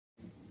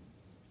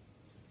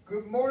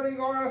Good morning,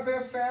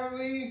 RFF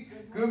family.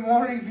 Good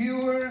morning,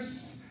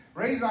 viewers.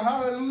 Raise a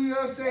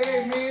hallelujah.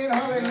 Say amen.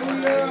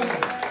 Hallelujah.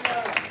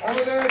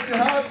 Over there at your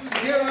houses,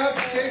 get up,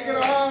 shake it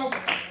off.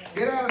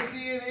 Get out of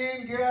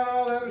CNN, get out of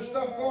all the other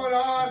stuff going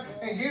on,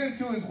 and get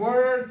into His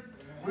Word.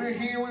 We're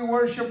here, we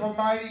worship a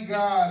mighty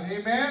God.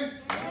 Amen?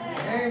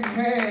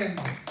 Amen.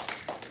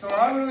 So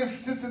I really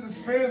sense in the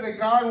Spirit that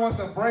God wants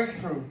a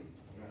breakthrough.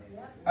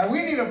 And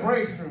we need a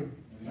breakthrough.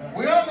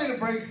 We all need a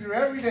breakthrough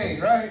every day,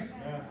 right?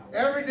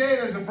 Every day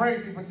there's a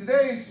breakthrough. But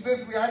today,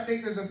 specifically, I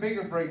think there's a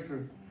bigger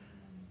breakthrough.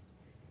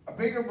 A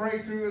bigger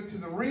breakthrough to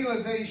the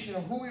realization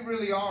of who we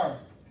really are.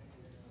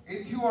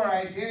 Into our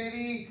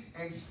identity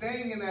and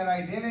staying in that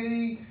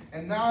identity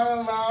and not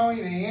allowing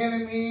the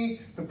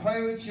enemy to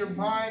play with your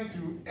mind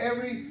through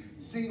every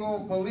single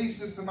belief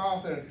system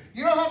out there.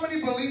 You know how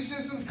many belief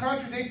systems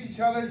contradict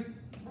each other?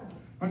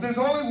 But there's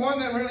only one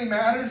that really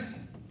matters.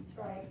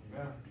 Right.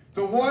 Yeah.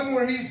 The one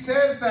where He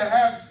says that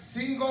have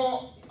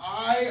single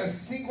eye, a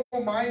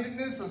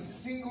single-mindedness, a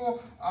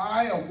single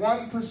eye, a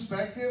one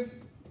perspective,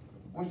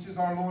 which is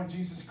our Lord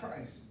Jesus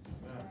Christ.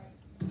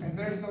 Yeah. And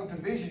there's no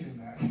division in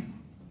that.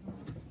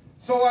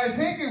 So I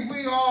think if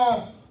we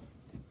all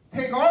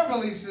take our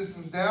belief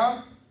systems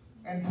down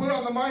and put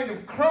on the mind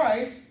of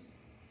Christ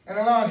and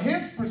allow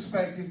His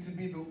perspective to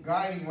be the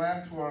guiding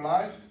lamp to our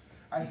lives,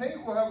 I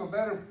think we'll have a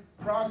better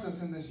process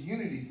in this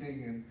unity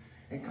thing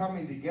and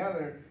coming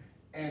together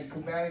and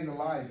combating the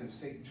lies that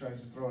Satan tries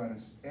to throw at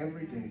us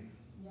every day.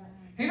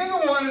 He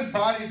doesn't want his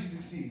body to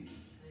succeed.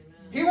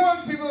 He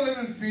wants people to live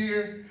in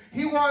fear.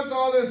 He wants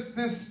all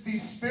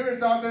these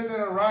spirits out there that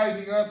are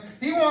rising up.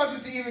 He wants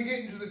it to even get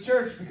into the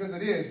church because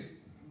it is.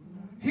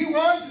 He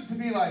wants it to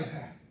be like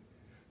that.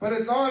 But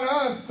it's on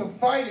us to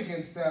fight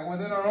against that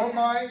within our own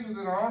minds,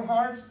 within our own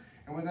hearts,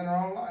 and within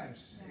our own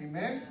lives.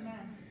 Amen?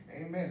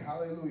 Amen.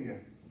 Hallelujah.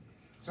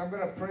 So I'm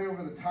going to pray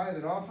over the tithe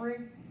and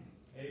offering.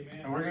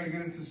 Amen. And we're going to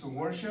get into some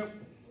worship.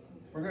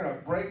 We're going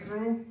to break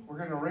through. We're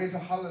going to raise a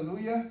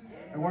hallelujah.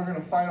 And we're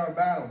going to fight our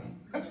battle.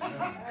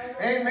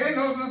 Amen.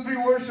 Those are the three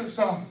worship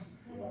songs.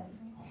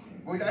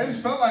 I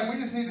just felt like we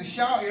just need to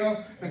shout. You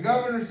know, the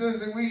governor says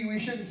that we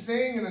shouldn't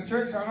sing in the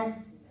church. I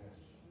don't.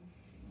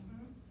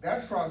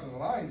 That's crossing the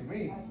line to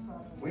me.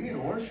 We need to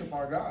worship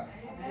our God.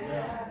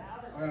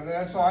 And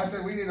that's why I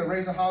said we need to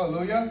raise a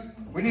hallelujah.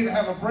 We need to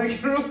have a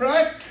breakthrough,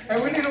 right?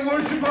 And we need to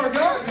worship our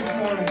God this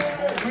morning.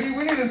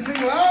 We need to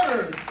sing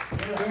louder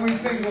than we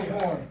sing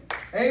before.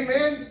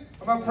 Amen.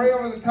 I'm going to pray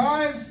over the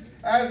tithes.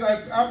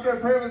 After I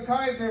pray over the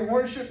tithes and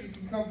worship, you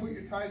can come put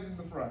your tithes in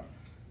the front.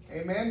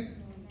 Amen.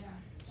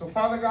 So,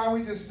 Father God,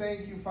 we just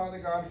thank you, Father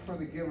God, for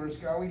the givers,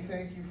 God. We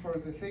thank you for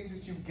the things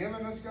that you've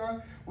given us,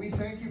 God. We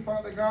thank you,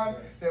 Father God,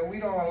 that we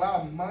don't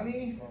allow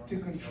money to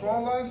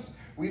control us.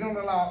 We don't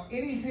allow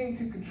anything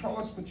to control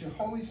us but your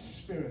Holy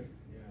Spirit.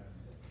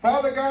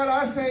 Father God,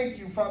 I thank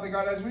you, Father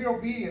God, as we are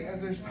obedient,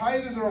 as there's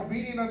tithers are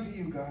obedient unto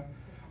you, God.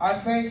 I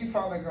thank you,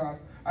 Father God.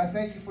 I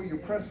thank you for your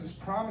precious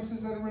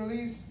promises that are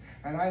released.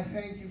 And I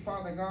thank you,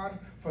 Father God,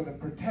 for the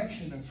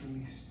protection that's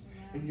released.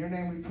 In your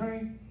name we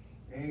pray.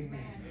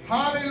 Amen.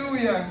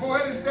 Hallelujah. Go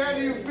ahead and stand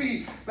to your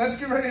feet. Let's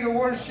get ready to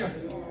worship.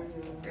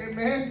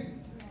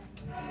 Amen.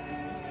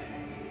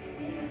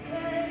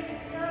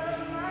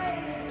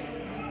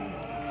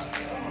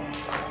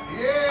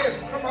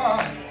 Yes, come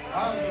on.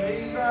 I'll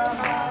raise a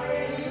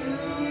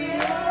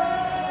hallelujah.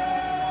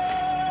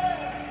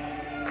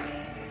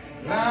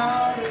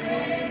 Louder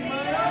than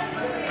my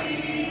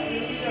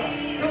unbelief.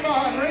 Come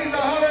on, raise a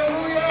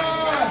hallelujah.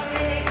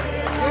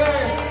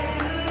 Yes.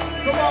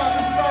 Come on,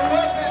 this is our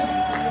weapon.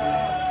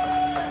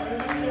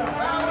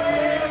 Our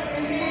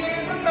weapon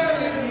is a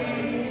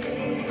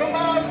melody. Come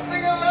on,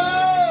 sing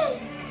along.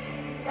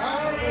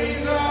 I'll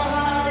raise a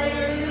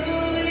hallelujah.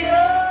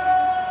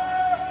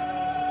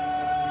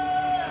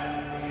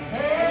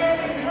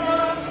 Heaven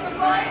comes to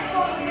fight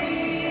for me.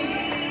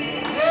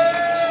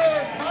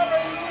 Yes,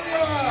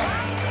 hallelujah.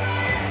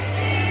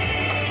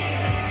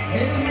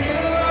 In the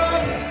middle of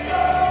the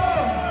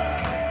storm,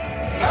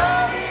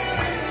 louder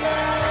and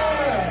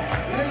louder,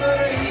 we're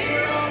gonna hear.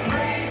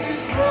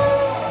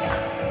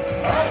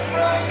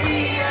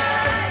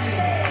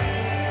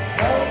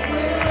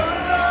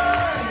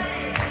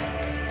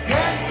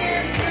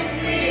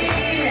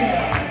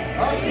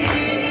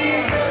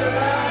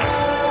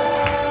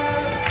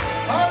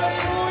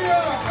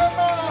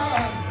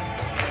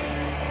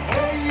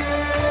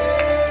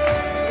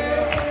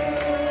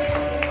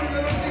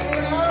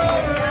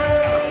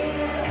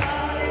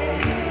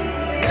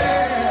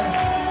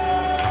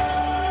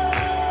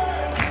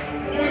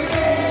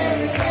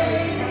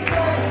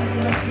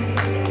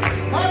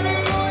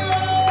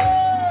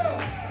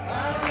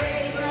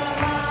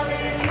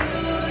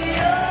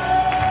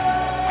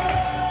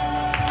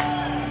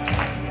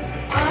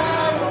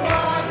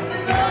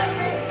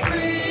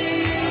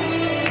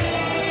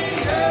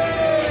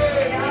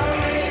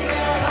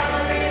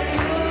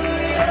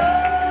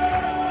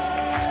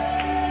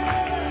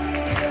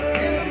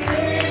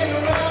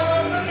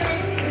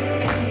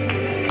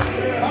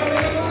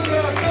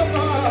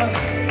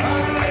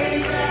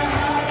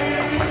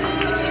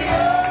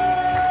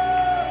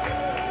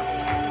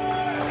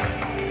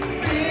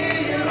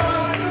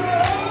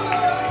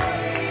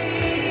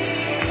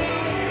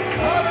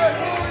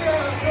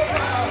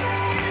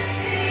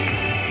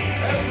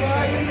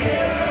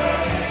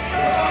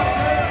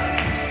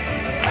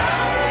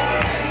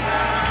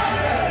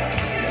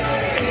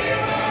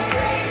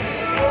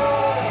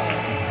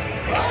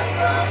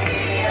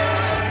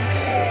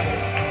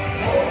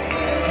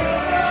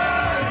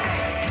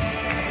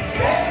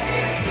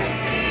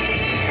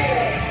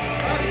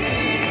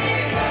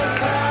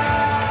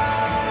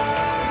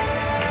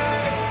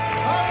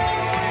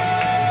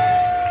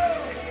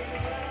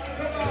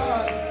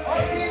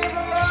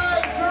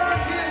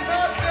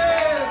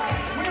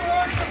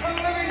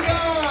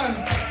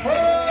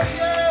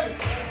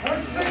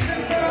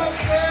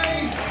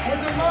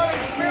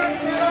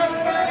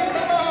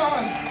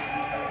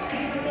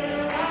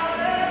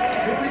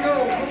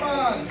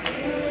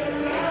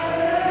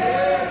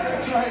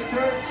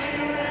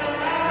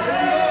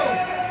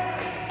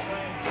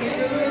 Sing a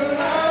little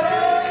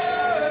louder.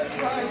 That's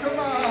right. Come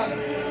on.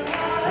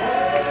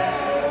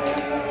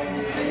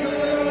 Sing a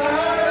little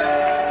louder.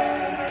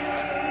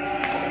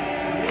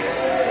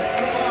 Yes,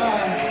 come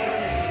on.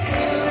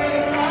 Sing a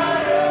little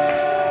louder.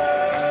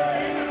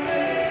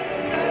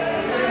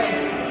 Yes.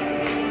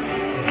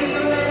 Sing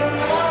a little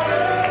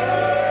louder.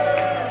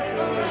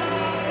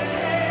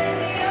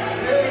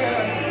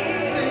 Yes.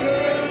 Sing a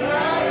little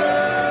louder.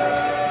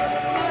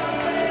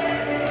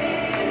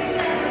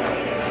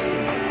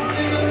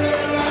 Sing a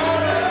little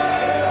louder.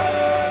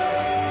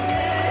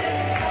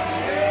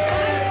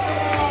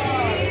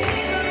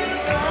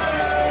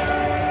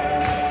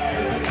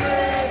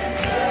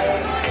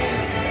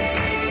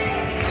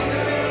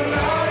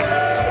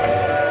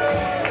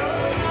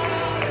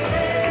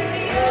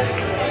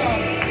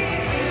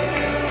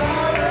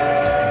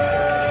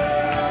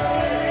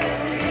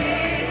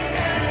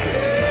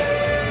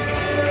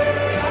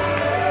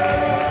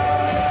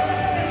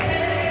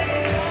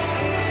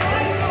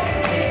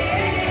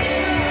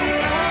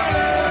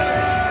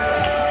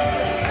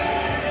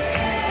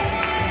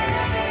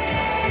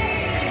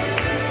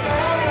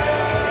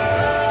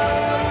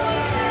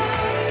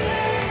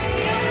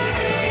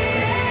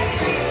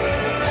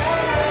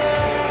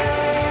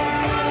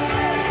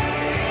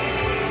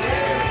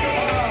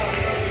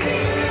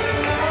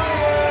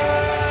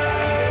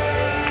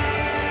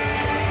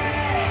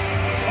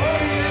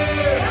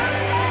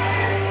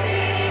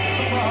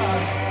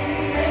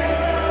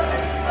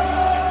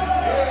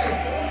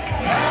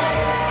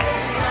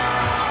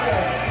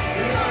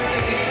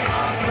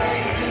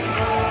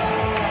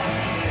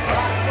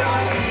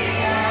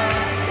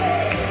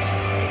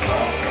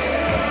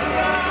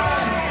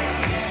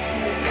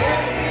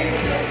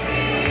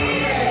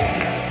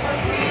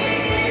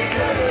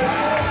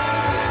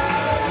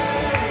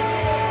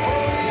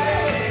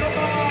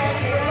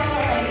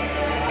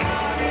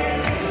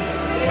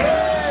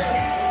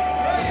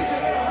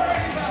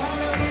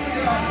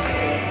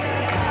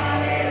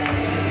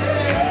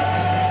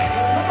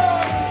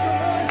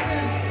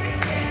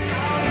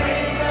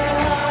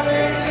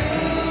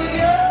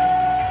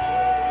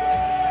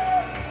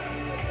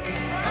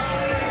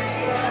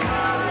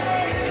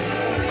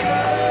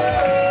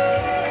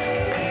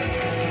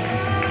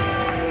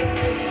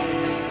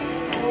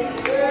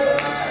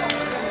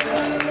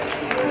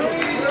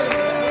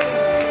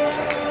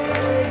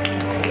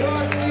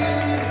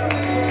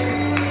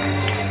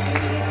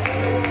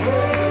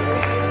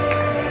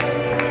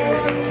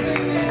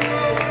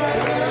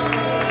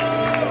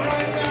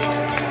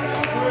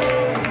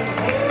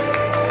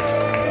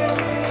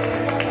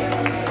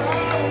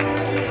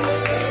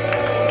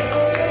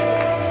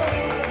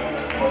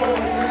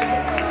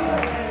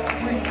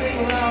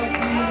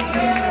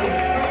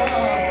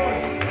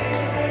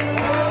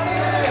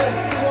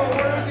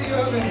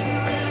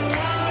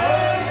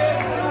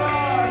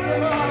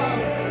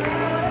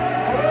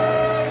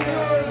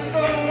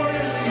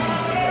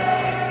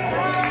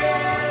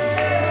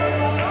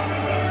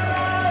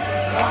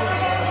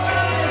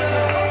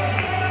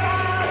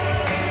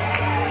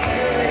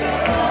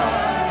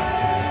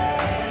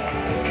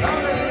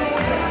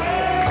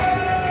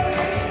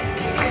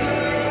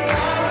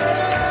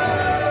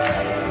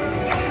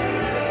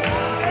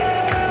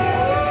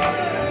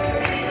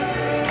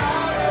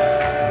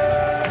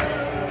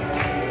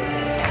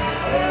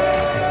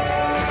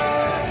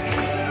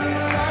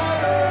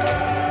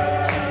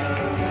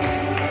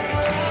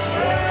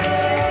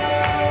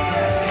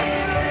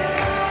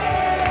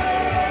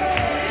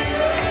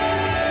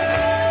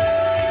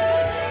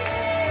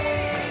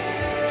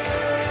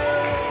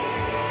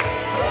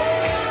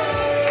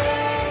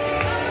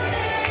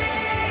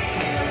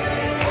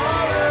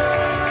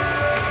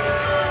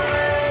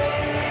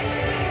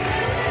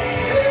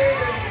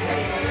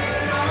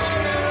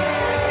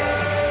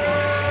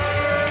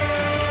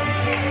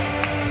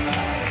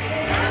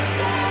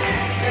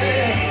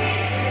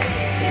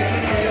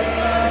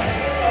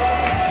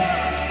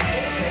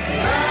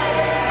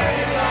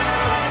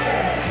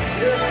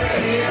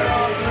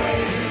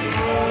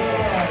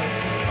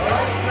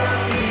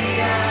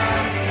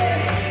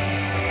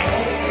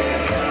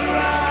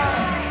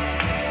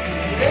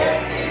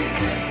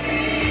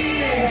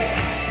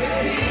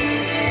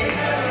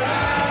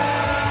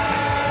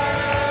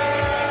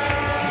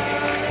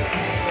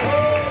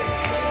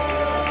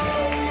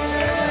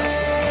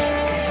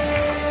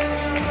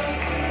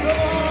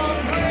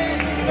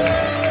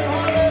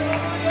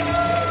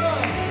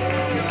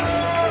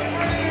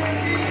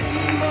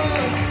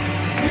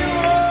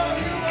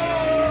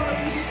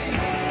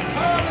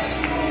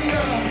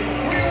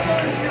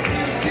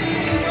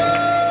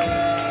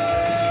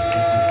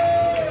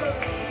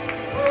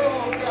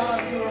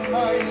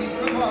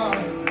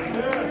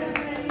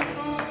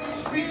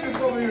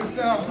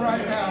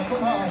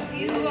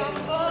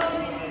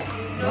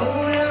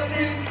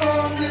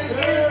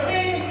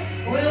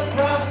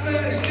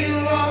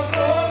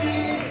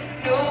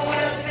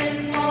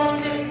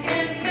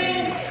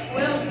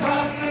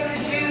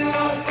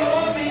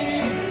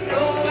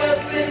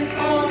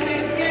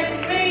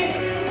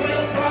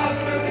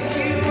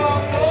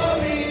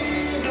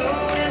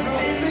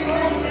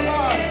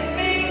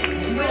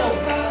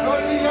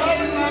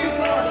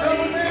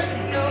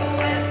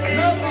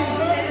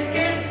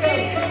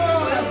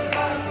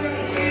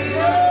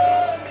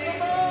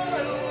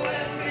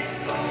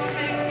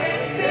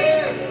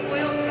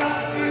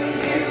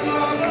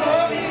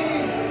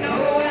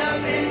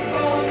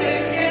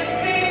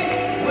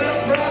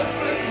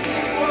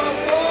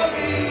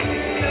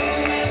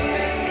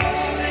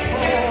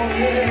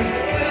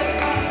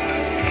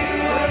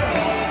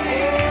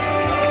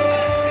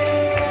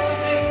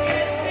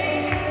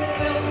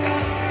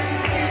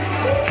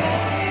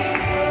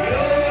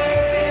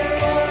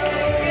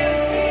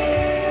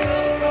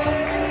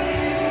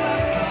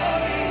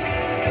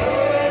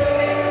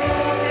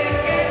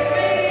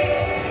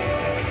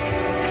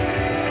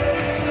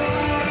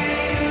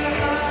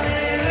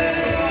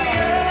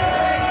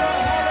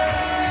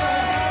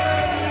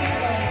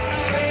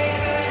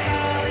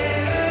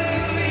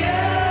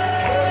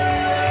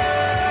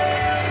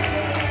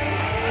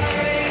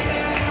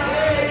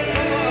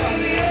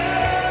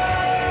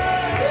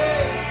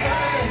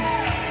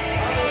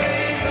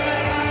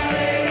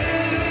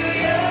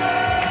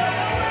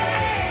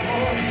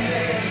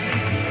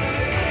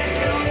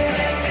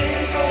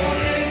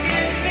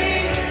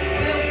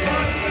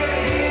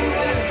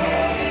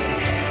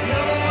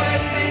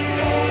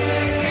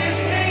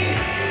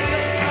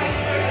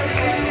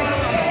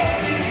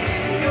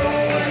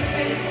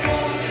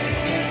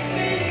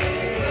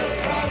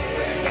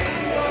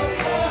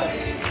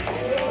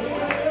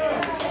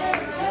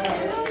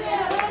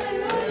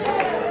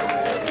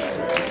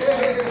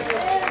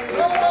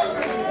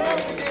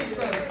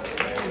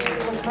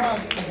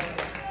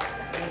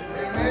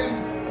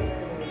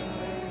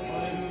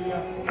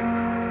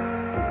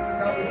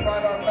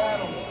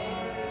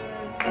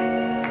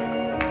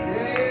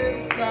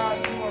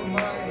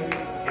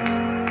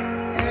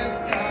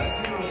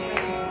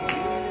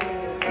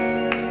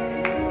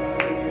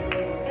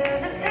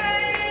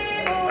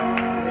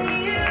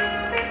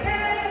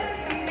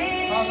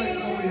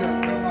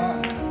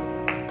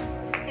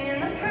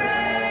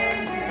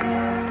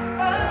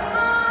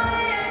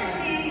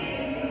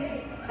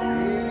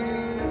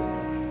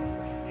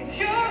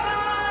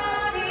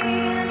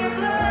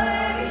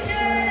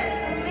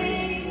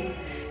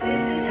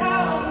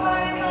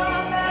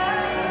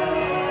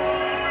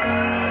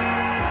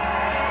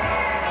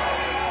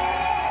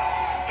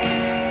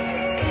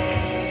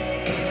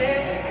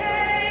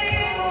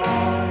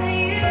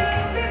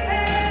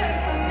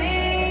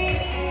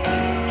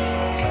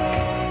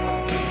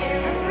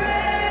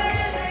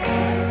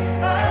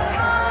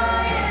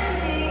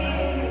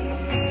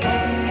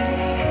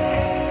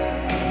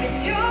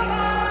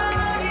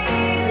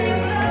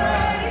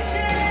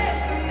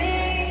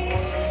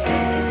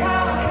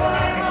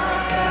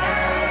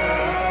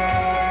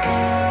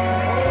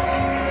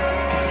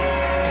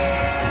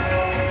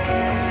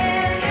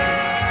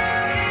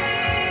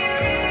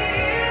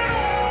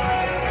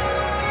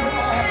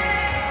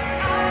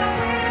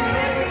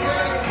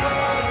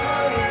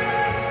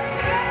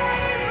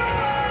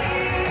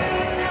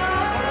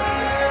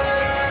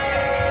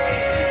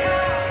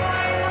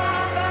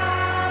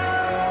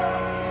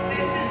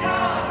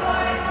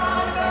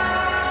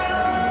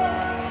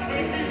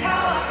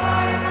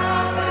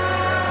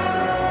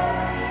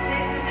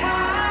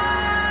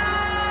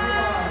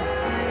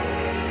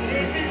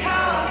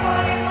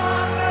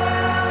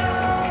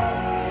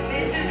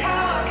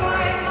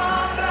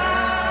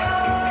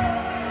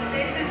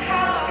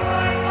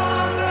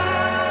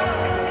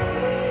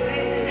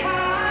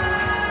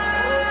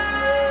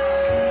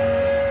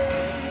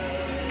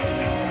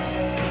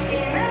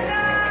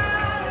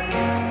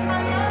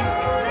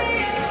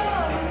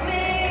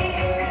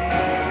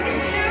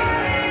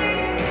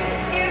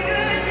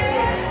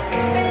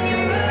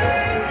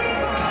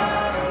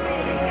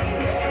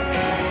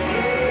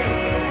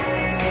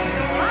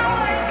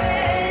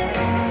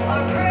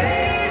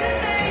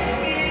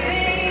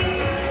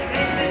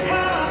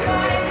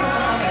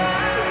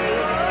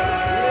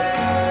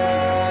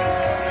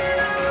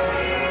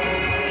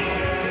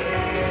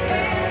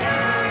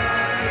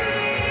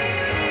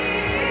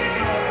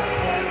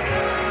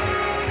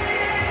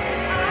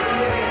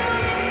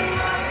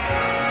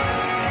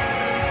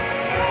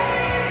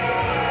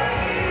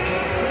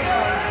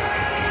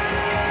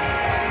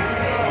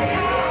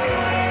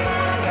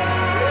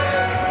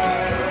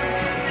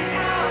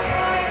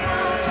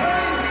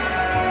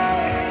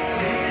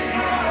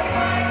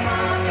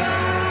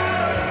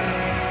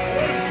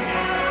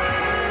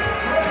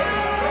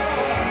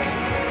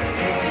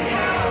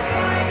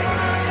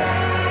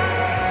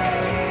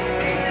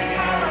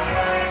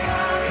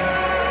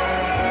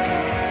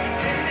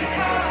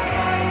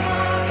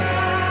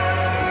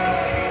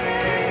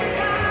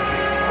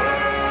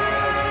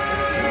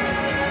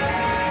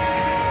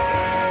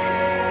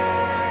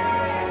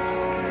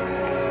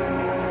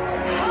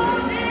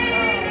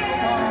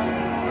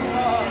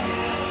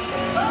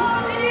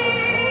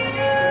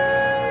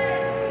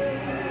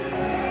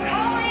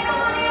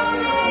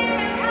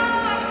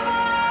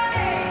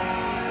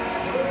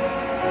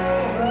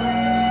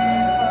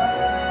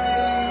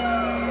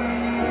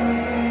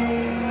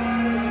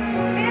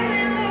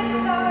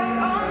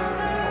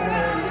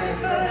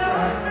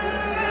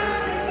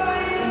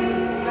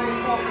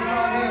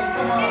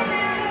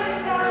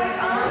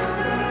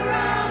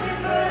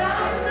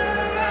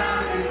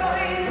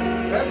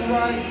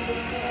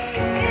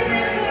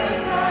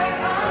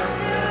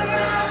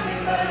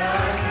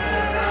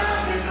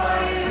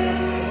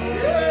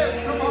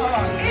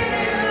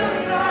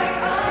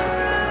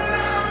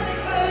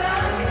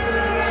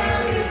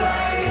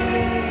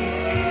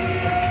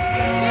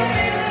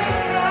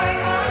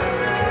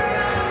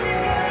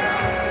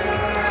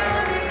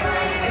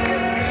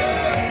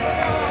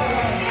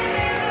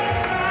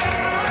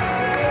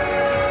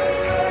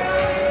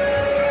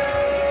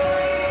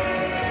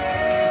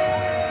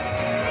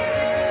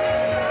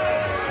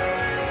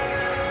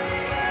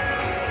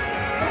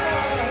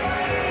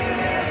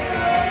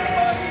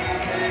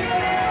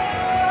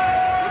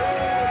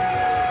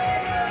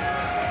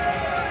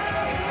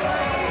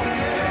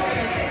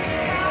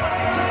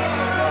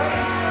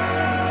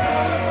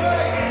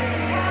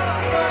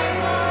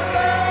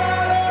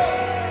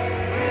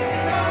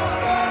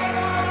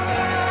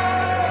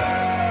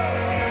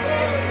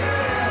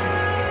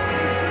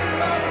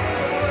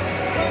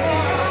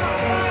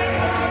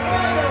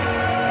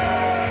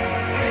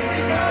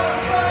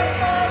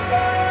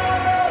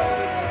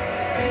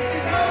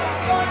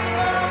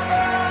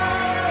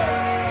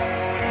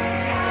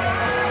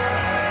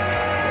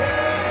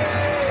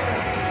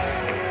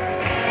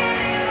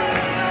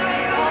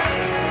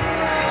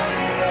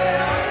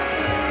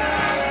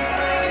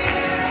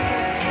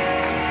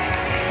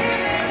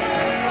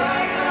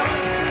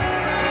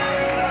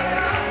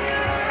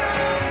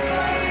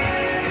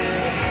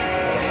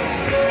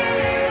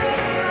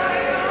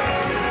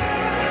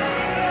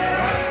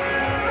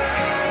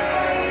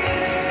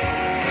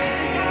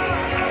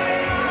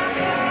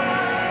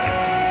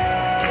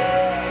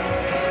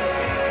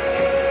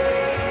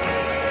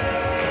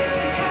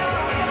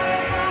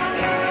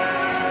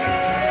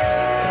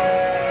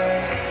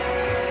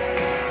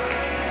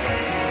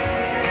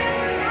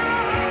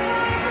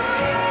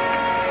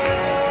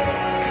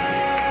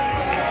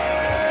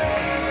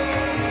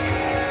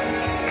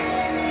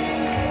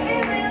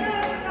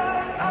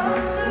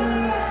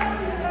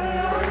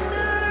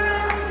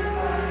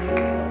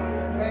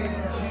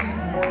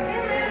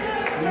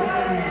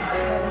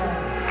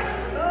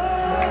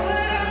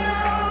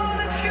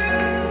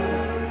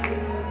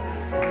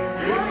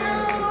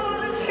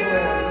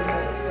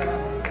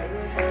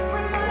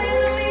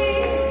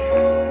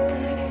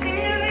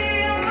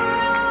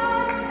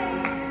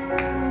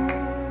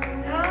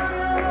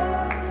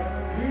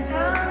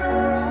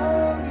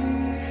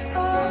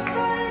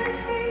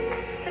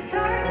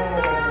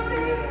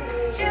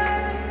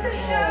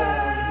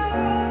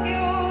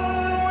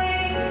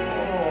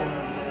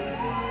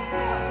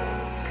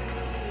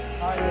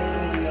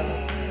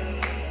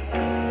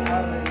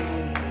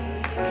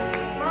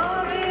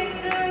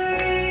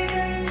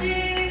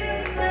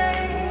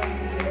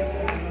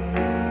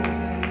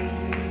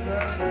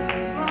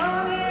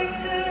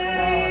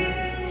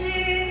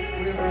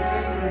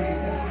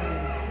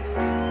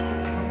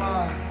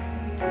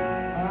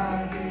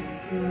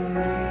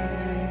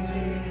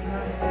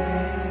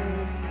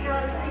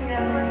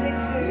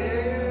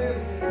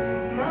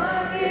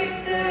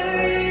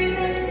 Victories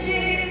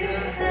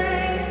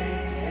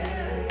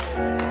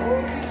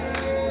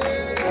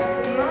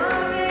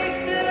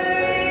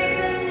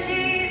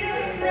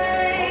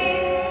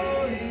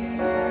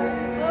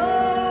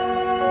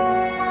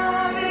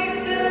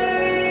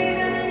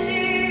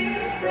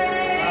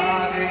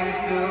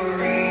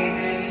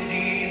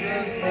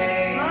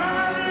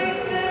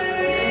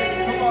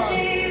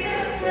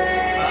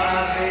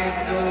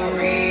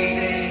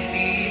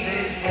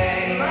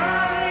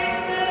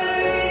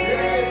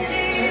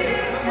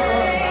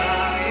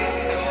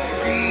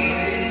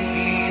in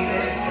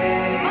Jesus'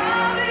 name.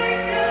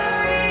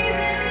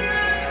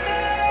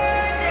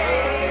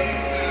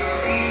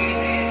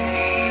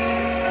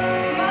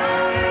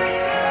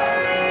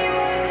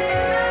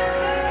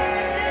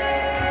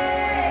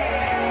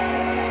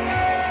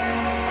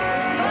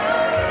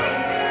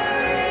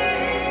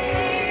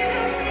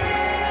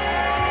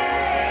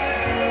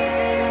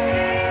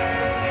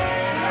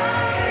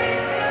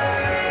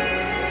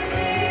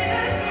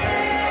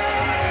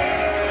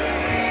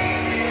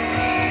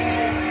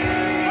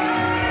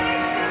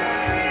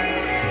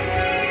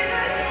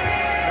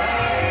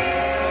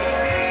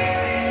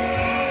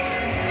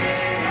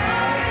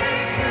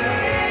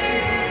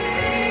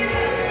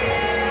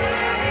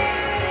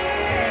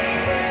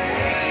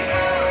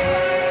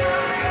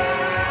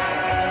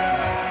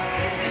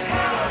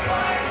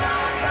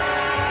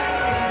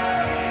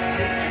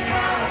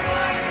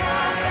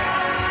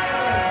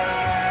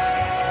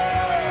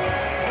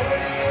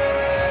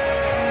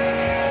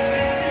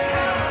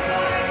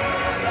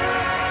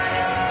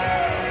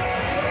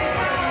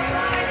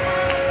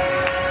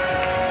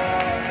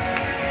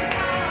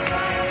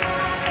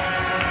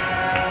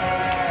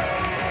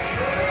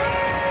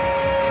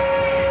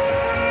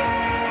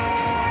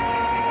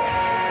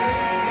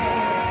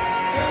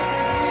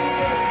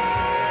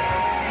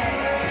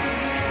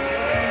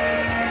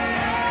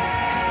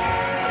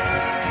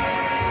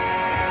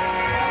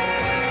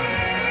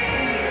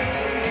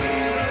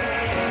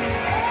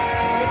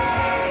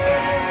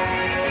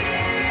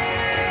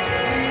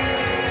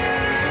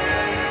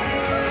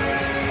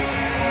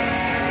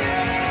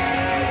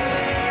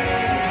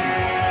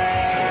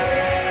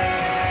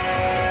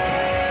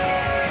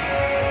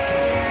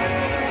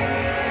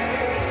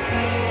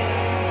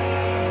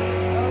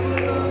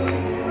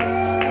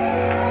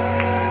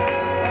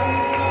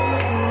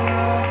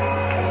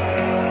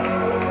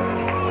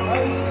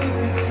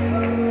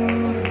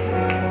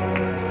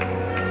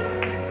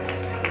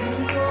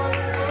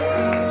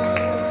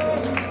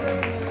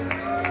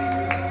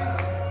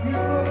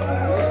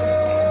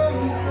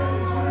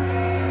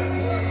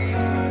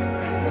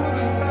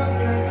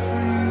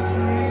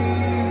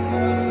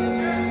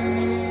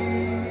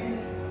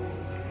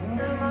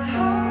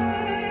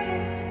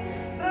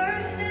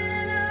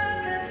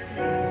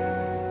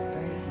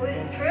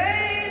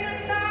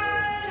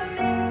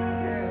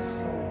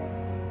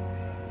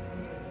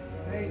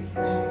 Thank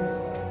you, Jesus.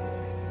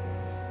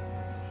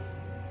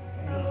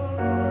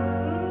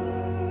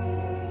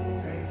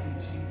 Thank you,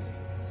 Jesus.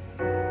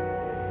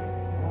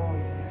 Oh,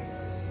 yes.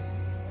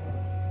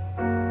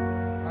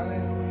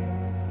 Hallelujah.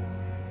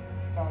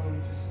 Father, we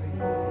just thank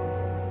you.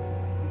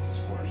 We just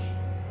worship.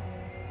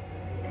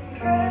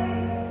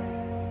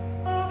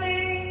 Will be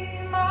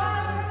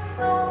my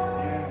song.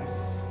 Yes.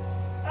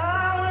 I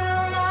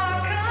will not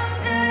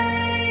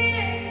contain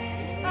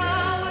it. I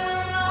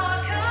will not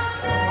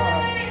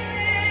contain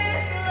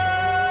this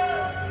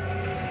love.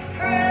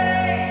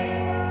 Praise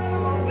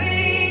will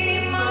be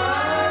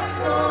my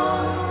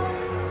song.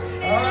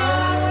 I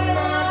will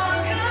not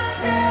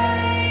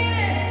contain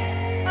it.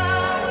 I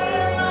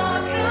will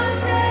not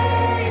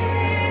contain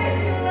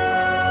this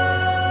love.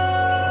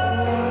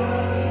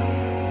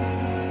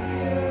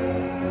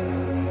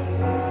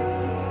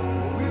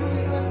 We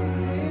will not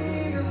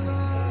contain your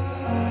love.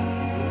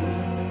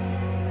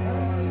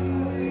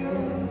 Hallelujah.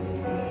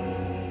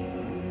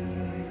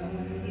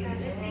 Yeah,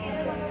 just sing it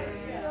along.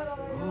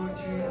 Oh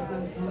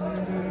Jesus,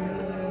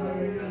 hallelujah.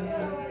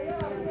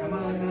 Come on,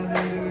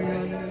 hallelujah,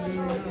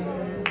 hallelujah.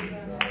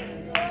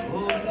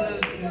 Oh,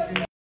 blessed be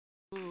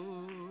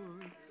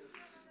Lord.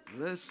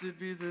 Blessed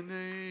be the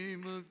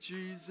name of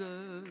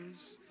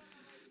Jesus.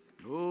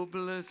 Oh,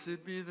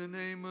 blessed be the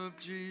name of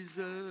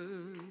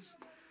Jesus.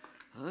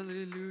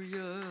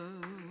 Hallelujah.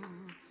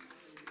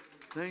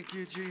 Thank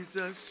you,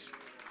 Jesus.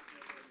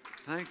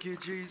 Thank you,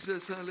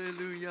 Jesus.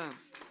 Hallelujah.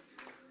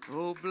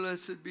 Oh,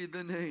 blessed be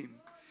the name.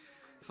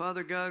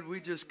 Father God,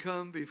 we just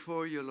come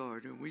before you,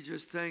 Lord, and we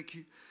just thank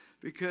you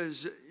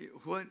because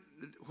what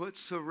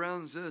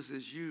surrounds us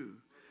is you.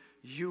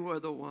 You are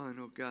the one,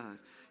 oh God.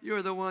 You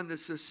are the one that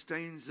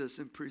sustains us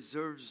and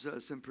preserves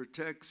us and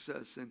protects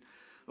us. And,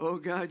 oh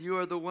God, you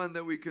are the one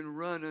that we can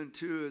run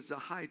unto as a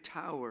high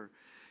tower.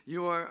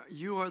 You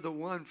are the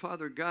one,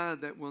 Father God,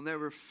 that will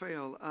never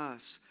fail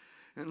us.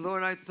 And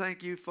Lord, I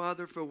thank you,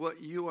 Father, for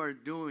what you are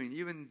doing,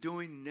 even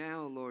doing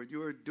now, Lord.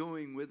 You are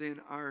doing within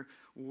our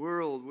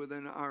world,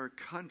 within our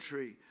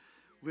country,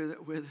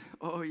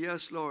 oh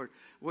yes, Lord,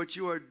 what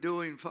you are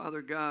doing,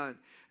 Father God.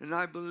 And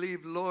I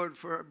believe, Lord,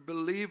 for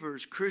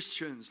believers,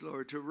 Christians,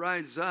 Lord, to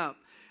rise up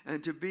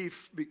and to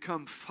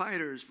become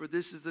fighters, for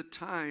this is the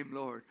time,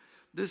 Lord.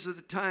 This is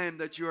the time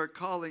that you are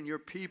calling your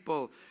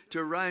people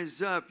to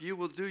rise up. You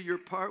will do your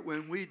part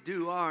when we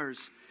do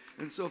ours.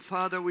 And so,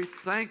 Father, we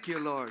thank you,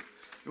 Lord.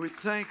 We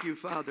thank you,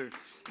 Father.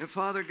 And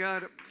Father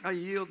God, I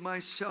yield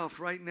myself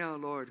right now,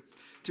 Lord,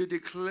 to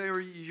declare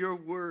your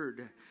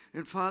word.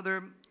 And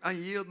Father, I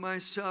yield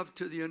myself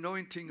to the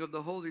anointing of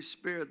the Holy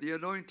Spirit, the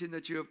anointing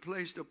that you have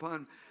placed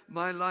upon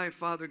my life,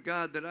 Father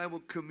God, that I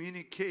will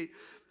communicate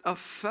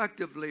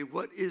effectively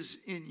what is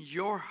in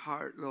your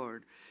heart,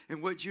 Lord,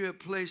 and what you have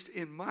placed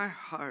in my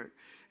heart.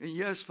 And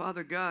yes,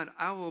 Father God,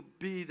 I will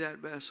be that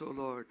vessel,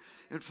 Lord.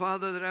 And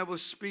Father, that I will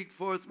speak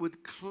forth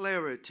with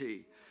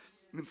clarity.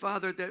 And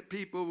Father, that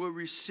people will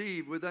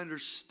receive with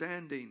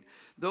understanding,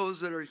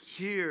 those that are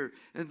here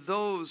and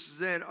those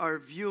that are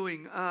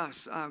viewing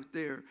us out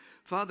there.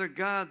 Father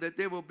God, that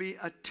they will be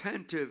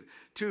attentive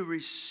to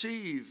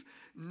receive,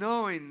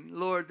 knowing,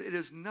 Lord, it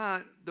is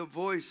not the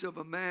voice of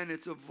a man,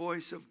 it's a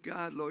voice of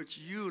God, Lord. It's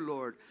you,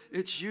 Lord.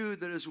 It's you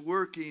that is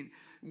working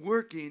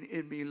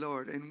in me,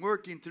 Lord, and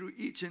working through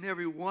each and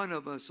every one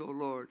of us, oh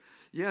Lord.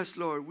 Yes,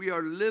 Lord, we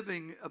are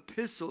living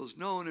epistles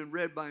known and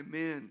read by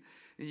men.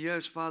 And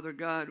yes, Father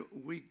God,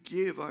 we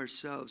give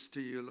ourselves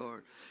to you,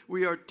 Lord.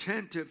 We are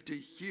attentive to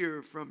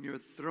hear from your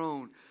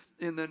throne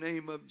in the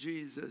name of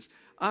Jesus.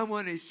 I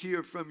want to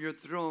hear from your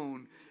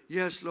throne.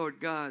 Yes, Lord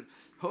God.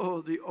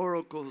 Oh, the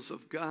oracles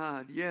of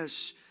God.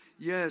 Yes,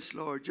 yes,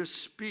 Lord.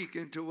 Just speak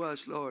into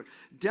us, Lord.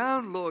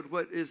 Download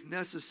what is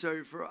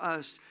necessary for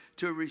us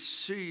to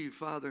receive,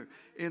 Father,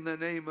 in the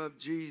name of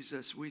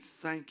Jesus. We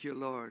thank you,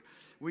 Lord.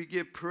 We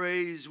give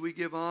praise, we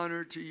give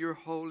honor to your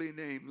holy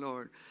name,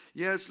 Lord.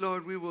 Yes,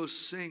 Lord, we will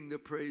sing the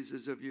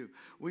praises of you.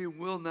 We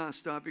will not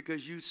stop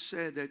because you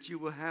said that you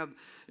will have,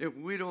 if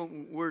we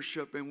don't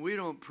worship and we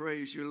don't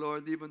praise you,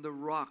 Lord, even the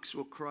rocks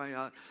will cry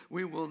out.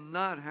 We will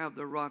not have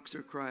the rocks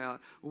to cry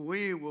out.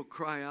 We will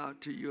cry out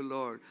to you,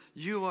 Lord.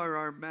 You are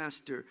our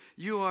master.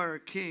 You are our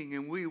king,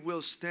 and we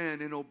will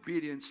stand in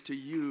obedience to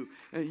you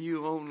and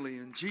you only.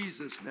 In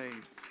Jesus'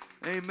 name,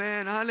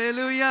 amen.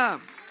 Hallelujah.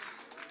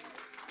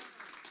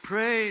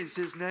 Praise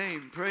his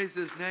name. Praise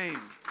his name.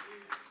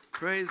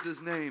 Praise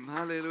his name.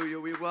 Hallelujah.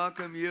 We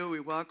welcome you. We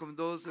welcome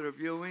those that are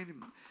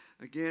viewing.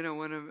 Again, I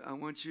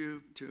want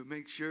you to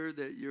make sure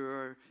that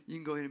you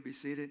can go ahead and be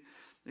seated.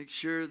 Make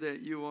sure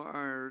that you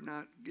are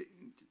not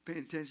paying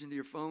attention to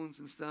your phones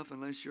and stuff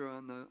unless you're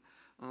on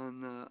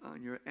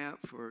your app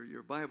for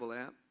your Bible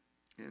app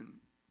and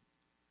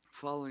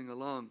following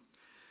along.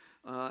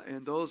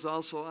 And those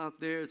also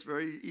out there, it's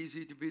very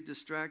easy to be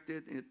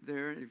distracted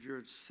there if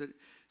you're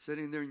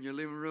sitting there in your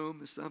living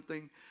room or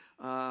something,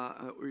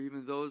 or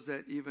even those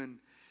that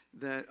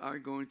are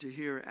going to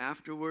hear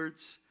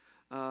afterwards.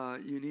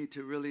 You need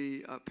to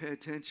really pay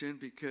attention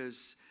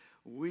because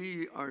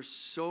we are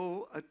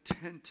so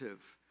attentive.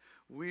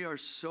 We are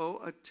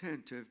so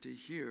attentive to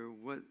hear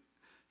what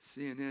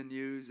CNN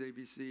News,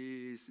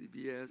 ABC,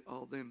 CBS,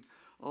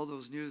 all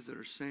those news that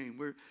are saying.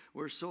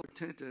 We're so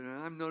attentive,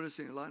 and I'm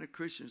noticing a lot of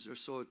Christians are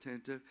so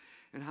attentive.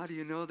 And how do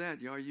you know that?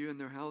 Are you in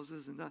their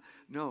houses and not?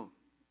 No,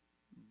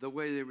 the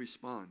way they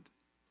respond.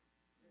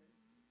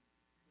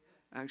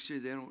 Actually,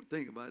 they don't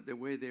think about it, the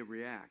way they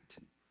react.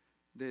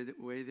 The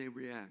way they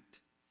react.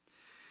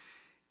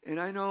 And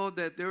I know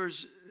that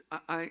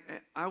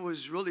I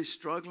was really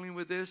struggling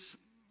with this.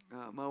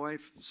 My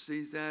wife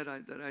sees that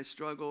I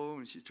struggle,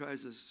 and she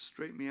tries to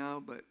straighten me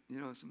out. But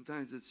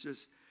sometimes it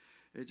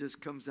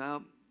just comes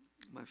out.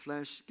 My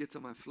flesh gets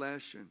on my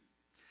flesh, and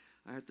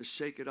I have to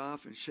shake it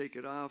off and shake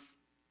it off.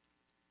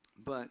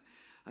 But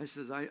I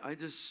says,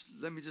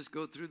 let me just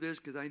go through this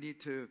because I need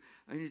to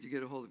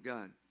get a hold of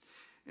God.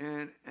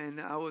 And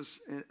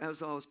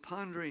as I was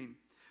pondering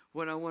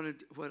what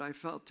I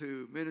felt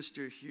to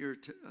minister here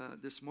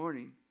this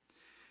morning,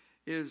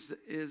 is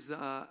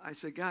I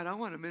said, God, I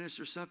want to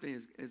minister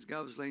something as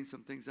God was laying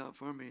some things out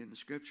for me in the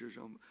scriptures.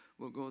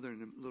 We'll go there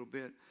in a little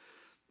bit.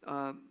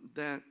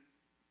 That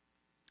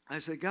I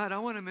said, God, I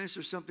want to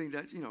minister something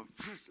that's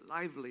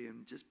lively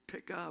and just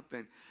pick up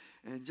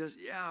and just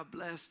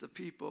bless the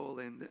people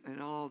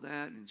and all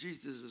that, and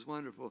Jesus is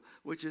wonderful,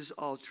 which is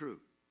all true.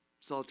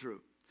 It's all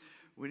true.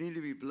 We need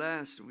to be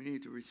blessed, and we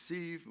need to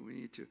receive, and we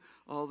need to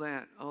all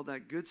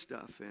that good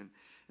stuff.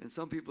 And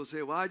some people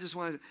say, well, I just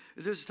want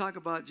to just talk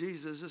about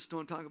Jesus, just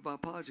don't talk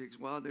about politics.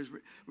 Well, there's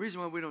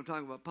reason why we don't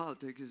talk about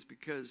politics is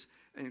because,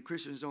 and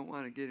Christians don't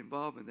want to get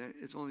involved in that,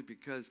 it's only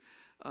because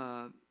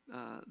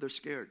they're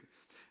scared.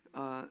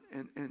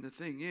 And the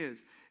thing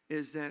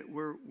is that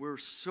we're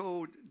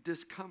so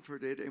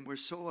discomforted and we're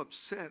so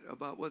upset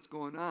about what's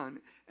going on,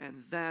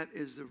 and that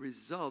is the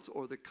result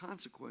or the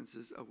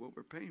consequences of what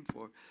we're paying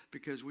for,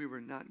 because we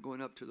were not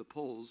going up to the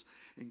polls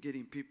and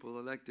getting people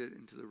elected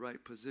into the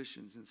right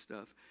positions and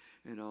stuff,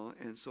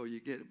 and so you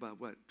get about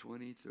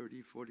 20,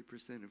 30,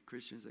 40% of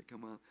Christians that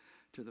come out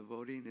to the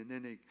voting, and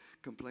then they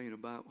complain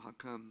about how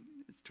come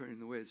it's turning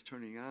the way it's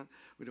turning out.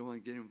 We don't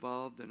want to get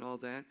involved and all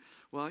that.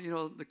 Well,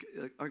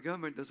 our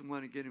government doesn't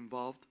want to get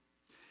involved.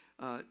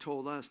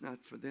 Told us not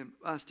for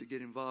us to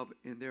get involved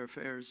in their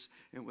affairs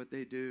and what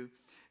they do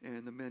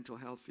and the mental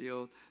health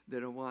field. They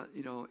don't want,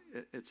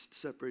 it's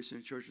separation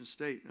of church and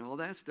state and all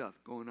that stuff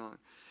going on.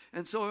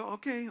 And so,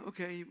 okay,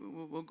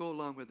 we'll go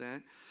along with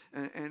that.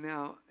 And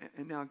now,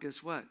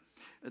 guess what?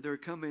 They're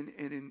coming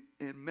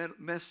and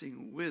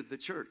messing with the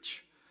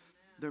church.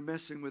 They're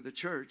messing with the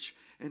church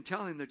and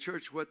telling the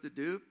church what to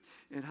do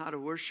and how to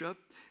worship.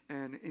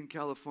 And in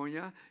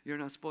California, you're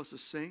not supposed to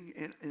sing.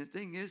 And the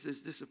thing is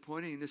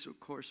disappointing, and this of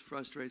course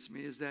frustrates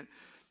me, is that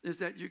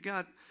you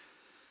got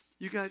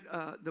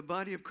the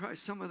body of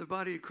Christ, some of the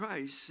body of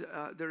Christ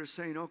that are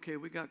saying, okay,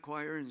 we got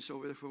choir, and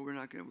so therefore we're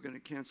going to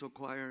cancel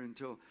choir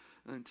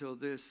until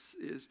this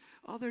is.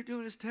 All they're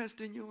doing is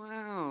testing you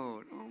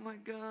out. Oh my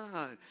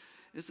God.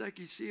 It's like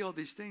you see all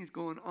these things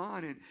going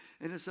on,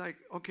 and it's like,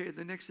 okay,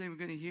 the next thing we're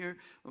going to hear,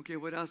 okay,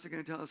 what else are they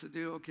going to tell us to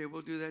do? Okay,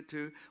 we'll do that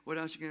too. What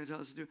else are you going to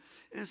tell us to do?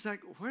 And it's like,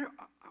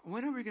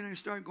 when are we going to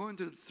start going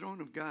to the throne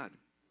of God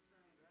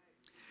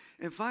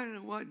and finding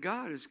out what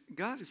God is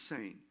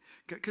saying?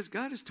 Because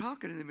God is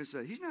talking to them and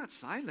says, He's not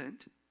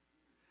silent.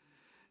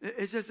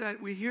 It's just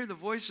that we hear the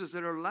voices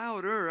that are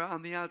louder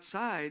on the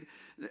outside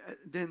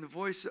than the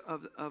voice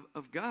of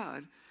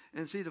God.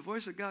 And see, the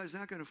voice of God is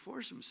not going to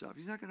force Himself.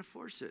 He's not going to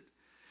force it.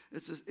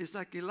 It's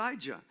like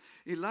Elijah.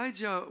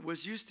 Elijah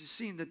was used to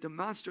seeing the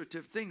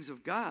demonstrative things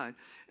of God,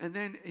 and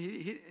then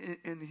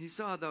he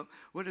saw the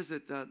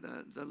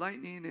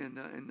lightning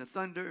and the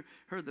thunder,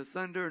 heard the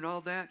thunder and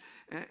all that,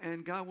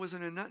 and God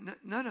wasn't in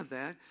none of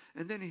that.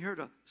 And then he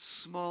heard a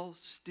small,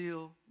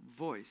 still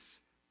voice.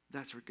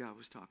 That's where God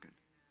was talking,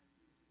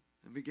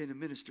 and began to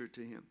minister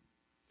to him.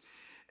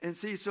 And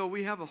see, so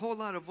we have a whole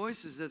lot of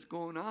voices that's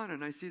going on,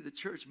 and I see the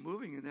church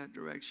moving in that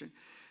direction.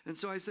 And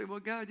so I say, well,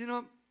 God,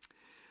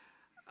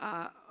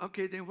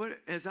 okay, then what?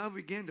 As I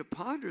began to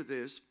ponder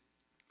this,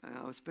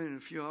 I was spending a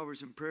few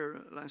hours in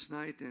prayer last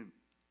night, and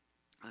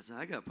I said,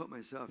 I got to put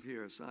myself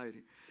here aside.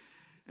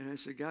 And I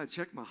said, God,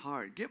 check my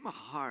heart. Get my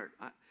heart.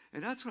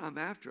 And that's what I'm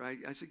after.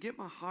 I said, get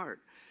my heart.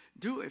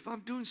 If I'm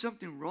doing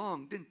something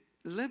wrong, then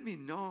let me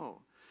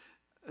know.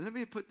 Let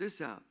me put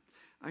this out.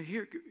 I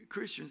hear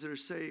Christians that are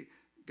saying,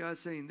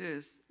 God's saying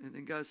this, and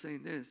then God's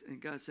saying this, and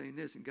God's saying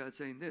this, and God's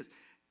saying this,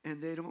 and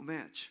they don't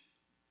match.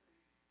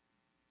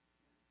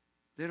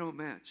 They don't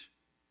match.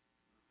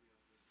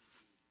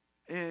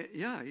 And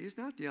He's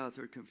not the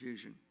author of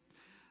confusion.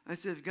 I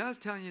said, if God's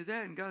telling you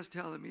that and God's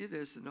telling me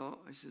this and all,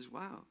 I says,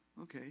 wow,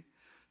 okay.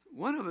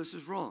 One of us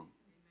is wrong.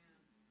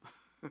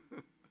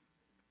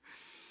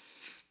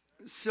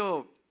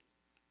 So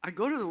I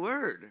go to the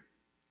Word,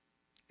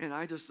 and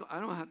I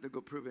don't have to go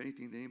prove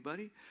anything to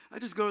anybody. I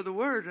just go to the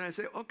Word and I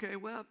say, okay,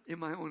 well, in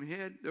my own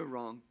head, they're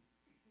wrong.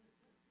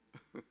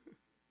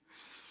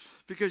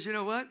 Because you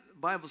know what? The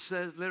Bible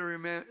says, let every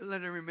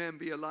man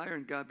be a liar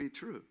and God be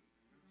true.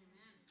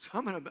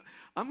 Amen. So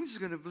I'm just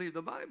going to believe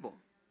the Bible.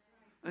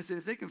 I said,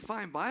 if they can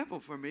find Bible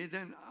for me,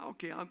 then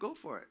okay, I'll go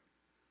for it.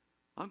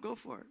 I'll go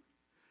for it.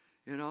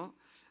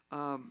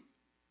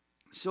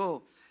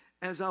 So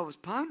as I was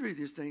pondering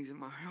these things and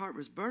my heart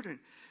was burdened,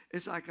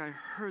 it's like I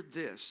heard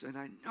this, and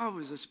I know it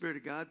was the Spirit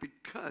of God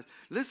because,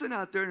 listen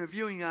out there in the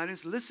viewing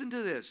audience, listen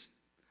to this.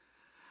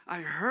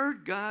 I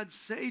heard God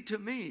say to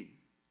me,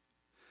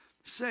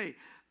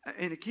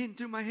 and it came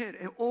through my head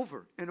and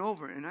over,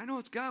 and I know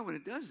it's God when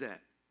it does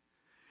that.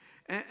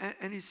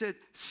 And he said,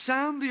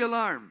 sound the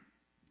alarm.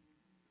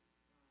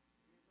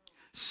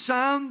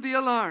 Sound the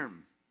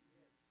alarm.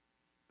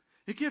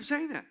 He kept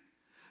saying that.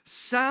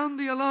 Sound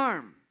the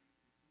alarm.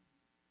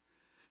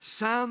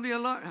 Sound the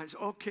alarm. I said,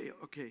 okay.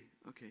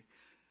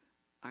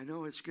 I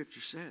know what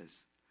Scripture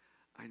says.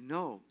 I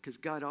know, because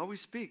God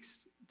always speaks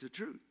the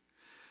truth.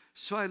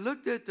 So I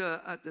looked at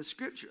the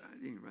Scripture.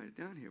 I didn't write it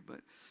down here,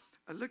 but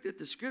I looked at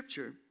the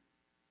Scripture,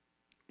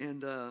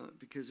 and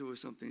because it was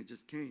something that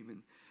just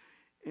came,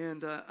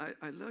 and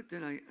I looked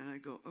and I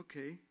go,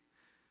 okay,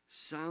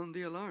 sound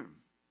the alarm.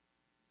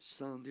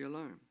 Sound the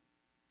alarm.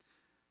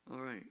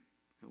 All right.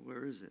 Now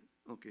where is it?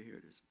 Okay, here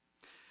it is.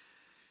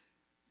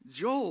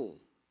 Joel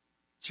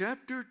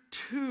chapter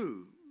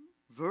 2,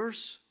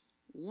 verse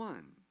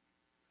 1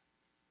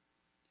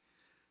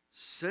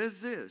 says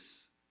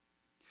this: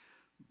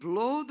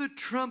 blow the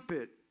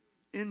trumpet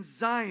in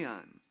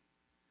Zion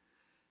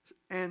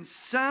and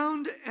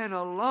sound an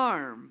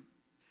alarm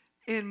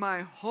in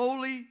my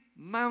holy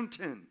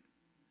mountain.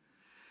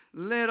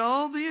 Let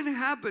all the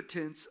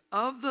inhabitants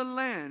of the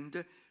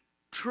land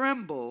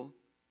tremble,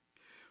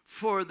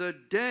 for the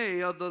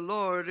day of the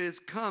Lord is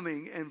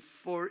coming, and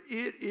for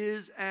it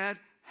is at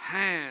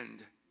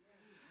hand.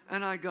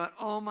 And I got,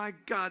 oh my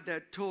God,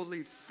 that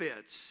totally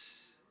fits.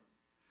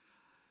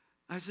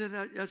 I said,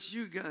 that's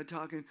you guys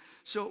talking.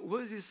 So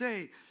what does he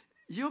say?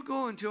 You'll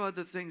go into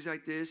other things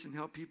like this and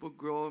help people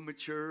grow and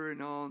mature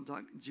and all, and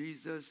talk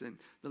Jesus and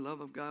the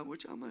love of God,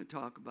 which I'm going to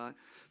talk about.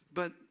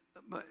 But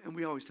and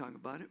we always talk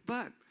about it.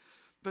 But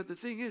the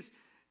thing is,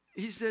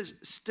 he says,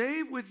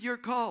 stay with your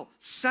call.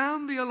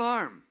 Sound the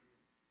alarm.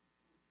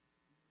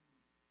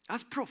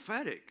 That's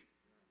prophetic.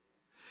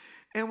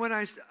 And when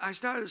I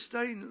started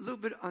studying a little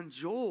bit on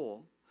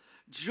Joel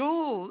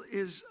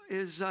is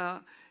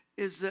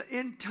the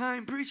end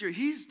time preacher.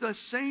 He's the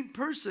same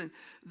person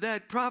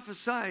that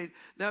prophesied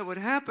that would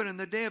happen in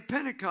the day of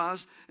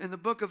Pentecost in the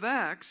book of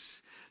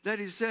Acts, that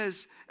he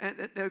says,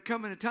 and there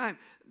coming a time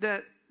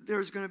that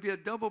there's going to be a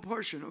double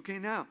portion. Okay,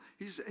 now,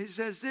 he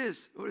says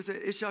this, what is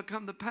it? It shall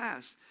come to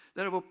pass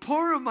that I will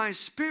pour of my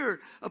Spirit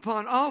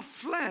upon all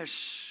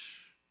flesh.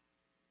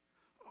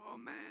 Oh,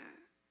 man.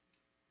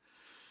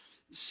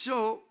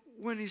 So,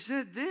 when he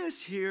said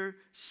this here,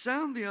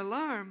 sound the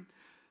alarm,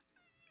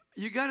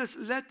 you got to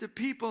let the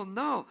people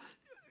know.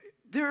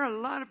 There are a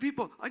lot of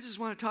people, I just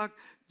want to talk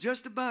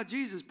just about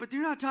Jesus, but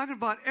you're not talking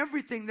about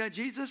everything that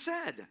Jesus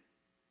said.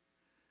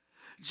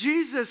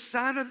 Jesus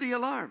sounded the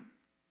alarm.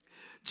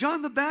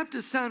 John the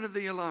Baptist sounded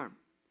the alarm.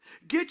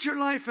 Get your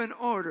life in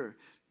order.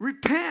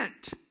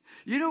 Repent.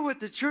 You know what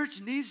the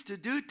church needs to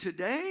do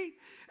today?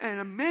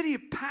 And many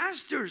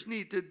pastors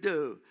need to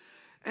do.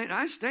 And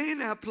I stay in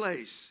that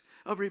place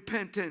of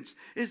repentance.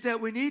 Is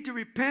that we need to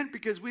repent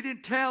because we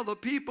didn't tell the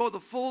people the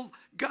full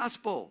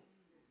gospel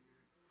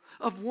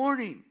of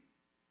warning.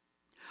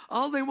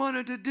 All they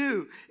wanted to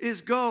do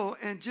is go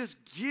and just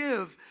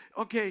give.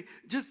 Okay,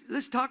 just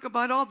let's talk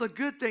about all the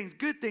good things,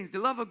 the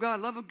love of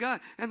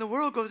God. And the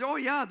world goes, oh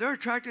yeah, they're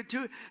attracted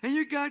to it. And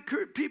you got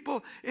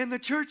people in the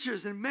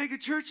churches and mega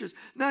churches,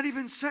 not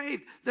even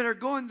saved, that are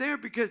going there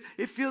because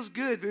it feels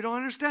good. We don't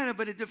understand it,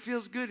 but it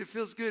feels good. It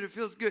feels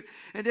good.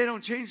 And they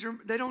don't change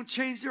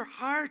their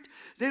heart.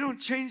 They don't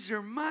change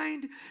their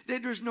mind.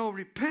 There's no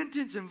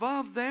repentance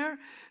involved there.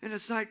 And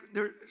it's like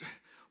they're...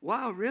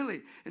 Wow,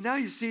 really? And now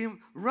you see them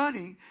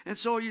running, and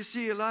so you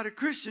see a lot of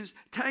Christians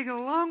tagging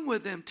along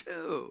with them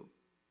too.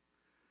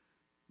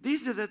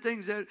 These are the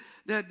things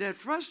that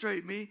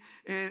frustrate me,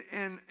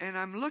 and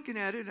I'm looking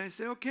at it, and I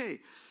say,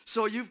 okay,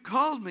 so you've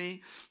called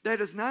me.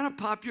 That is not a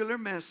popular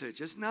message.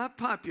 It's not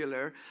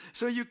popular.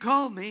 So you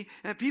called me,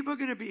 and people are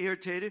going to be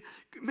irritated.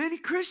 Many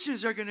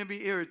Christians are going to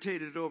be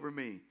irritated over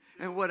me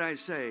and what I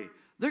say.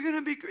 They're going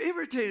to be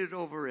irritated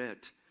over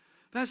it.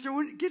 Pastor,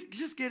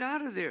 just get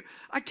out of there.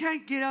 I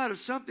can't get out of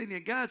something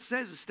that God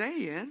says to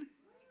stay in.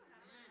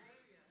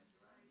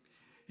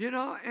 You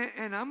know,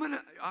 and I'm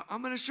gonna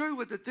show you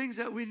what the things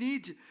that we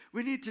need to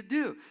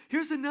do.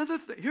 Here's another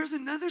thing. Here's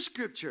another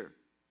scripture.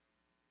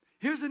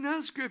 Those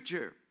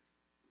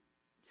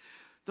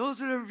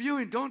that are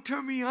viewing, don't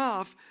turn me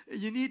off.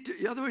 You need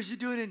to. Otherwise, you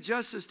do an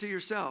injustice to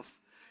yourself.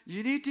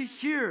 You need to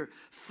hear,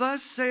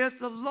 "Thus saith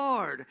the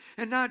Lord,"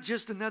 and not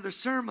just another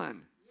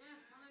sermon.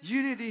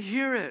 You need to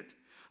hear it.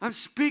 I'm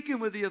speaking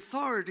with the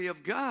authority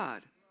of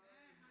God.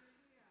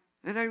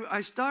 And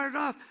I started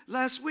off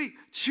last week,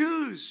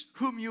 choose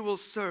whom you will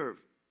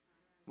serve.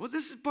 Well,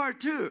 this is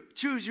part 2.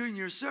 Choose whom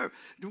you serve.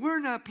 We're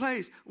in that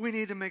place. We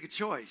need to make a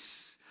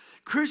choice.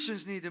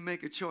 Christians need to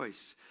make a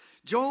choice.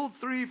 Joel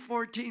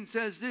 3:14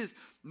 says this: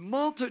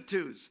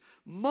 multitudes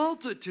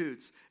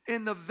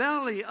in the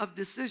valley of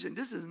decision.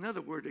 This is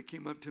another word that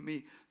came up to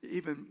me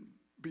even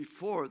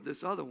before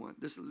this other one,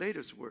 this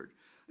latest word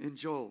in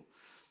Joel.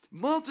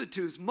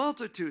 Multitudes,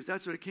 multitudes.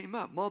 That's what it came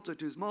up.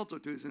 Multitudes,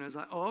 multitudes. And I was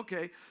like, oh,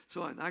 okay.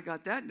 So I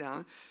got that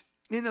down.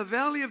 In the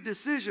valley of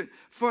decision,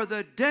 for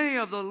the day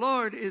of the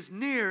Lord is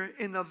near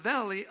in the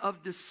valley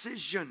of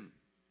decision.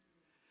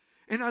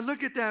 And I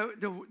look at that,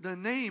 the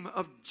name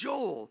of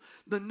Joel.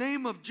 The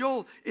name of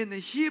Joel in the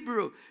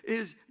Hebrew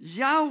is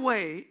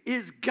Yahweh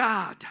is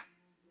God.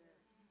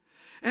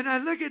 And I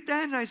look at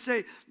that and I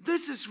say,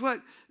 this is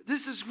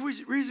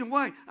reason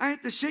why I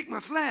have to shake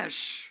my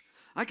flesh.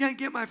 I can't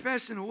get my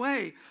flesh in the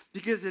way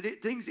because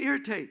things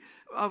irritate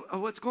of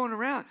what's going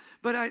around.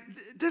 But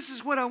this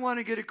is what I want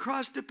to get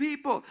across to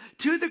people,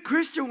 to the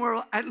Christian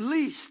world at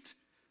least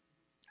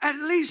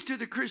to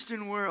the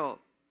Christian world,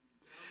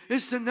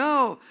 is to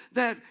know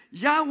that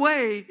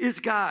Yahweh is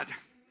God.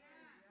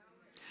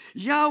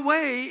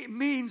 Yahweh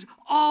means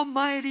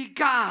Almighty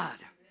God.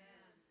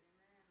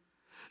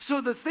 So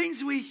the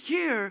things we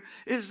hear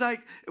is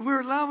like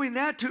we're allowing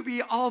that to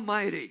be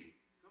almighty.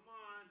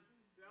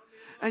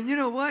 And you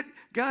know what?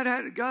 God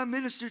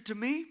ministered to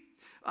me.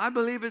 I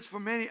believe it's for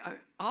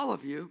all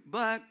of you,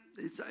 but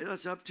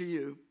that's up to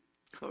you.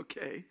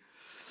 Okay.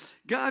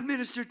 God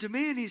ministered to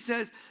me and he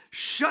says,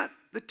 shut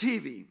the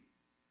TV.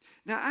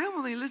 Now, I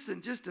only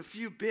listened just a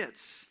few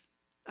bits.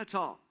 That's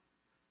all.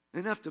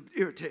 Enough to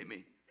irritate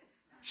me.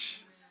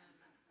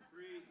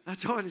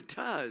 That's all it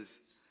does.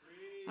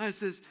 I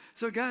says,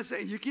 so God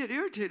said, you get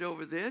irritated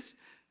over this.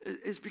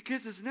 It's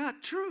because it's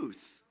not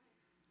truth.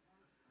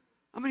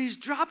 I mean, he's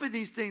dropping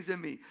these things in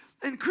me.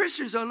 And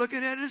Christians are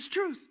looking at it as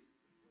truth.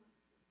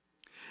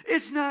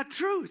 It's not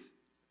truth.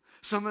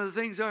 Some of the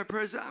things are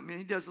present. I mean,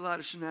 he does a lot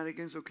of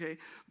shenanigans, okay?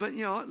 But,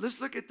 you know, let's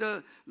look at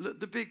the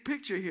big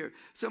picture here.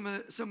 Some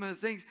of the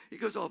things, he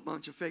goes, oh, a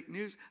bunch of fake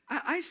news.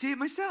 I see it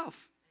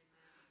myself.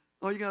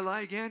 Oh, you going to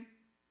lie again?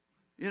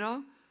 You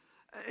know?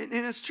 And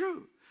it's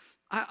true.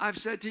 I've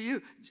said to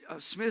you,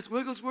 Smith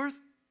Wigglesworth,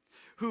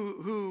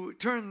 who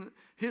turned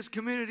his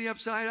community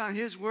upside down,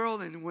 his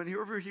world, and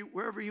wherever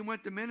he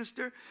went to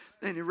minister,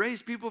 and he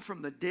raised people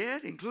from the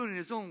dead, including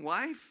his own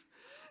wife.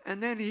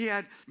 And then he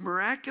had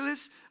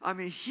miraculous,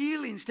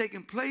 healings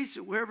taking place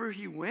wherever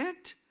he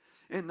went,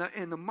 in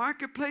the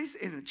marketplace,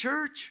 in the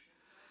church,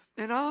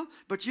 and all.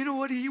 But you know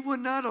what he would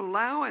not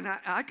allow? And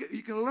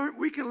we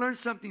can learn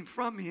something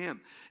from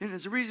him. And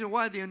there's a reason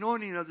why the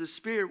anointing of the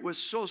Spirit was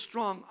so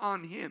strong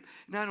on him,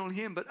 not only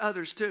him, but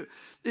others too,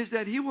 is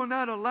that he will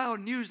not allow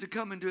news to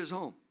come into his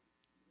home.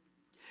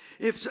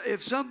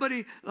 If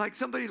somebody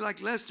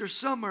like Lester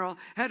Summerall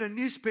had a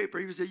newspaper,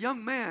 he was a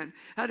young man,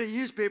 had a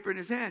newspaper in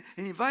his hand,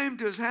 and he invited him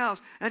to his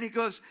house, and he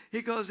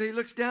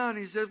looks down, and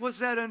he says, what's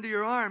that under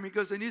your arm? He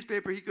goes, the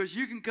newspaper. He goes,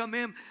 you can come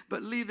in,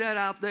 but leave that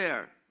out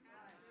there.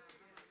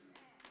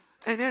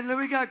 And then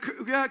we got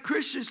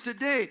Christians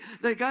today.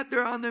 They got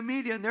there on the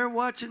media, and they're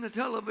watching the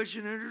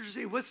television, and they're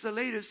saying, what's the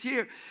latest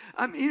here?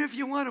 I mean, if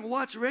you want to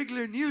watch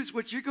regular news,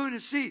 what you're going to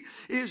see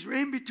is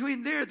in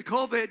between there, the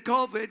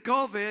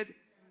COVID.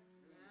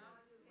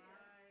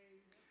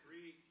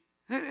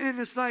 And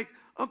it's like,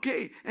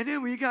 okay. And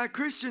then when you got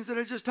Christians that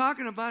are just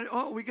talking about it,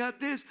 oh, we got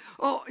this.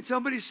 Oh,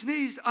 somebody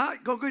sneezed.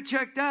 Go get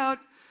checked out.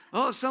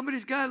 Oh,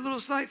 somebody's got a little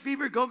slight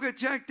fever. Go get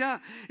checked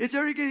out. It's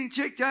already getting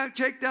checked out.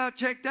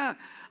 And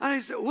I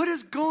said, what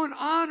is going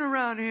on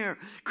around here?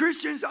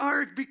 Christians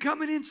are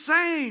becoming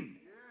insane.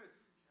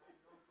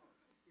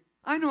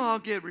 I know I'll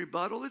get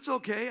rebuttal. It's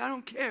okay. I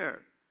don't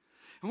care.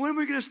 And when are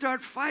we going to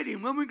start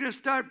fighting? When are we going to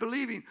start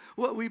believing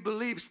what we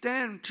believe,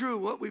 stand true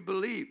what we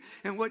believe,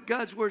 and what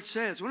God's Word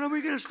says? When are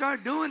we going to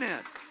start doing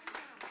that?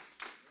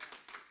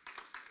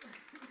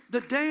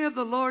 The day of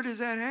the Lord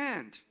is at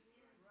hand.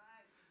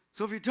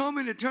 So if you told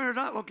me to turn it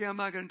up, okay, I'm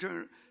not going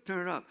to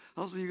turn it up.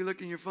 Also, you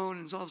look in your phone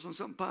and all of a sudden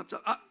something pops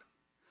up.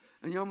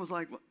 And you're almost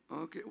like,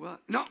 okay, well,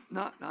 no,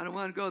 I don't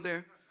want to go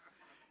there.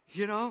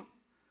 You know?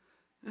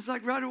 It's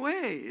like right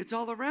away. It's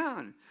all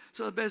around.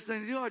 So the best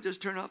thing to do, I'll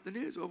just turn off the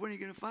news. Well, when are you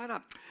going to find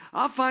out?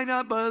 I'll find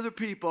out by other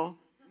people.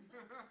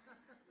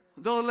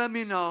 They'll let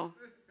me know.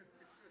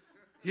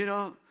 You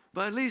know,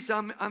 but at least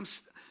I'm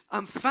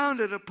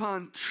founded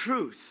upon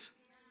truth.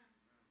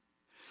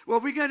 Well,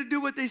 we got to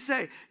do what they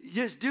say.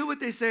 Yes, do what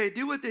they say,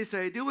 do what they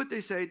say, do what they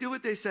say, do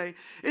what they say.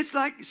 It's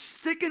like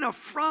sticking a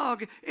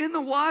frog in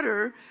the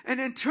water and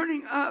then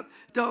turning up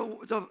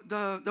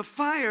the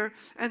fire,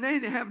 and they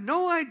have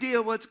no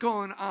idea what's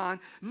going on,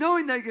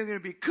 knowing they're going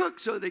to be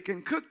cooked so they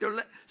can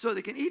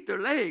eat their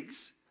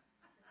legs.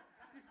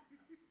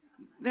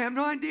 They have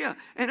no idea.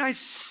 And I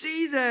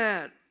see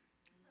that.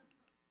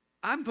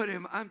 I'm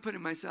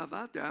putting myself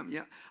out there.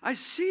 I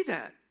see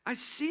that. I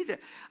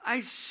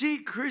see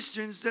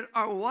Christians that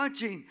are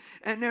watching,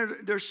 and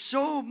they're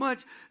so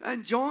much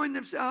enjoying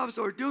themselves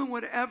or doing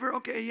whatever.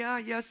 Okay, yeah,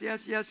 yes.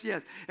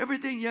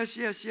 Everything, yes.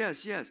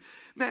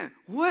 Man,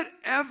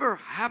 whatever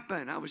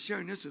happened? I was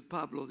sharing this with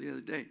Pablo the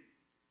other day.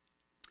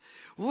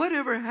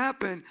 Whatever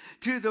happened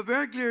to the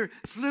regular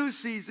flu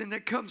season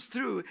that comes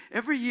through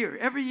every year,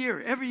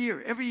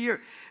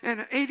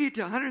 and 80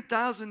 to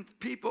 100,000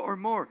 people or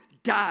more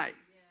die.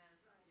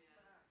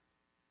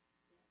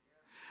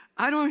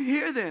 I don't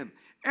hear them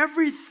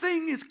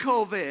Everything is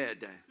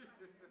COVID.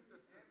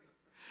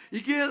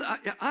 You get,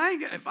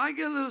 if I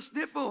get a little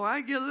sniffle or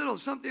I get a little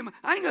something,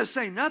 I ain't going to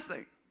say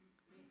nothing.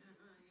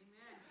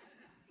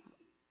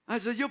 I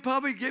said, you'll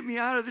probably get me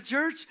out of the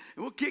church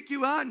and we'll kick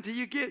you out until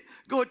you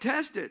go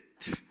tested.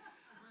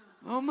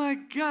 Oh my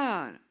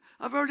God.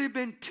 I've already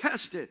been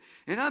tested.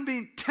 And I'm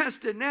being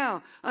tested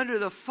now under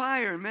the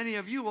fire. Many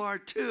of you are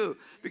too.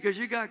 Because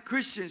you got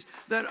Christians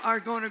that are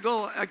going to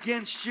go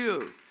against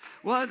you.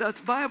 Well, the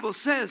Bible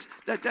says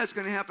that that's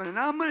going to happen. And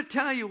I'm going to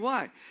tell you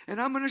why.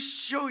 And I'm going to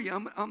show you.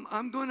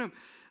 I'm going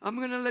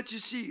to let you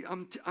see.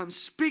 I'm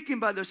speaking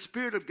by the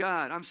Spirit of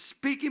God. I'm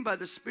speaking by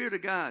the Spirit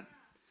of God.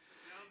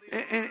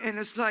 And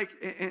it's like,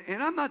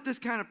 and I'm not this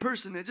kind of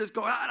person that just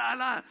go,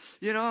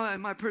 you know, and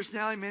my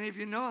personality, many of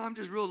you know, I'm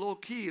just real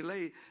low-key,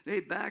 laid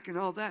back and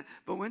all that.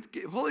 But when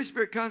the Holy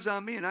Spirit comes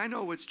on me and I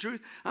know what's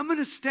truth, I'm going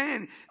to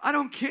stand. I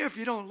don't care if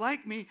you don't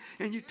like me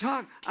and you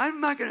talk.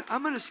 I'm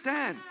going to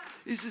stand.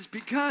 He says,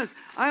 because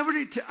I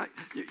already,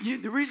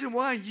 the reason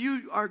why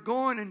you are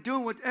going and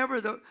doing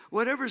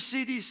whatever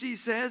CDC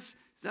says, is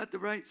that the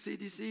right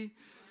CDC?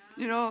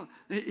 You know,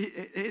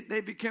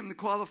 they became the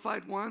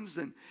qualified ones,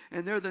 and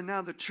they're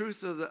now the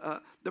truth of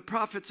the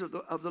prophets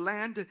of the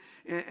land,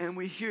 and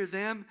we hear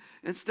them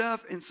and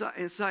stuff. And so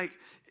it's like,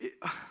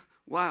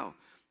 wow.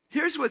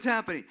 Here's what's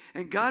happening.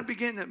 And God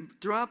began to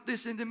drop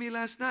this into me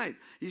last night.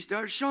 He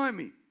started showing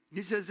me.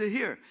 He says,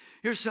 here,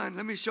 son,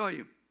 let me show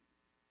you.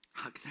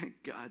 Oh, thank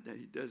God that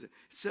he does it.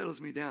 It settles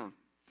me down.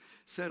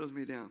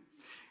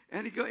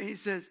 And he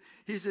says,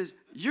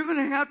 you're going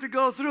to have to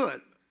go through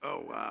it.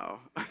 Oh, wow.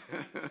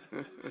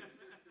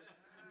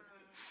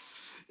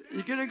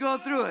 You're going to go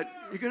through it.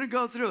 You're going to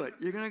go through it.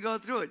 You're going to go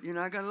through it. You're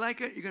not going to like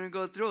it. You're going to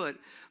go through it.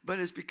 But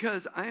it's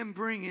because I am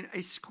bringing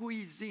a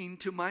squeezing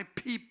to my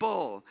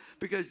people.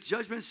 Because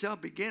judgment shall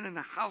begin in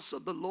the house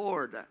of the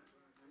Lord. Amen.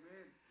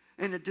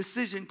 And a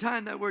decision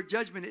time, that word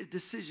judgment is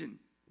decision.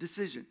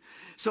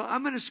 So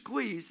I'm going to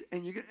squeeze,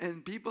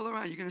 and people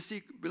around, you're going to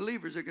see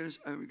believers are going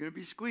to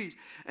be squeezed,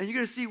 and you're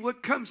going to see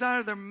what comes out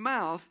of their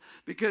mouth,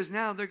 because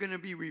now they're going to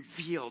be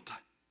revealed.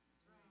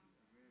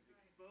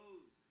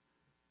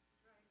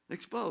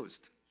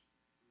 Exposed.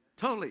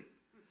 Totally.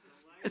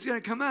 It's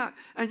going to come out,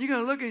 and you're going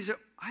to look and you say,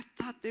 I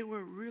thought they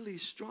were really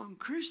strong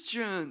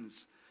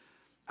Christians.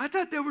 I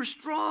thought they were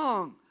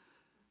strong.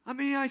 I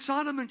mean, I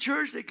saw them in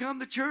church. They come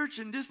to church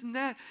and this and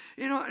that,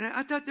 you know, and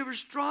I thought they were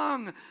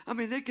strong. I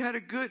mean,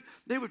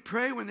 they would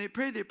pray. When they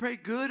prayed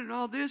good and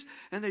all this,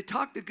 and they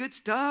talk the good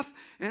stuff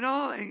and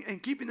all,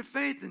 and keeping the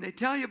faith, and they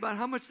tell you about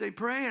how much they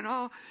pray and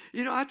all.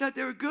 You know, I thought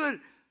they were good.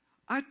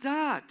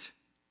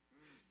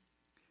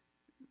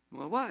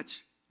 Well,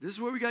 watch. This is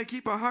where we got to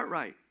keep our heart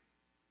right.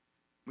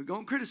 We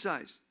don't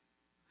criticize.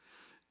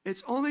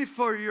 It's only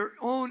for your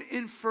own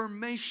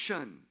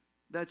information.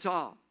 That's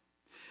all.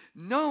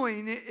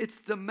 Knowing it's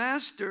the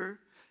master,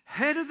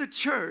 head of the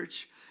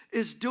church,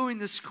 is doing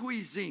the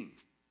squeezing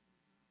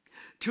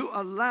to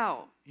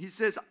allow. He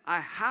says,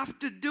 I have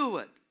to do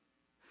it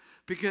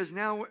because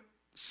now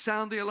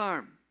sound the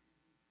alarm.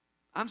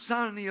 I'm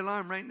sounding the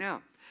alarm right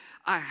now.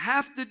 I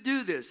have to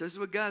do this. This is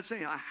what God's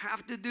saying. I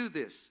have to do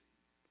this.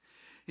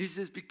 He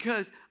says,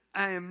 because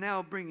I am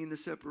now bringing the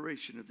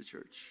separation of the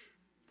church.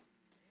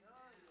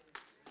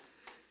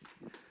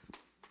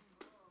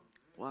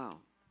 Wow.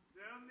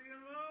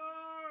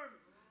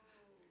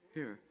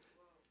 Here.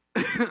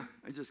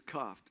 I just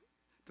coughed.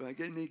 Do I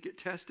need to get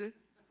tested?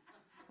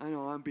 I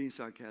know, I'm being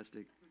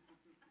sarcastic.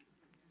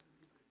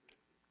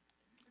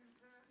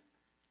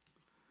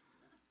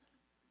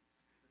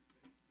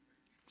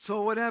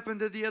 So what happened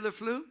to the other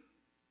flu?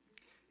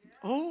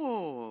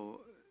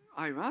 Oh,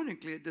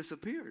 ironically, it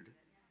disappeared.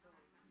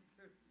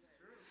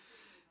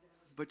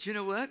 But you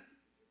know what?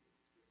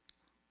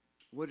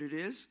 What it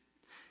is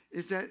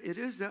that it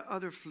is that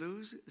other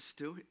flus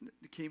still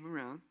came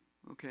around,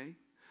 okay?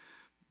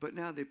 But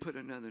now they put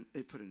a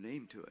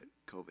name to it,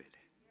 COVID.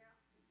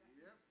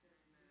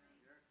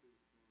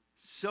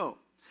 So,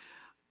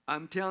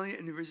 I'm telling you,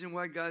 and the reason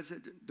why God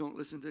said don't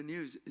listen to the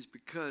news is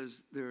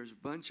because there's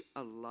a bunch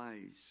of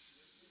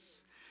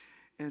lies.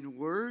 And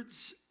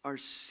words are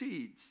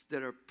seeds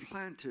that are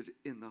planted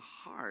in the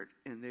heart,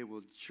 and they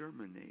will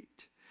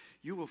germinate.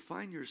 You will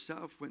find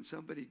yourself when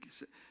somebody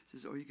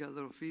says, oh, you got a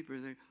little fever,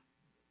 and they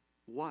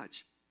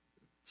watch.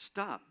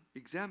 Stop.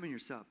 Examine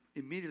yourself.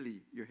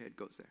 Immediately, your head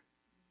goes there.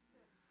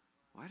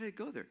 Why did it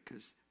go there?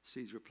 Because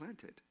seeds were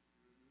planted.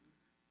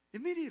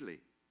 Immediately.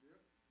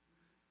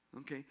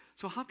 Okay.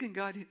 So how can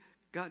God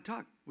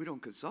talk? We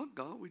don't consult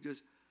God. We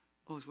just,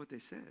 it's what they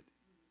said.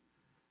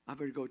 I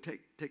better go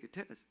take a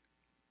test.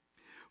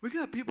 We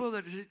got people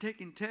that are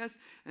taking tests,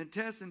 and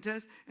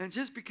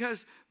just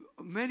because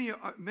many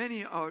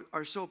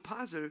are so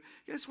positive,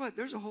 guess what?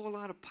 There's a whole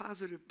lot of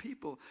positive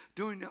people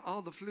during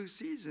all the flu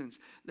seasons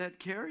that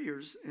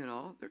carriers and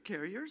all. They're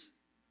carriers.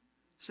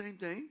 Same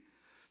thing.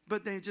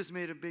 But they just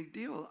made a big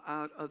deal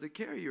out of the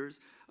carriers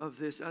of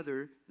this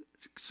other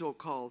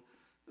so-called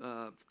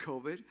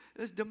COVID.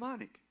 It's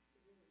demonic.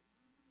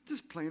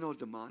 Just plain old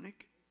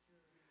demonic.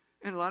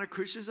 And a lot of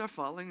Christians are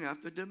following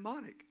after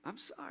demonic. I'm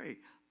sorry.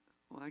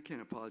 Well, I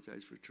can't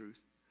apologize for truth.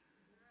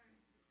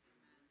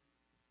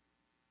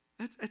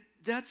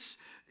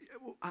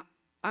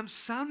 I'm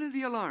sounding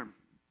the alarm.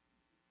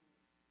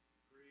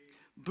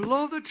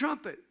 Blow the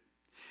trumpet.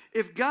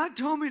 If God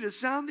told me to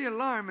sound the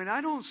alarm and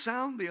I don't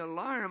sound the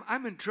alarm,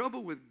 I'm in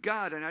trouble with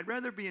God. And I'd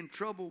rather be in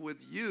trouble with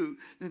you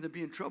than to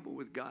be in trouble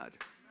with God.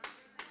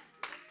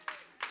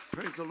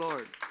 Praise the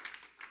Lord.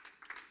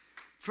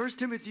 1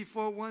 Timothy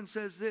 4:1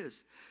 says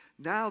this.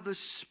 Now the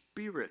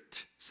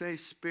Spirit, say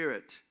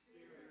Spirit.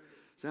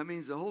 So that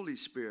means the Holy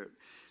Spirit.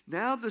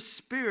 Now the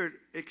Spirit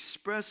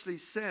expressly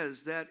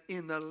says that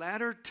in the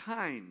latter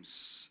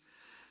times,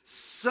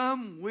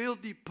 some will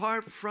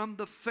depart from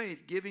the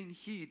faith, giving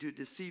heed to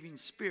deceiving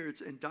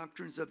spirits and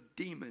doctrines of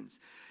demons.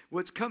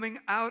 What's coming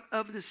out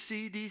of the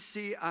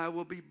CDC, I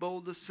will be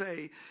bold to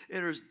say,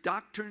 it is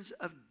doctrines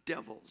of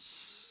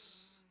devils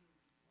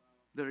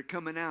that are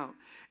coming out.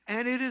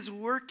 And it is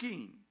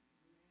working.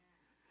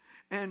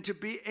 And to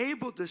be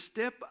able to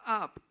step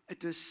up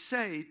to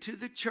say to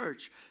the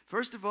church,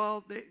 first of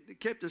all, they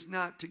kept us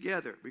not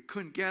together. We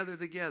couldn't gather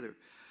together.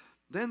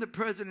 Then the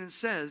president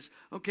says,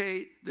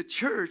 okay, the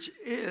church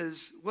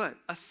is what?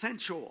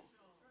 Essential.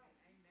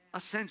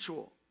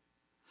 Essential.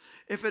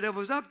 If it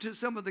was up to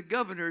some of the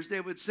governors,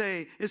 they would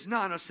say it's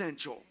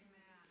non-essential.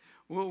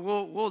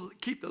 We'll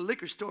keep the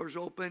liquor stores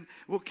open.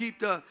 We'll keep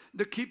the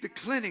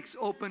clinics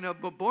open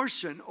of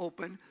abortion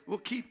open. We'll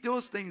keep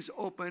those things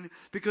open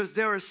because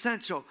they're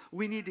essential.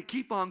 We need to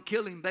keep on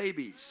killing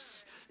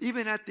babies.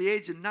 Even at the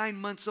age of 9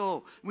 months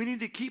old, we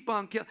need to keep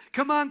on killing.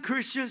 Come on,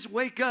 Christians,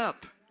 wake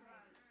up.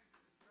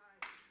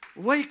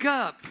 Wake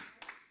up.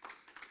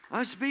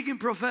 I'm speaking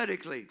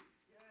prophetically.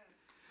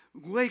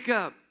 Wake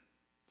up.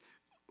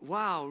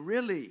 Wow,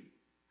 really?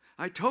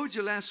 I told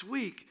you last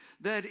week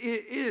that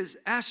it is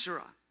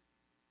Asherah,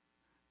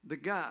 the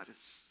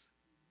goddess.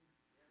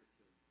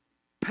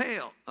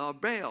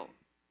 Baal.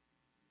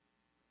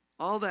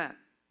 All that.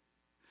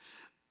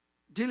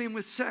 Dealing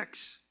with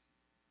sex.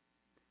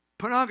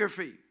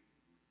 Pornography.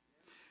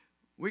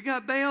 We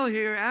got Baal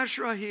here,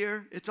 Asherah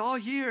here. It's all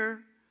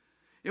here.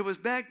 It was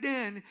back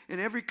then, and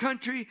every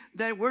country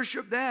that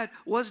worshiped that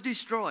was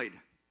destroyed.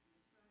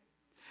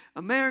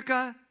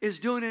 America is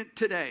doing it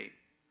today.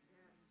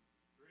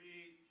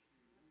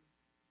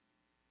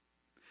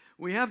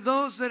 We have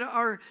those that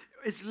are,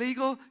 it's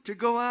legal to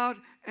go out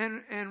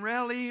and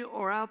rally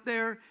or out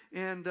there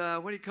and,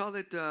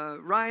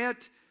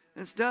 riot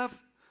and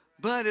stuff.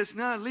 But it's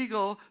not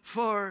legal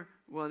for,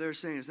 well, they're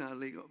saying it's not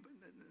legal.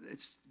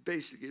 It's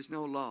basically, it's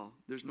no law.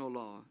 There's no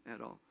law at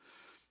all.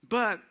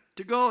 But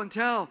to go and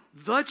tell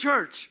the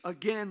church,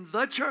 again,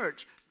 the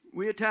church,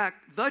 we attack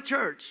the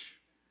church.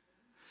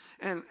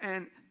 And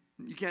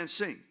you can't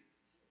sing.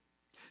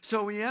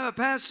 So when you have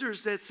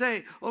pastors that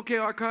say, okay,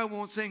 our choir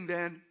won't sing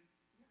then,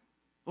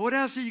 what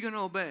else are you going to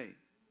obey?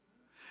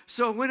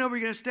 So when are we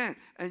going to stand?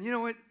 And you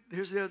know what?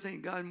 Here's the other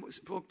thing. God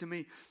spoke to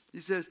me.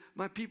 He says,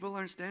 my people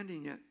aren't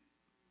standing yet.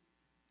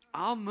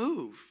 I'll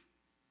move.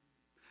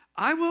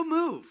 I will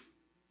move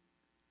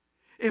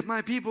if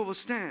my people will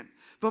stand.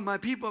 But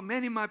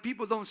many of my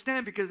people don't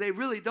stand because they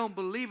really don't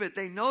believe it.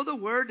 They know the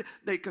word.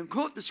 They can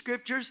quote the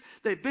scriptures.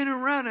 They've been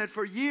around it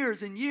for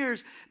years and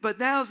years. But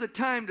now's the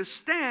time to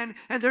stand,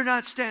 and they're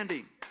not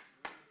standing.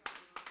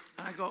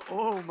 I go,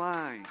 oh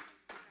my.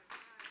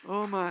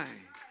 Oh my.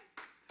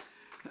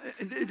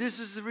 And this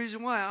is the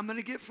reason why I'm going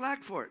to get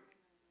flack for it.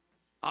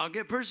 I'll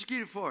get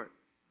persecuted for it.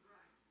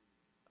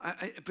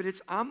 But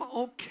I'm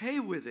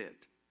okay with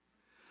it.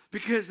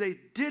 Because they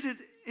did it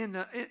in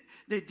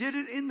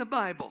the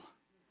Bible.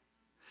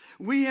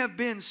 We have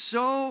been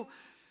so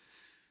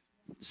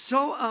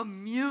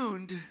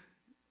immune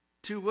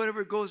to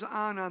whatever goes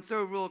on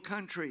third world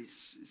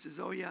countries. It says,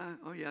 oh yeah,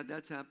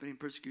 that's happening,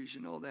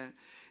 persecution, all that.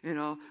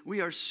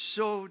 We are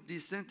so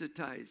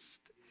desensitized,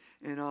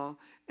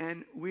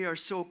 and we are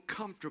so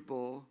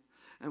comfortable.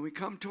 And we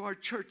come to our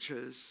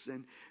churches,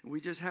 and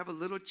we just have a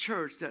little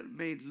church that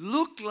may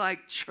look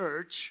like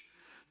church,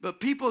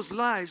 but people's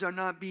lives are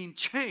not being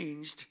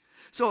changed.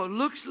 So it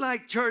looks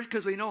like church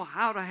because we know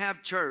how to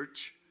have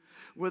church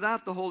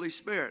without the Holy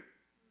Spirit.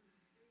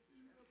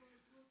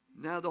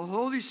 Now the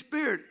Holy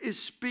Spirit is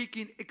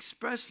speaking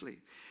expressly.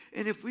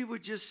 And if we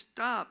would just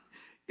stop,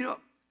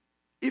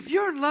 if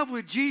you're in love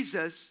with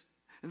Jesus,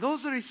 and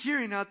those that are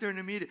hearing out there in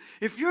the media,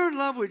 if you're in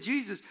love with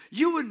Jesus,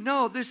 you would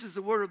know this is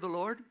the word of the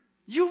Lord.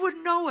 You would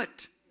know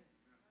it.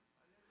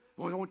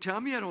 Well, don't tell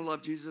me I don't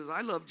love Jesus.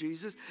 I love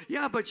Jesus.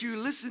 Yeah, but you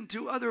listen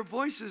to other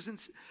voices, and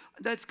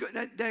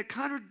that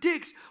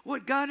contradicts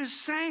what God is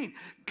saying.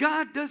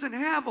 God doesn't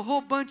have a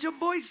whole bunch of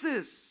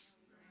voices.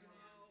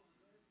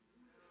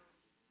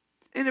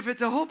 And if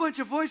it's a whole bunch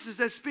of voices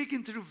that's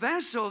speaking through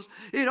vessels,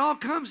 it all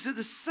comes to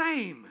the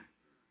same.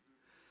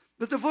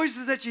 But the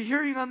voices that you're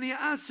hearing on the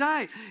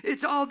outside,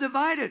 it's all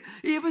divided.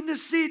 Even the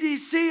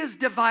CDC is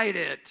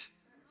divided.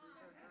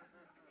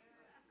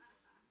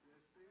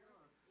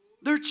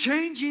 They're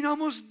changing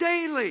almost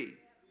daily.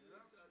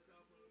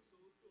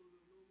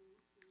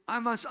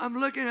 I'm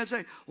looking and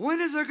saying, when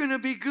is there going to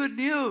be good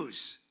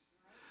news?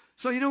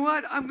 So you know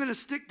what? I'm going to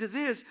stick to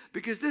this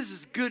because this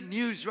is good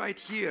news right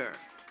here.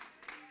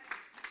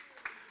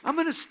 I'm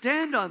going to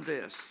stand on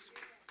this.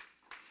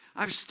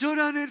 I've stood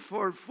on it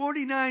for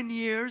 49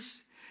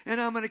 years,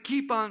 and I'm going to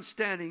keep on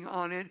standing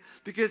on it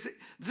because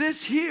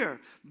this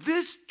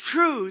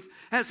truth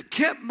has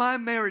kept my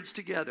marriage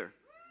together.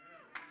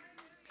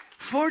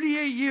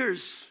 48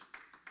 years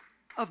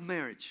of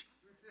marriage.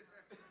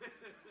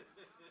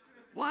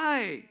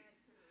 Why?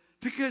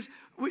 Because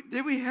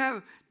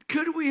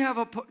could we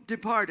have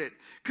departed?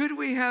 Could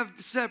we have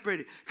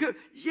separated?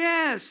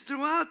 Yes,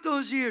 throughout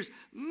those years,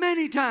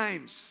 many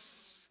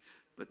times.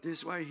 But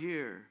this right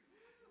here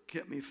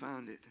kept me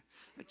founded.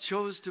 I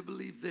chose to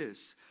believe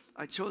this.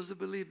 I chose to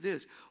believe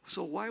this.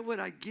 So why would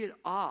I get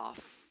off?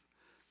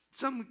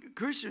 Some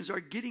Christians are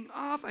getting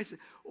off. I said,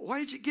 why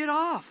did you get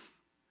off?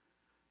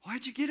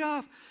 Why'd you get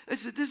off? I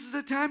said, this is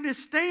the time to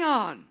stay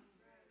on.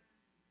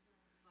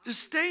 To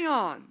stay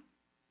on.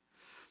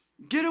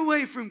 Get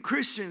away from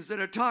Christians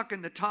that are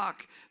talking the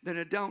talk,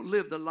 that don't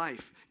live the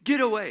life. Get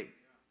away.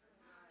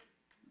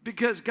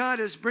 Because God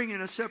is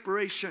bringing a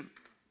separation.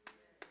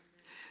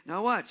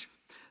 Now watch.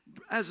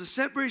 As the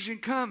separation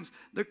comes,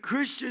 the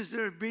Christians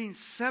that are being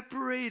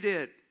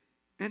separated,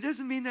 and it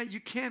doesn't mean that you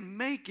can't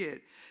make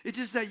it. It's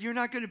just that you're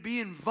not going to be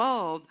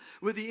involved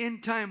with the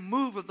end time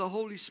move of the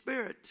Holy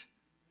Spirit,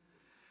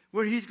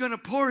 where He's going to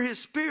pour His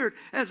Spirit,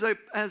 as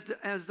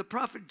the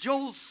prophet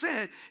Joel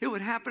said, it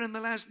would happen in the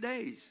last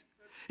days.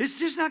 It's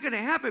just not going to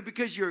happen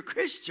because you're a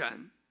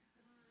Christian.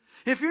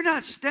 If you're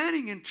not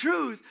standing in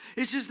truth,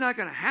 it's just not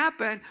going to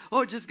happen.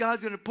 Oh, just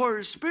God's going to pour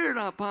His Spirit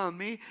upon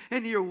me,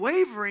 and you're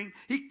wavering.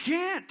 He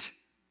can't.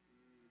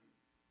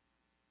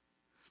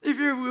 If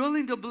you're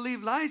willing to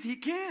believe lies, He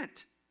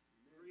can't.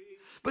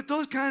 But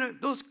those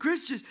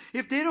Christians,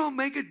 if they don't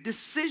make a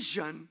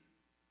decision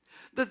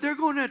that they're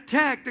going to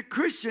attack the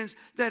Christians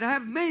that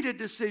have made a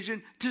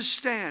decision to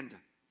stand,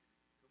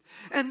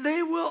 and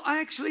they will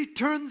actually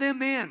turn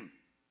them in.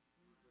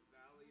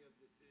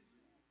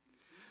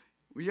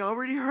 We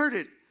already heard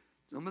it.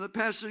 Some of the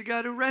pastors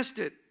got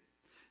arrested.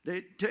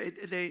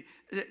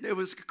 It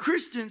was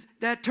Christians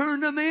that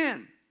turned them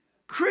in.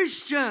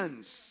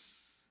 Christians.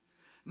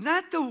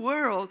 Not the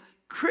world.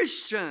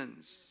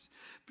 Christians.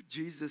 But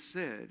Jesus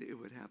said it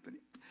would happen.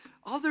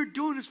 All they're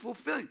doing is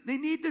fulfilling. They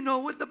need to know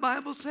what the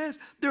Bible says.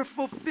 They're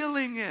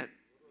fulfilling it.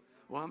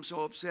 Well, I'm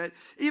so upset.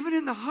 Even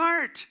in the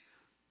heart.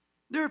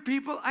 There are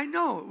people, I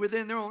know,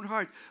 within their own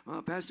hearts.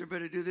 Well, Pastor,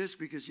 better do this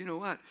because you know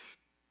what?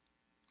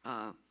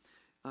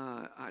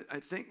 I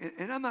think,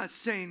 and I'm not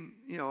saying,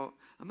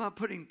 I'm not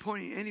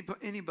pointing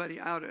anybody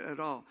out at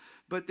all.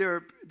 But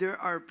there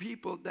are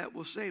people that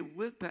will say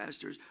with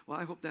pastors, well,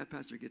 I hope that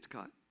pastor gets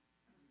caught.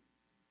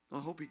 I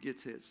hope he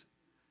gets his.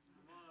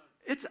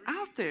 It's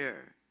out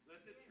there.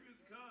 Let the truth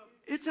come.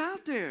 It's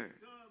out there.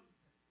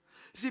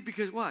 See,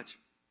 because watch.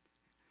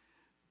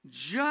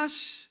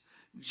 Just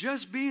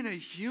being a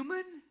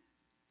human,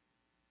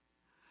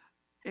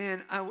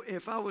 and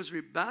if I was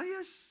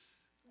rebellious,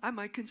 I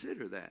might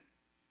consider that.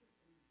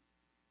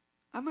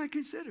 I might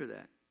consider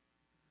that.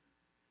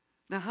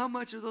 Now, how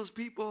much of those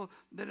people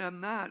that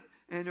I'm not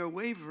and are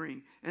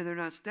wavering and they're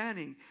not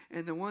standing,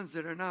 and the ones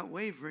that are not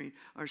wavering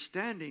are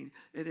standing,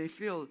 and they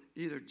feel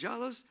either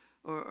jealous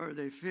or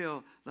they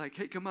feel like,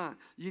 hey, come on,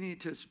 you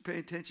need to pay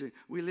attention.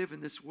 We live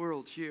in this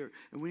world here,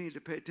 and we need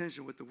to pay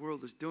attention to what the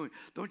world is doing.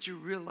 Don't you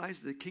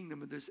realize the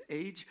kingdom of this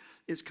age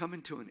is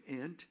coming to an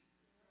end?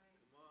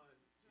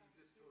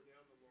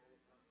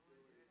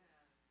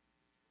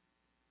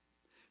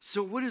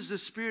 So what is the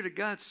Spirit of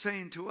God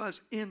saying to us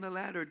in the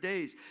latter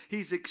days?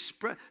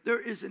 There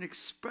is an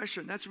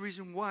expression. That's the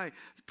reason why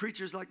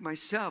preachers like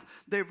myself,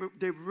 they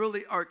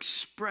really are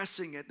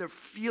expressing it. They're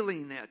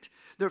feeling it.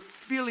 They're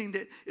feeling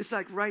it. It's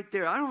like right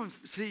there. I don't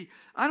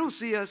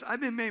see us.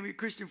 I've been maybe a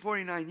Christian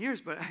 49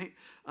 years, but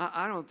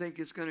I don't think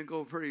it's going to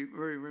go very,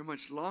 very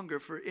much longer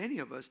for any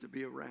of us to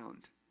be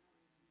around.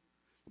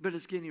 But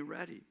it's getting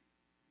ready.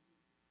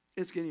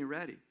 It's getting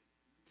ready.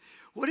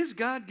 What is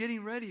God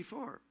getting ready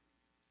for?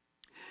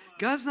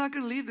 God's not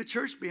going to leave the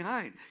church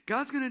behind.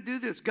 God's going to do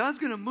this. God's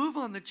going to move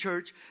on the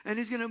church, and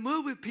He's going to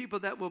move with people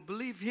that will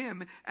believe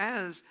Him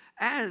as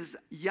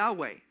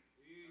Yahweh.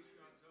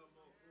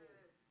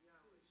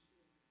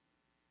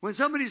 When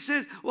somebody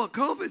says, well,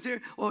 COVID's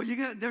here, well,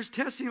 there's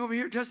testing over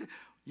here, testing.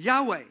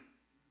 Yahweh.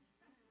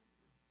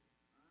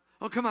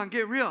 Oh, come on,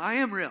 get real. I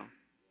am real.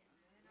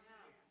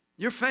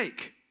 You're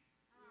fake.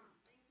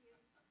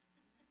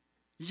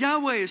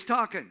 Yahweh is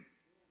talking.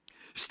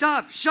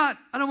 Stop, shut.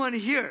 I don't want to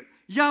hear it.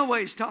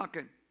 Yahweh's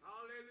talking.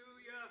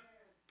 Hallelujah.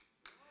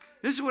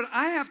 This is what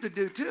I have to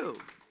do too.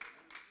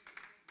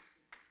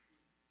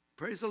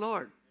 Praise the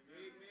Lord.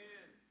 Amen.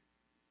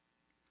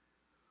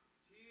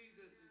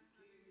 Jesus is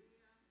King.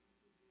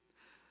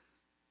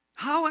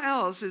 How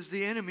else is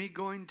the enemy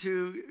going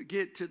to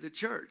get to the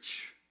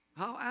church?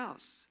 How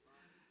else?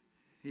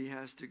 He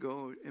has to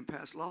go and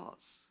pass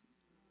laws.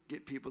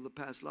 Get people to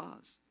pass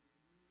laws.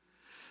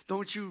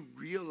 Don't you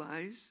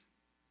realize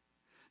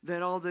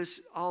that all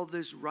this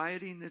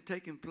rioting that's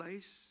taking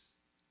place,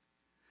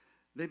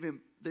 they've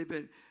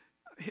been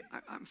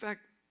In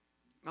fact,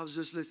 I was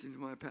just listening to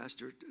my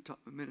pastor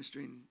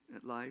ministering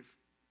at Live.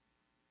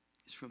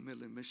 He's from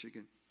Midland,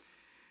 Michigan,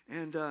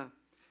 and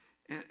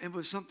it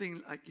was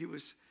something like he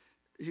was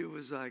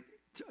like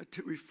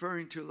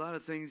referring to a lot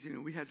of things. You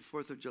know, we had the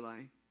 4th of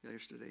July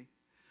yesterday.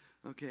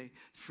 Okay,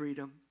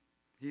 freedom.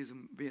 He's a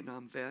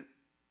Vietnam vet,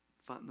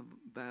 fought in the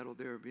battle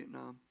there in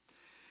Vietnam,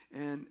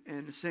 and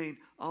saying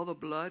all the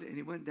blood, and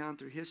he went down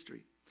through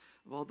history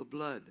of all the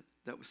blood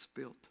that was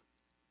spilt,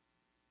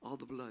 all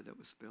the blood that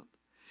was spilt,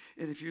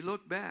 and if you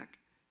look back,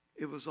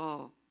 it was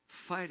all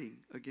fighting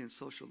against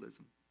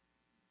socialism,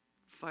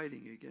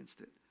 fighting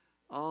against it,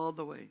 all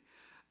the way.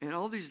 And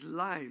all these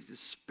lives, the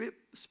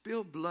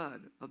spilled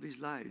blood of these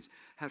lives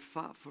have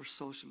fought for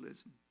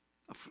socialism,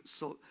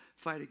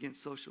 fight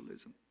against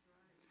socialism.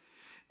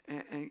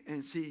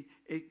 And see,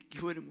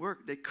 it wouldn't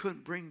work. They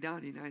couldn't bring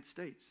down the United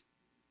States.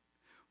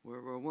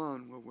 World War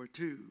I, World War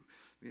II,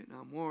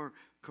 Vietnam War,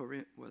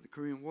 the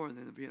Korean War, and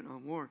then the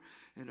Vietnam War,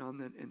 and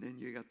then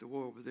you got the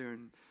war over there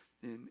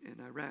in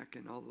Iraq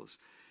and all those.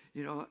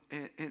 You know,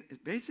 and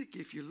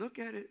basically, if you look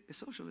at it, it's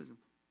socialism.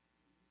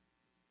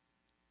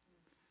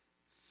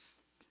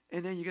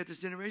 And then you got this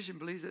generation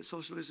believes that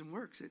socialism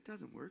works. It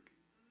doesn't work.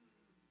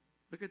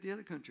 Look at the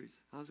other countries.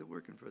 How's it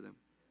working for them?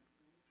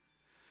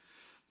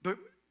 But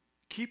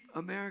keep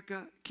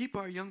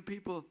our young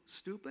people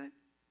stupid,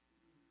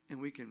 and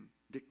we can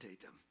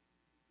dictate them.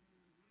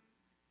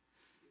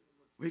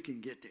 We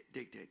can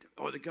dictate them.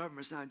 Oh, the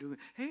government's not doing it.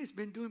 Hey, it's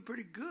been doing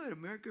pretty good.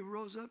 America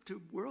rose up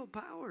to world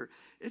power.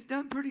 It's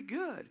done pretty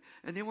good.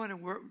 And they want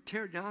to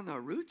tear down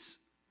our roots?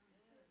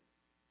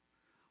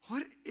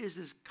 What is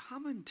this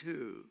coming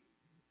to?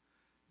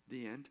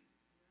 The end.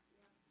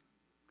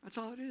 That's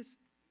all it is.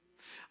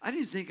 I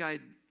didn't think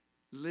I'd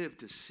live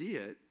to see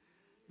it.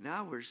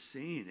 Now we're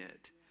seeing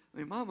it. I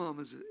mean, my mom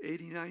is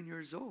 89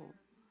 years old.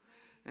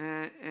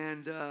 And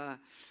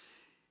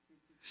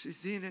she's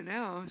seeing it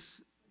now.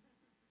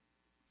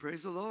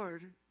 Praise the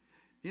Lord.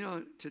 You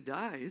know, to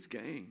die is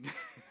gain.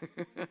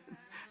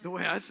 The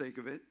way I think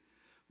of it.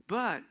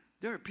 But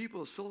there are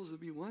people's souls to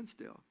be won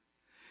still.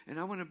 And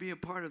I want to be a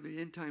part of the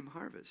end time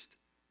harvest.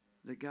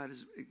 That God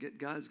is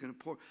going to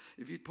pour.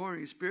 If you pour in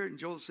His Spirit, and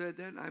Joel said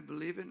that, and I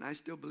believe it, and I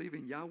still believe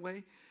in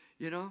Yahweh,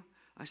 you know.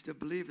 I still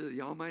believe that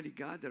the Almighty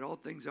God, that all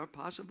things are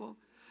possible.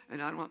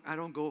 And I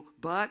don't go,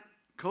 but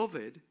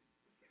COVID,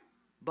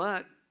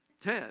 but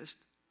test,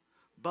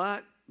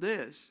 but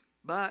this,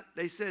 but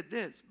they said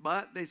this,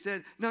 but they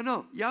said,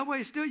 no, Yahweh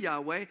is still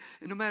Yahweh,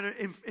 and no matter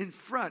in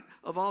front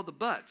of all the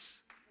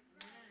buts.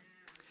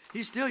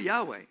 He's still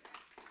Yahweh,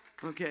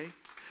 okay?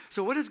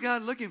 So what is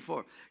God looking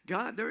for?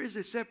 God, there is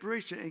a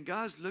separation, and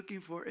God's looking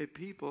for a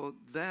people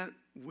that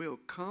will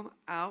come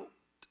out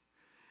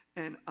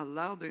and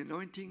allow the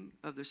anointing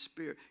of the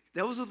Spirit.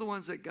 Those are the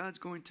ones that God's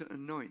going to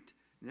anoint.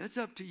 And that's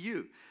up to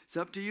you. It's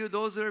up to you,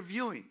 those that are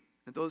viewing,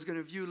 and those going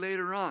to view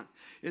later on.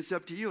 It's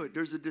up to you.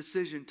 There's a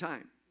decision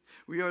time.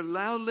 We are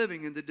now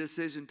living in the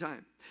decision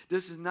time.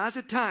 This is not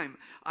the time.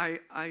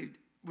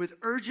 With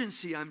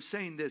urgency, I'm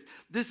saying this.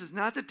 This is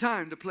not the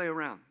time to play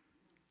around.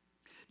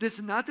 This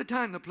is not the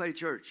time to play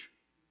church.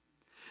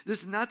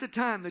 This is not the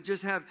time to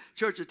just have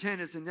church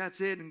attendance and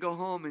that's it and go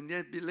home and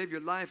then live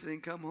your life and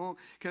then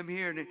come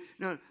here.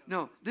 And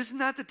no. This is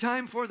not the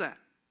time for that.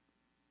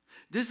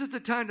 This is the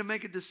time to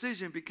make a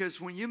decision, because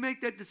when you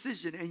make that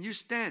decision and you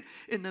stand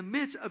in the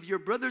midst of your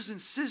brothers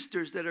and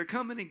sisters that are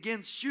coming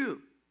against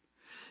you,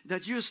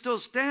 that you still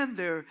stand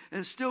there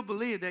and still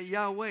believe that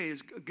Yahweh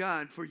is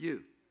God for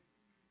you.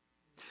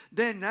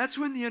 Then that's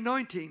when the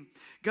anointing,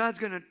 God's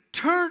going to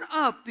turn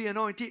up the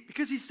anointing,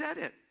 because He said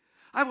it.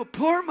 I will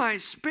pour my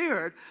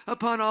Spirit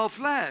upon all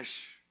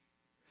flesh.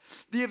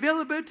 The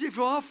availability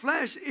for all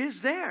flesh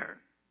is there.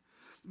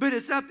 But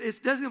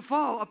it doesn't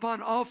fall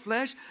upon all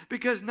flesh,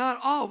 because not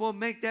all will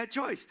make that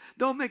choice.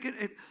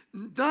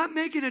 Not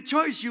making a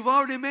choice, you've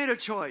already made a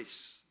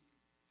choice.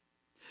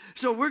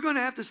 So we're going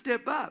to have to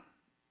step up.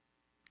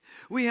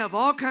 We have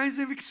all kinds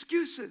of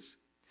excuses.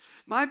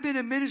 I've been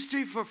in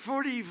ministry for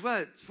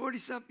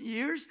 40-something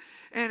years,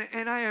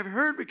 and I have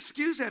heard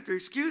excuse after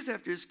excuse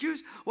after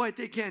excuse why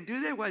they can't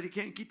do that, why they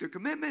can't keep their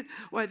commitment,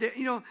 why they,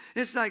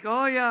 it's like,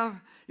 oh yeah,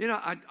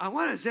 I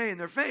want to say in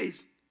their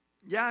face,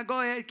 yeah,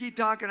 go ahead, keep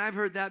talking. I've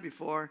heard that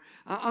before,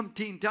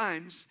 umpteen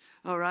times.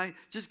 All right,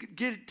 just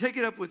take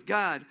it up with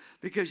God,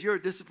 because you're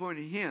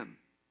disappointing Him.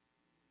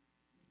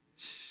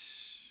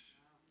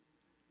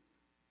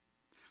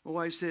 My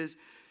wife says,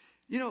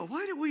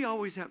 why do we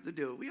always have to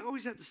do it? We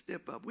always have to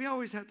step up. We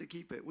always have to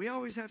keep it. We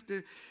always have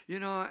to,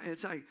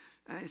 it's like,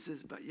 I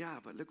says, but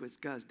look what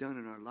God's done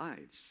in our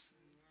lives.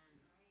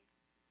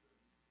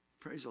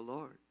 Praise the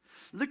Lord.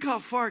 Look how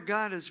far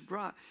God has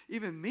brought.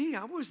 Even me,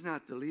 I was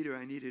not the leader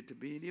I needed to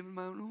be, and even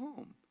my own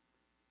home.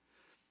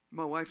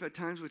 My wife at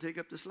times would take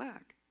up the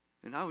slack.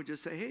 And I would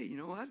just say, hey, you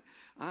know what?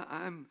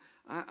 I'm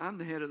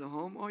the head of the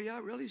home. Oh, yeah,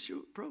 really?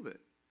 Shoot, prove it.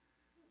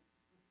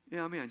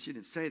 Yeah, she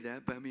didn't say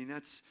that, but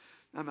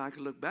I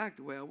could look back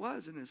the way I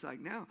was, and it's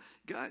like, now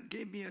God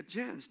gave me a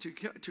chance to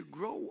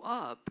grow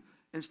up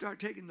and start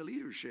taking the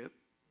leadership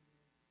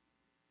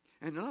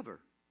and love her.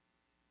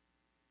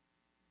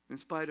 In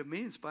spite of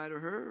me, in spite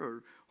of her,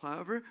 or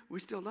however, we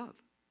still love.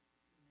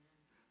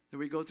 And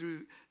we go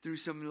through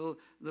some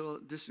little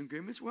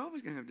disagreements. We're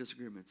always going to have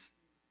disagreements.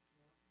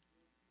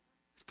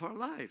 It's part of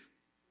life.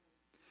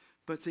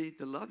 But see,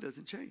 the love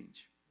doesn't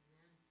change.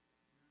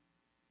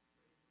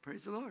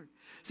 Praise the Lord.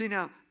 See,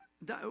 now,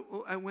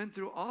 I went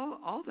through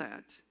all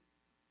that,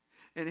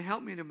 and it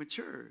helped me to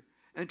mature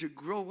and to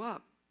grow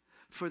up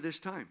for this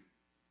time,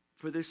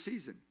 for this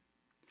season.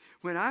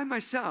 When I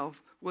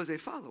myself was a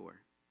follower,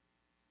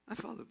 I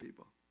followed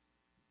people.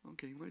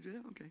 Okay, you want to do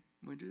that? Okay.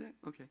 You want to do that?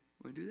 Okay.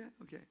 You want to do that?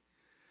 Okay.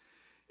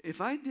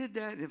 If I did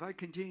that, and if I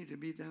continued to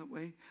be that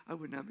way, I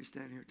would not be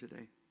standing here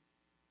today.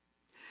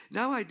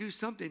 Now I do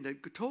something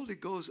that totally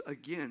goes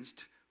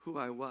against who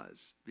I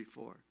was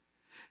before.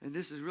 And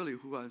this is really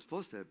who I'm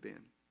supposed to have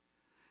been.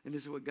 And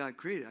this is what God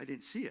created. I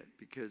didn't see it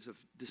because of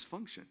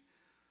dysfunction.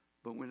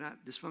 But when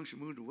that dysfunction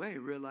moved away, I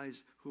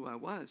realized who I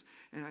was.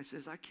 And I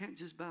says, I can't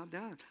just bow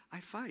down. I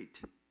fight.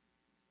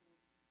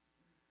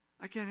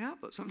 I can't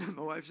help it. Sometimes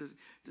my wife says,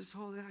 this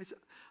whole thing. I said,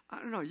 I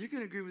don't know. You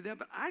can agree with that,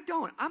 but I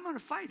don't. I'm going to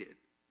fight it.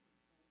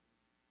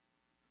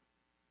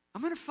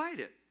 I'm going to fight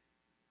it.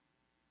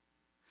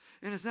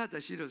 And it's not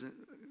that she doesn't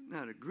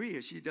not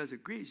agree. She does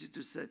agree. She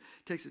just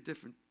takes a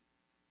different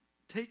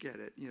take at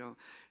it.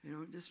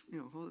 Just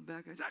hold it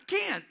back. I said, I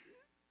can't.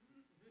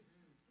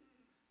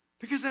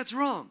 Because that's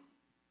wrong.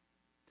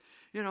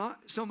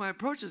 So my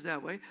approach is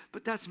that way,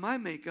 but that's my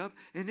makeup,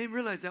 and they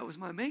realized that was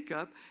my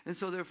makeup, and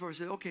so therefore I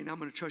said, okay, now I'm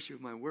going to trust you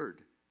with my word,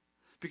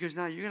 because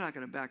now you're not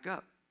going to back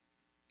up.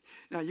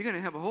 Now you're going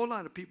to have a whole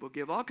lot of people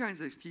give all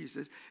kinds of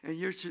excuses, and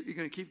you're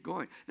going to keep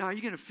going. Now are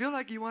you going to feel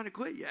like you want to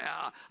quit?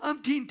 Yeah,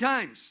 umpteen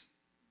times.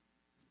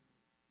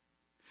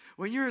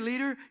 When you're a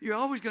leader, you're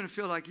always going to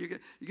feel like you're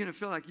going to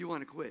feel like you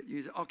want to quit.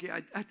 You say, okay,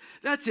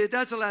 that's it.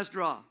 That's the last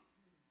draw.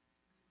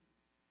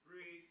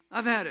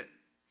 I've had it.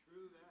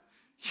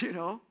 True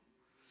that.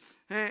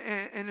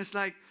 And it's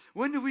like,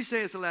 when do we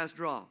say it's the last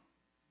draw?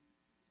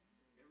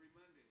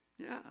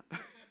 Every Monday.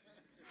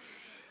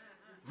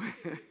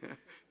 Yeah.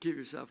 Keep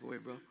yourself away,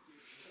 bro.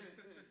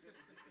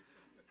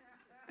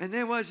 And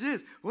then watch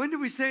this. When do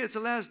we say it's the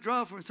last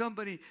draw from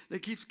somebody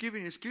that keeps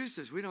giving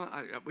excuses? We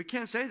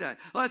can't say that.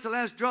 Oh, it's the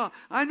last draw.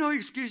 I know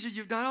excuses.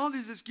 You've done all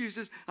these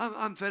excuses.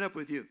 I'm fed up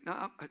with you.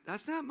 Now,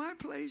 that's not my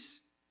place.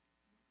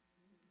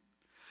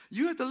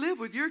 You have to live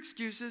with your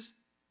excuses.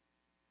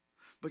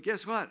 But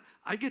guess what?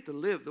 I get to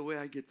live the way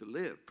I get to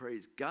live.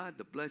 Praise God.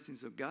 The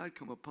blessings of God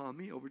come upon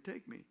me,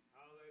 overtake me.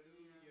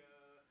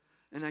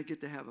 Hallelujah. And I get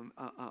to have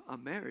a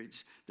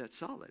marriage that's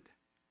solid.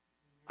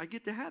 I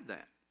get to have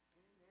that.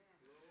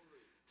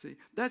 See,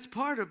 that's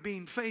part of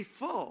being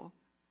faithful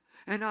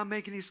and not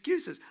making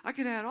excuses. I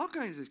could add all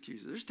kinds of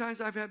excuses. There's times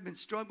I've been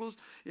struggles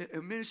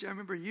in ministry. I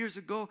remember years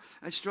ago,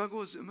 I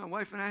struggled. My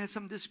wife and I had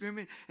some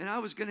disagreement, and I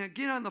was going to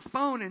get on the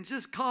phone and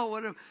just call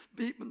one of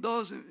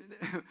those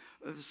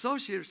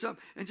associates or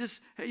something, and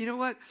just, hey, you know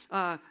what?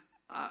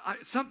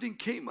 Something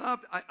came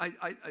up.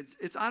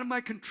 It's out of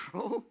my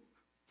control,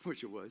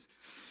 which it was.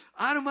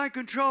 Out of my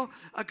control.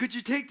 Could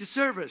you take the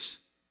service?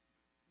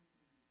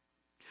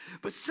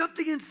 But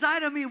something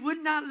inside of me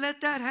would not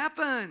let that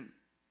happen.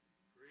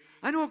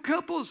 I know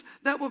couples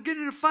that will get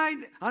in a fight.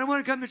 I don't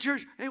want to come to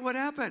church. Hey, what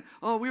happened?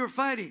 Oh, we were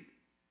fighting.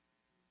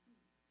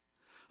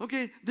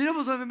 Okay, the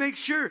devil's going to make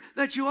sure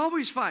that you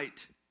always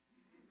fight.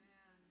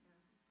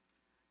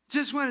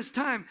 Just when it's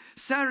time,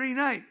 Saturday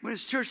night, when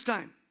it's church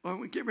time, or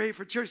we get ready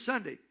for church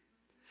Sunday.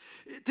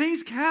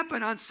 Things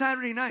happen on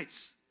Saturday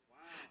nights.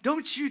 Wow.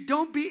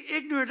 Don't be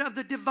ignorant of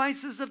the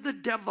devices of the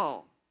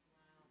devil.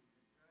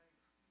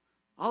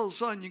 All of a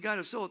sudden, you got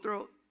a sore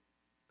throat.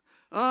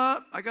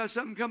 I got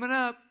something coming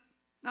up.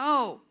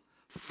 No,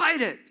 fight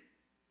it.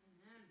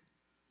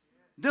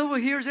 The devil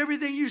hears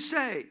everything you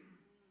say,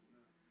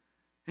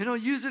 and he'll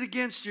use it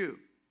against you.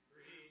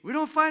 We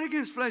don't fight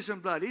against flesh and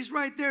blood. He's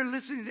right there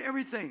listening to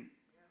everything.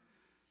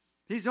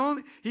 He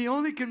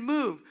only can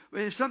move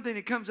when it's something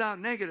that comes out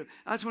negative.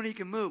 That's when he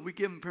can move. We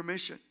give him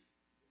permission.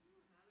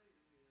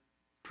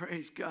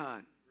 Praise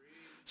God.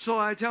 So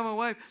I tell my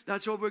wife,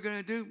 that's what we're going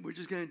to do. We're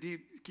just going to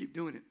keep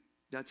doing it.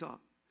 That's all.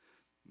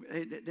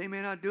 They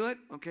may not do it,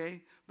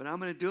 okay, but I'm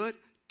going to do it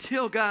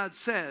till God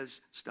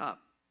says stop.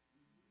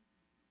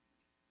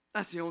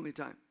 That's the only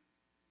time.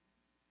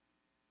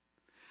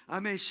 I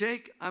may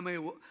shake, I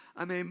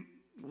may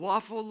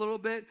waffle a little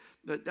bit,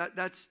 but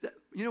that's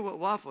you know what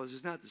waffle is?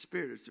 It's not the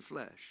spirit, it's the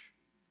flesh.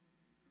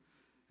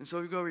 And so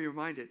we go be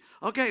reminded.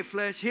 Okay,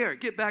 flesh, here,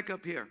 get back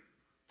up here.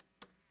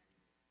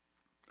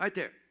 Right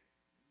there.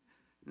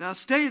 Now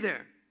stay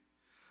there.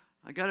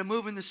 I got to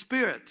move in the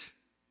spirit.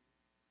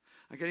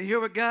 I got to hear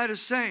what God is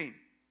saying.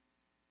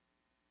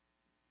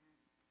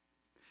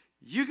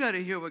 You got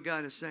to hear what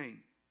God is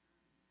saying.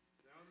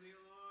 Sound the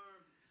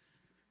alarm.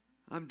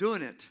 I'm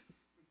doing it.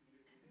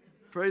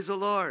 Praise the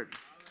Lord.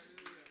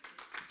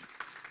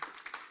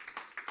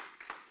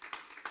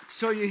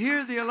 So you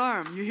hear the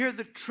alarm. You hear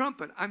the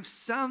trumpet. I'm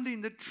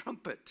sounding the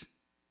trumpet.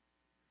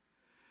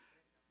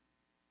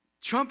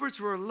 Trumpets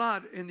were a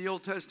lot in the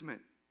Old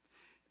Testament.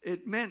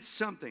 It meant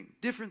something.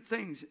 Different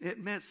things. It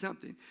meant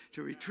something.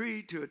 To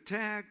retreat, to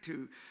attack,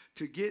 to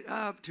get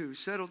up, to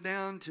settle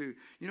down, to,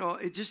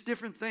 it's just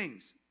different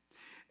things.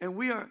 And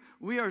we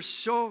are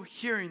so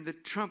hearing the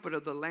trumpet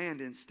of the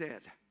land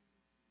instead.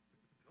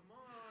 Come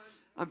on.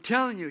 I'm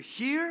telling you,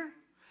 here,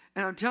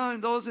 and I'm telling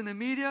those in the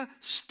media,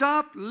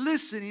 stop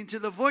listening to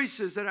the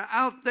voices that are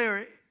out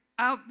there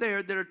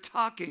that are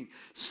talking.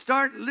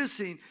 Start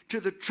listening to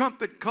the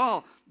trumpet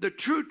call, the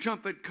true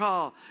trumpet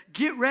call.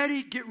 Get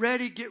ready, get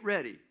ready, get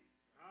ready.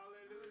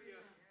 Hallelujah.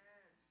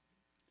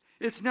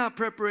 It's now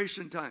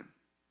preparation time.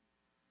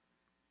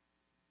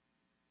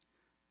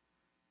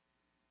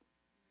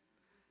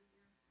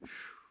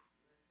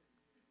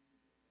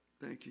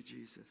 Thank you,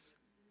 Jesus.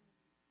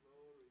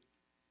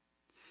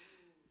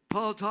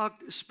 Paul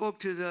spoke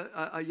to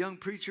a young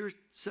preacher,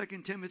 2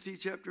 Timothy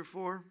chapter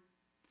 4.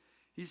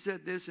 He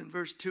said this in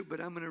verse 2, but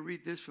I'm going to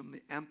read this from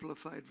the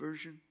Amplified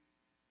version.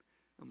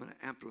 I'm going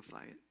to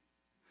amplify it.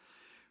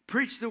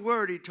 Preach the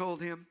word, he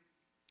told him,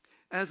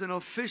 as an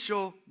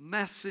official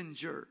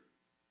messenger.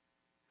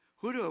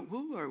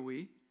 Who are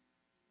we?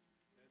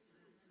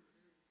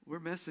 We're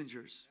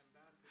messengers.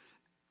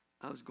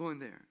 I was going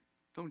there.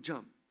 Don't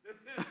jump.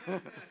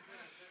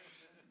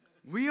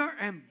 We are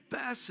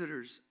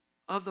ambassadors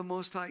of the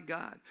Most High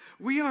God.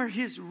 We are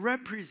his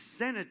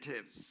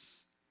representatives.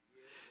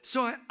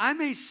 So I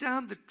may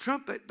sound the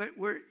trumpet, but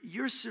where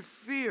your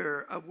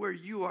sphere of where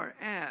you are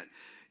at,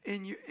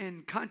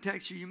 in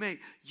contacts you make,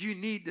 you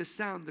need to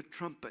sound the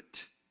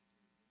trumpet.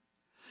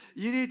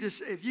 You need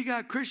to, if you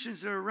got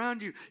Christians that are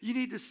around you, you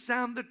need to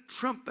sound the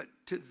trumpet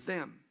to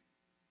them.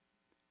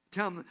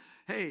 Tell them,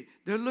 hey,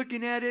 they're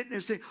looking at it and they're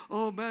saying,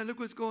 oh man, look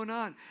what's going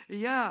on.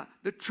 Yeah,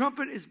 the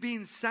trumpet is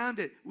being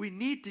sounded. We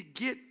need to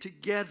get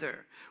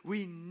together.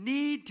 We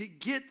need to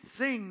get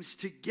things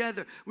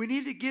together. We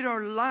need to get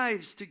our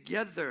lives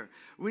together.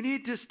 We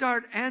need to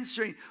start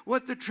answering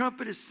what the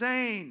trumpet is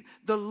saying.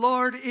 The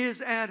Lord is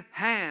at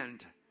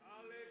hand.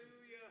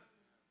 Hallelujah.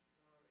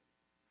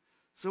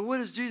 So what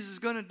is Jesus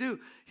going to do?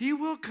 He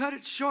will cut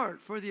it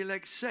short for the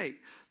elect's sake.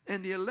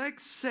 And the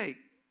elect's sake,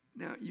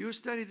 now you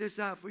study this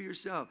out for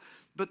yourself,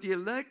 but the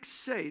elect's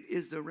sake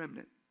is the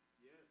remnant.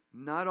 Yes.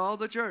 Not all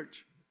the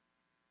church.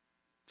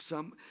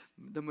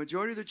 The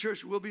majority of the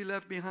church will be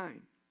left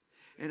behind.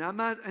 And I'm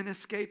not an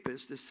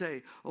escapist to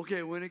say,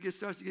 okay, when it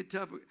starts to get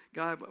tough,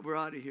 God, we're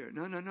out of here.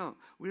 No.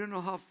 We don't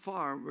know how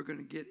far we're going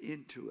to get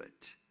into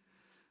it.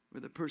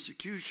 With the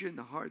persecution,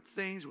 the hard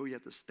things, where you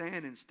have to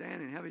stand and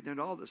having done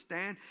all to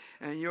stand,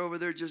 and you're over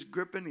there just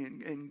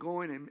gripping and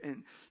going,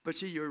 but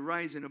see, you're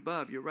rising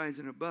above. You're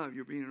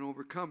being an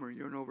overcomer.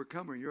 You're an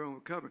overcomer.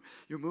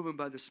 You're moving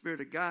by the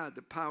Spirit of God,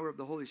 the power of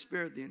the Holy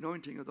Spirit, the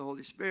anointing of the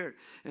Holy Spirit,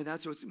 and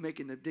that's what's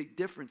making the big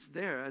difference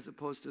there, as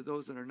opposed to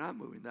those that are not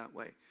moving that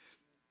way.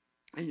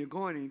 And you're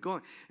going,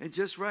 and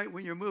just right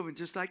when you're moving,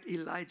 just like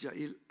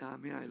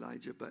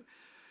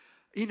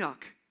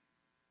Enoch.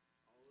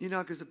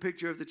 Enoch is a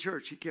picture of the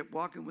church. He kept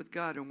walking with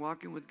God, and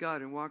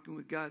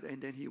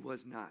then he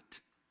was not.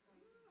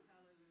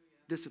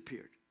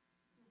 Disappeared.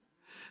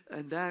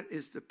 And that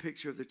is the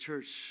picture of the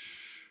church.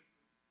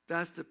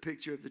 That's the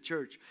picture of the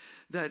church.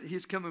 That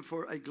he's coming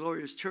for a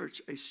glorious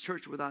church, a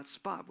church without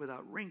spot,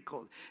 without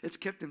wrinkle. It's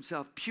kept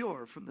himself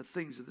pure from the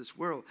things of this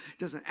world.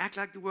 Doesn't act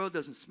like the world,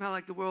 doesn't smell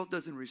like the world,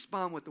 doesn't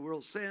respond what the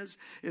world says.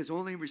 Is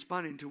only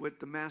responding to what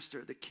the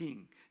master, the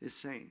king, is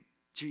saying.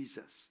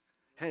 Jesus,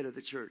 head of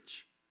the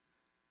church.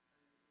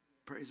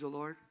 Praise the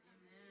Lord.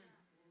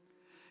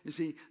 Amen. You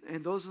see,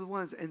 and those are the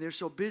ones, and they're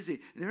so busy.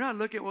 And they're not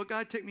looking, well,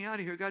 God, take me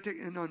out of here. God,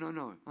 take me.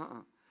 No.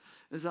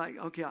 It's like,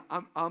 okay,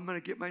 I'm going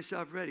to get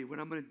myself ready. What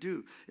I'm going to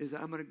do is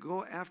I'm going to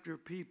go after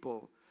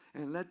people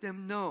and let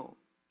them know,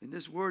 in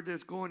this word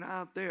that's going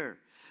out there,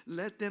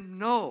 let them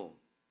know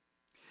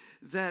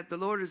that the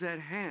Lord is at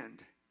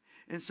hand.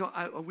 And so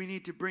we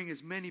need to bring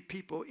as many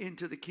people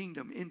into the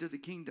kingdom now,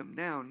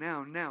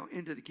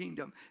 into the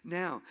kingdom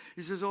now.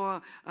 He says,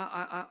 oh,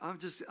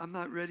 I'm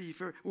not ready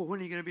for, well, when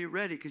are you going to be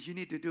ready? Because you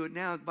need to do it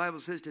now. The Bible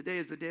says today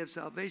is the day of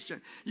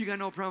salvation. You got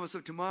no promise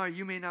of tomorrow.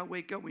 You may not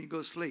wake up when you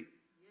go to sleep.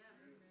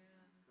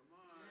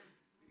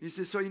 He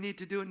says, so you need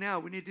to do it now.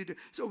 We need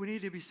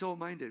to be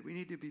soul-minded. We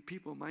need to be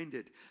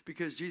people-minded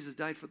because Jesus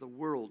died for the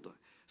world.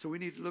 So we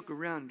need to look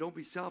around. Don't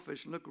be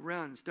selfish and look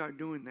around and start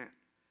doing that.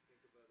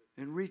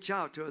 And reach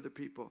out to other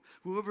people.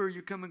 Whoever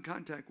you come in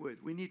contact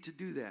with, we need to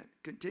do that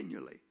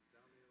continually.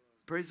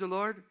 Praise the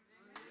Lord.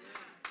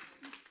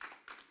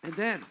 And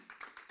then,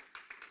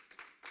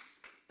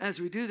 as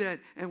we do that,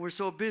 and we're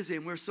so busy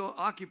and we're so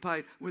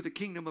occupied with the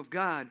kingdom of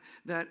God,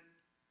 that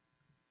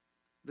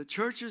the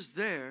church is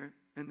there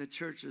and the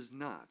church is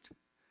not.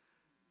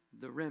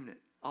 The remnant,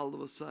 all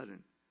of a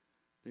sudden.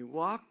 They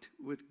walked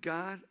with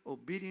God,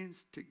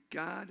 obedience to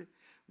God,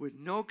 with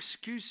no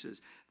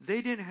excuses.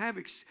 They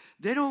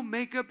don't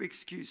make up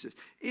excuses.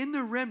 In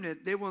the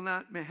remnant, they will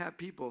not have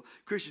people,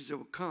 Christians that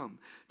will come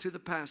to the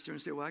pastor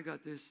and say, well, I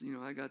got this,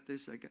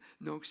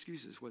 no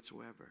excuses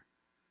whatsoever.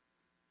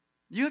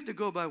 You have to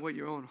go by what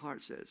your own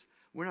heart says.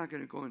 We're not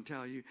going to go and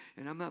tell you,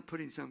 and I'm not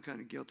putting some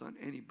kind of guilt on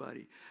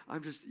anybody.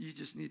 You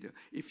just need to,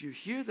 if you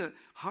hear the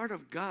heart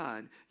of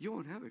God, you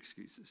won't have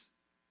excuses.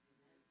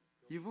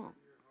 You won't.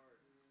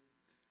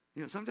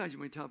 You know, sometimes you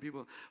may tell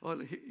people,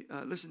 oh,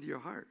 listen to your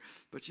heart.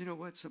 But you know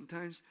what?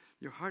 Sometimes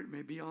your heart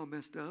may be all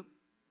messed up,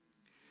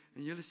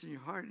 and you listen to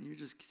your heart, and you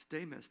just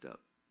stay messed up.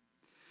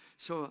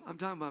 So I'm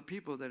talking about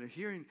people that are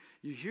hearing,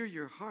 you hear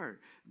your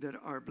heart, that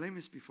are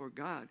blameless before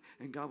God,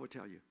 and God will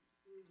tell you.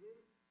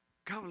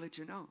 God will let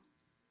you know.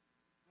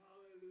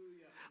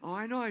 Oh,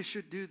 I know I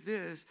should do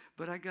this,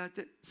 but I got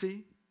that.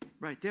 See,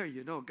 right there,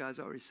 you know God's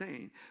already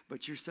saying,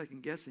 but you're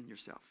second-guessing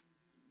yourself.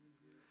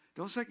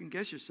 Don't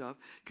second-guess yourself,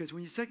 because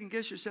when you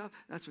second-guess yourself,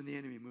 that's when the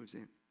enemy moves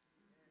in.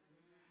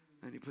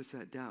 And he puts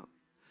that doubt.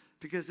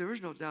 Because there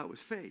is no doubt with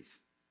faith.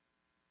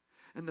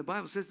 And the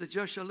Bible says the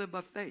just shall live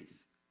by faith.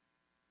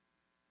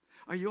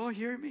 Are you all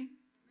hearing me?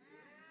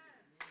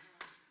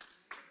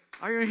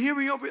 Are you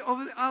hearing me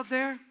over out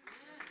there?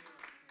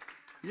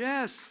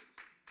 Yes.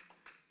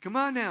 Come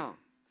on now.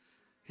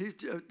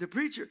 The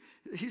preacher,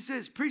 he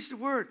says, preach the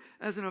word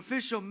as an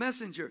official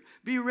messenger.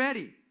 Be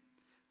ready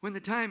when the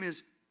time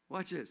is,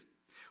 watch this,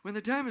 when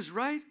the time is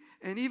right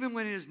and even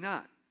when it is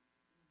not.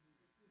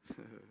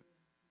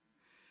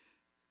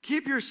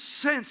 Keep your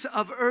sense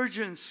of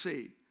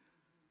urgency.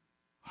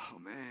 Oh,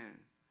 man.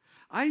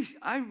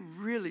 I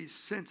really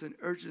sense an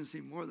urgency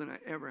more than I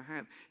ever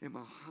have in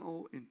my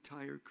whole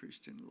entire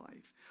Christian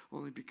life,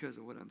 only because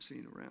of what I'm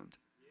seeing around.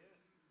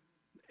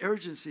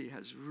 Urgency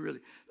has really,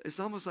 it's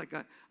almost like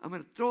I'm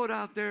going to throw it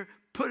out there,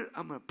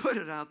 I'm going to put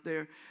it out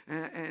there,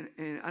 and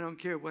I don't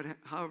care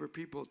however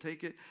people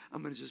take it.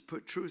 I'm going to just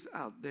put truth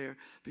out there,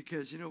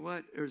 because you know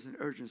what? There's an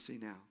urgency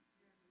now.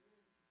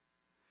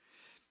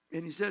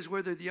 And he says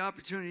whether the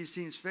opportunity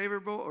seems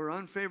favorable or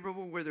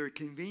unfavorable, whether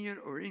convenient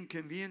or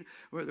inconvenient,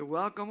 whether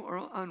welcome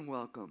or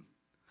unwelcome.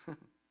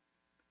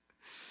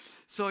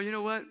 So you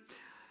know what?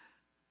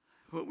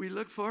 What we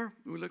look for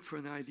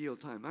an ideal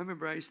time. I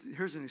remember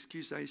here's an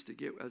excuse I used to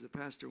get as a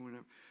pastor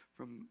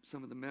from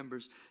some of the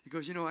members. He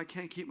goes, you know, I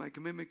can't keep my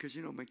commitment because,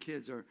 you know, my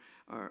kids are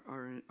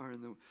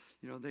in the,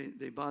 you know,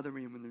 they bother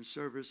me when they're in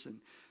service, and,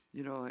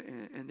 you know,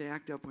 and they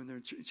act up when they're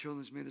in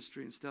children's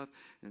ministry and stuff.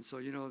 And so,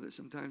 you know, that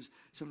sometimes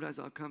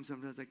I'll come,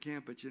 sometimes I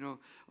can't, but, you know,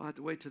 I'll have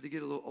to wait till they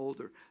get a little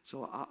older.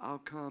 So I'll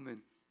come,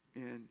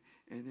 and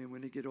then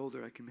when they get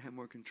older, I can have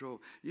more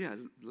control. Yeah,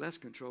 less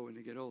control when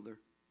they get older.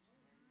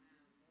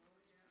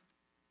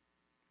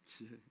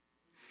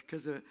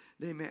 Because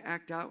they may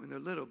act out when they're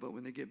little, but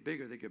when they get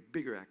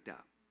bigger act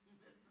out.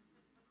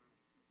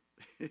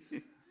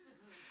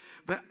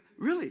 But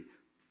really,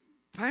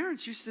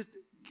 parents used to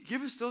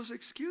give us those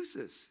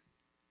excuses,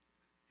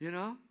 you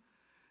know?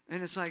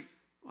 And it's like,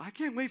 well, I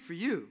can't wait for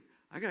you.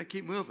 I got to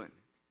keep moving.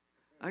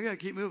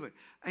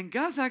 And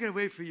God's not going to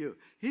wait for you.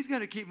 He's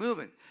going to keep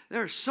moving.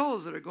 There are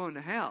souls that are going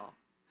to hell.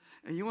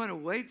 And you want to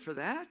wait for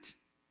that?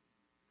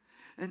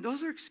 And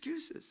those are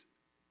excuses.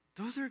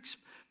 Those are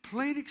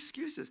plain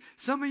excuses.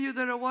 Some of you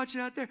that are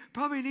watching out there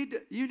probably need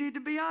to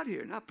be out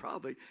here. Not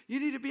probably. You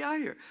need to be out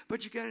here.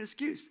 But you got an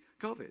excuse.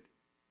 COVID.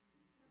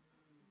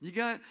 You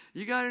got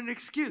an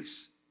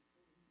excuse.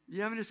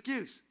 You have an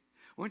excuse.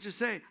 Why don't you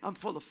say, I'm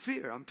full of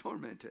fear. I'm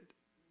tormented.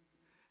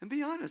 And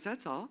be honest.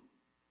 That's all.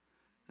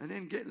 And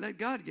then let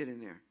God get in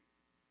there.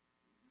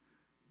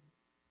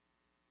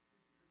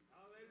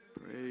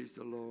 Hallelujah. Praise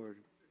the Lord.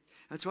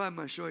 That's why I'm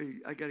going to show you,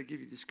 I got to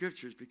give you the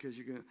scriptures, because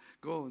you're going to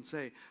go and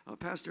say,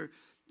 Pastor,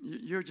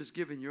 you're just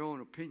giving your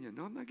own opinion.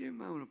 No, I'm not giving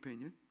my own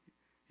opinion.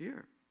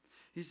 Here.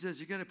 He says,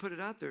 you got to put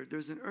it out there.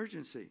 There's an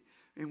urgency.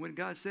 And when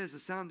God says to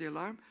sound the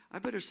alarm, I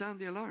better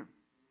sound the alarm.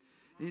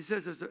 And he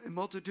says there's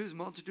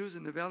multitudes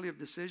in the valley of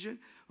decision.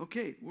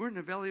 Okay, we're in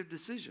the valley of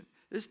decision.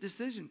 It's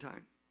decision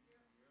time.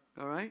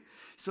 All right?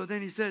 So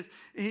then he says,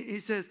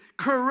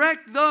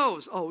 correct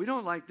those. Oh, we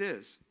don't like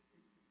this.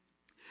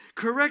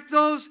 Correct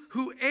those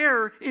who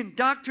err in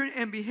doctrine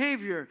and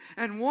behavior,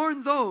 and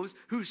warn those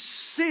who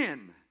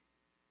sin.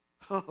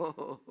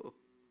 Oh.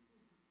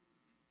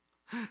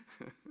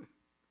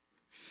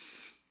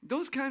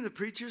 Those kinds of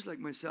preachers like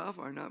myself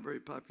are not very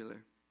popular.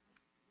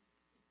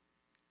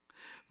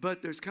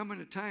 But there's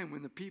coming a time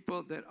when the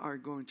people that are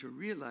going to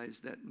realize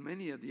that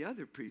many of the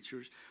other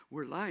preachers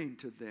were lying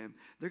to them,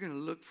 they're going to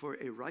look for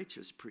a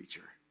righteous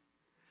preacher.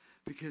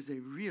 Because they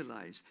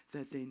realize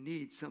that they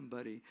need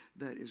somebody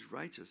that is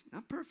righteous.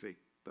 Not perfect,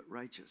 but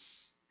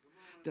righteous.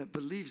 That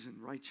believes in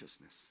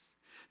righteousness.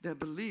 That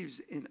believes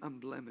in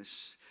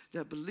unblemished.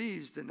 That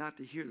believes that not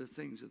to hear the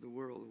things of the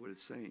world, what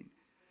it's saying.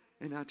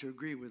 And not to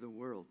agree with the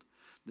world.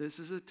 This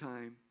is a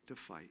time to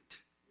fight.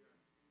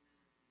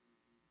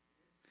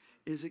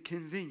 Is it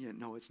convenient?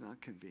 No, it's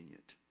not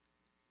convenient.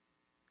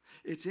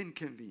 It's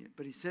inconvenient.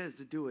 But he says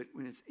to do it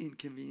when it's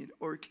inconvenient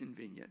or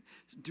convenient.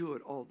 Do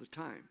it all the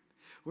time.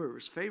 Whether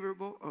it's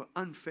favorable or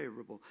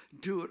unfavorable,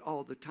 do it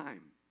all the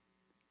time.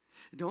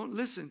 Don't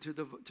listen to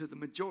the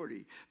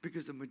majority,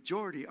 because the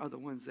majority are the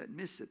ones that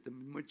miss it. The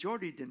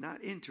majority did not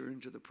enter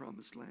into the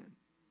promised land.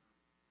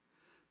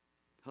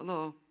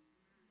 Hello?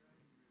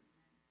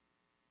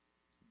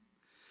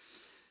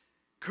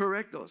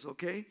 correct those,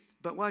 okay?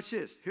 But watch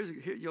this.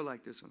 Here, you'll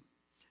like this one.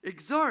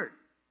 Exhort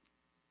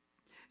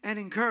and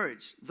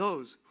encourage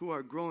those who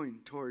are growing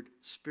toward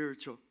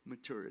spiritual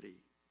maturity.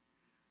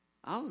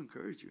 I'll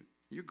encourage you.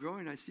 You're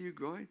growing. I see you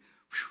growing.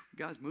 Whew,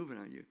 God's moving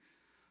on you.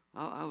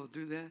 I will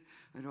do that.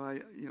 I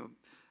know.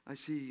 I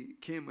see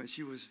Kim when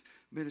she was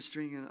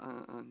ministering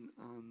on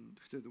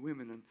to the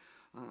women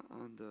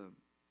on the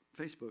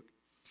Facebook,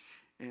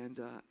 and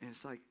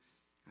it's like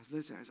I was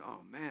listening. I said,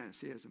 "Oh man, I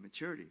see it as a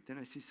maturity." Then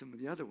I see some of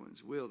the other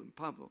ones, Will and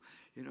Pablo.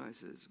 I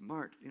says,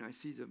 "Mark, I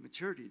see the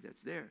maturity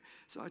that's there."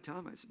 So I tell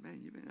him, I said,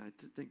 "Man, I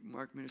think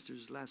Mark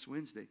ministers last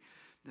Wednesday."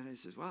 Then I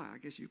says, "Wow, I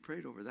guess you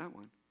prayed over that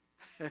one."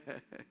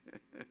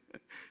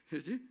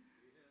 Did you?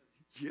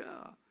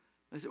 Yeah.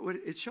 I said, "What?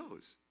 It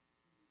shows.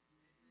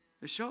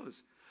 It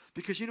shows."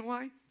 Because you know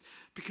why?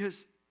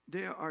 Because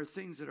there are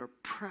things that are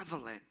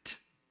prevalent,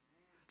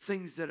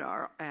 things that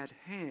are at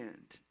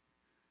hand.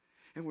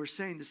 And we're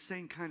saying the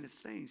same kind of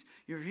things.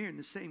 You're hearing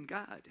the same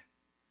God.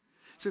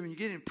 So when you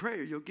get in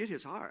prayer, you'll get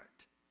his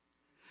heart.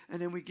 And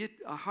then we get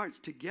our hearts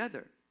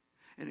together.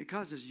 And it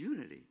causes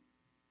unity.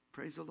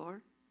 Praise the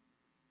Lord.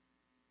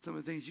 Some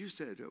of the things you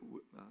said,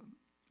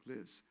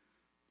 Liz,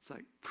 it's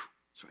like,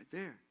 it's right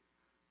there.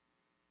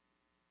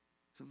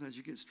 Sometimes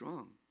you get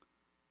strong.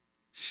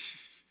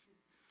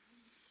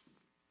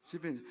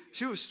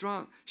 She was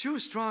strong. She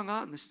was strong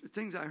out in the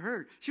things I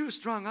heard. She was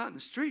strong out in the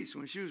streets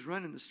when she was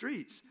running the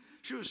streets.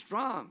 She was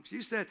strong.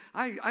 She said,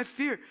 I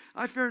fear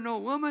no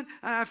woman,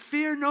 and I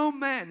fear no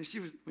man. And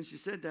when she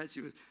said that,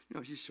 she was,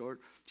 she's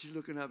short. She's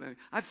looking up at me.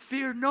 I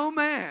fear no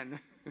man.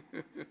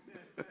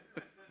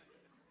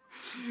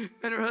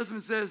 And her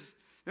husband says,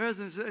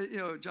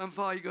 John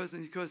Paul, he goes,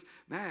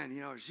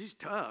 man, she's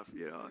tough,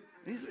 And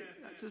he's like,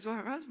 that's just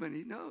her husband.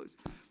 He knows.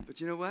 But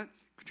you know what?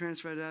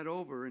 Transfer that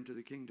over into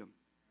the kingdom.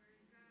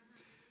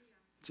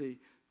 See,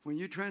 when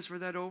you transfer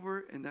that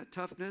over and that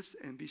toughness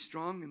and be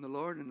strong in the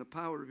Lord and the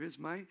power of his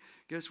might,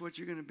 guess what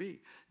you're going to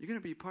be? You're going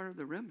to be part of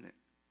the remnant.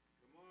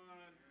 Come on.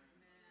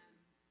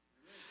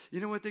 You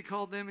know what they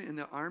called them in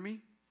the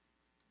army?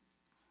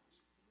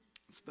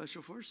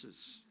 Special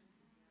forces.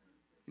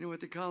 You know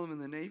what they call them in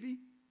the Navy?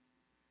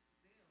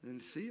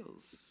 The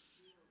SEALs.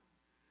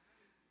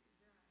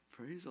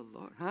 Praise the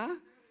Lord. Huh?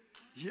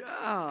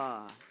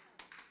 Yeah.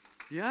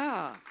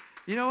 Yeah.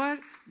 You know what?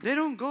 They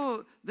don't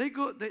go, they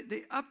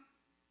up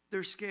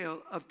their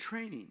scale of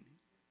training.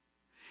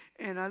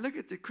 And I look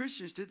at the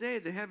Christians today,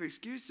 they have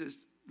excuses.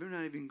 They're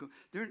not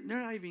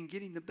even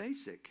getting the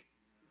basic.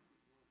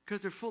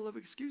 Because they're full of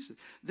excuses.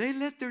 They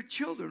let their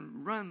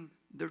children run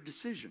their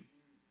decision.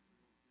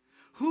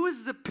 Who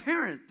is the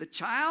parent? The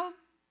child?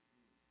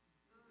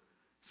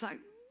 It's like,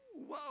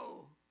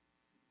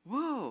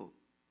 whoa.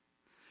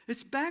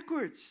 It's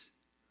backwards.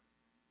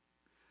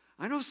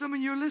 I know some of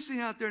you are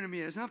listening out there to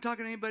me. It's not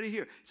talking to anybody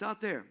here. It's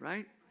out there,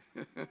 right?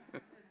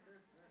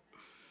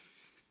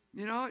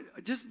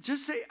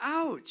 Just say,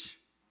 ouch.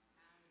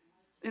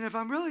 And if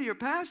I'm really your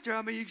pastor,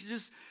 you can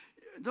just,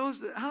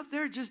 those out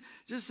there, just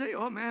say,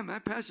 oh man, my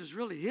pastor's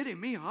really hitting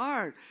me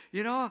hard.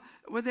 Well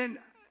then,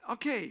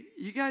 okay,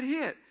 you got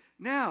hit.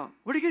 Now,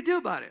 what are you going to do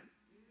about it?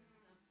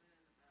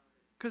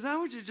 Because I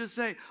want you to just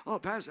say, oh,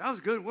 pastor, that was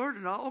a good word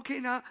and all. Okay,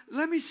 now,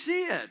 let me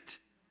see it.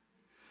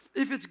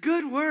 If it's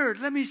good word,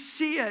 let me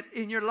see it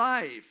in your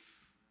life.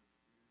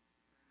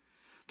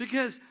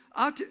 Because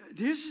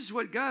this is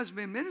what God's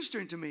been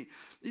ministering to me.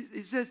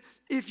 He says,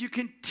 if you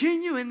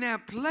continue in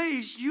that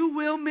place, you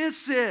will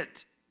miss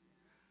it.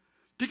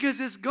 Because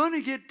it's going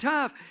to get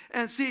tough.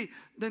 And see,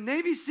 the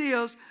Navy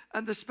SEALs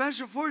and the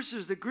Special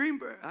Forces, the Green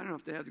Beret, I don't know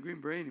if they have the Green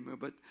Beret anymore,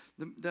 but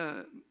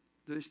do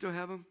they still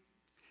have them?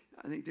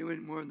 I think they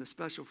went more in the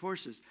Special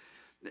Forces.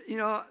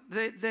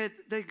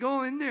 They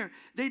go in there.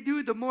 They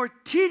do the more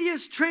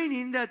tedious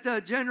training that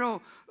the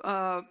general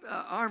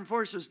armed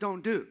forces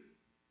don't do.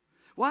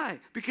 Why?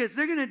 Because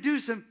they're going to do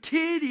some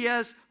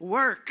tedious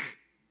work.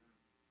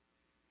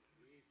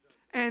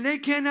 And they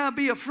cannot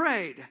be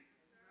afraid.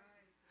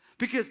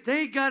 Because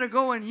they got to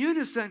go in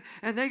unison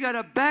and they got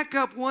to back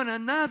up one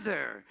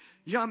another.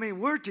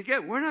 We're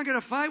together. We're not going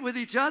to fight with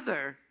each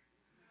other.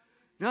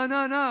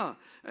 No.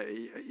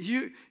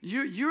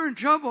 You're in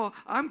trouble.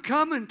 I'm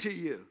coming to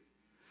you.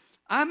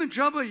 I'm in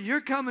trouble. You're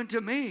coming to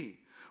me.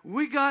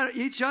 We got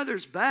each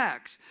other's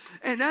backs.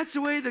 And that's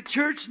the way the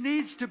church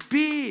needs to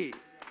be.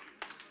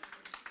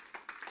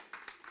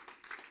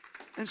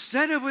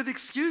 Instead of with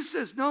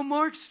excuses, no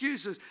more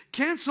excuses.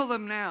 Cancel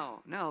them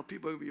now. Now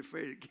people will be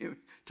afraid to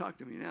talk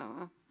to me now,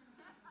 huh?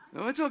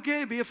 No, it's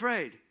okay. Be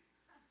afraid.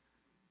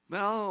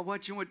 But all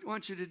what you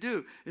want you to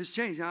do is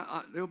change.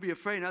 They'll be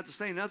afraid not to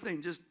say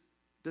nothing, just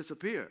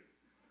disappear.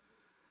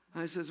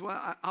 I says,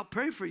 well, I'll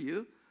pray for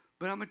you,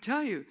 but I'm going to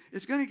tell you,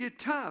 it's going to get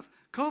tough.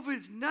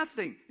 COVID's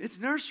nothing. It's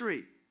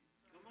nursery.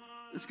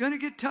 It's going to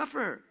get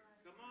tougher.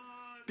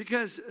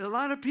 Because a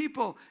lot of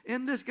people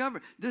in this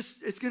government,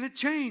 it's going to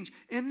change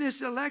in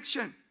this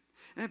election.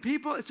 And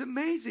people, it's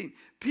amazing.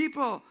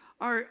 People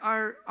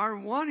are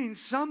wanting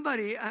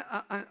somebody,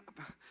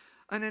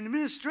 an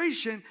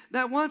administration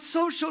that wants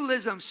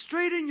socialism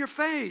straight in your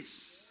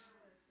face.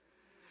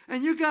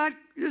 And you got,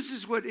 this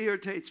is what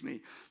irritates me.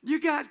 You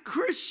got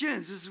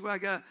Christians. This is where I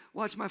got to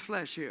watch my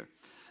flesh here.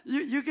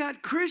 You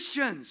got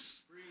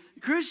Christians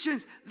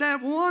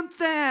that want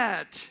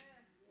that.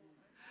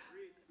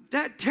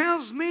 That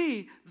tells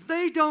me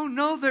they don't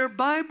know their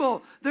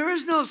Bible. There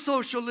is no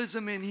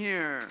socialism in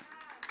here.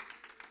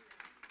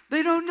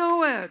 They don't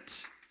know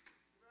it.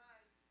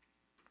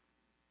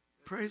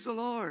 Praise the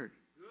Lord.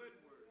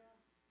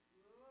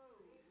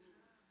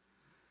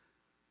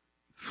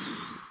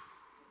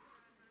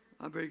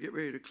 I better get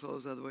ready to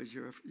close, otherwise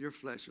your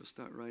flesh will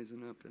start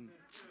rising up. And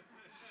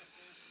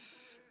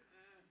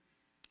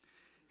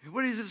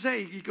what does it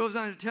say? He goes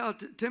on to tell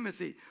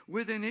Timothy,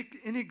 with an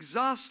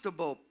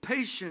inexhaustible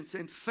patience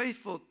and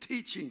faithful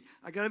teaching.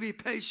 I got to be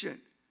patient.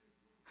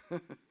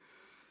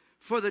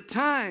 For the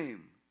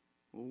time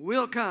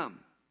will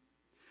come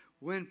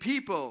when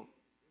people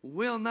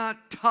will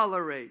not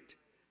tolerate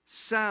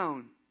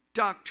sound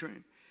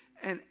doctrine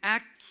and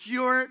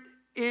accurate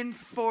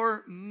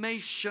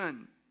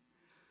information,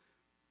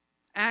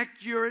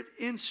 accurate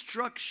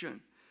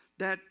instruction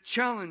that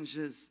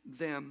challenges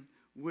them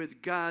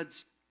with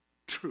God's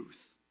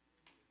truth.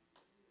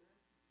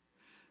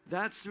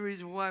 That's the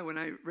reason why when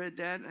I read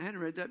that, I hadn't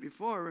read that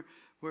before,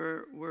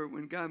 where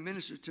when God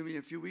ministered to me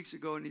a few weeks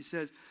ago and he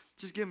says,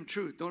 just give them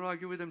truth. Don't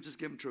argue with them, just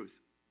give them truth.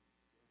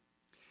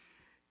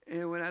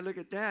 And when I look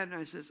at that and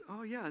I says,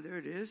 oh yeah, there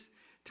it is.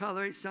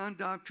 Tolerate sound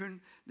doctrine.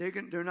 They're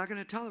not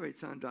going to tolerate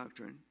sound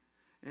doctrine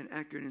and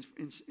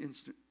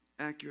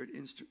accurate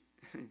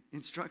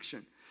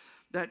instruction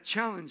that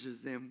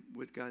challenges them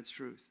with God's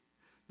truth.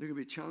 They're going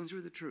to be challenged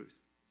with the truth.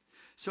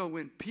 So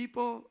when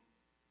people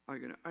are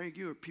going to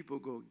argue or people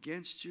go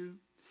against you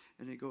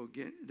and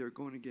they're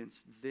going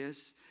against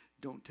this,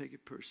 don't take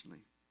it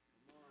personally.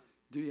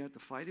 Do you have to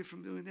fight it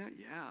from doing that?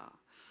 Yeah.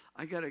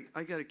 I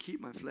gotta keep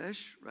my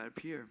flesh right up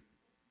here.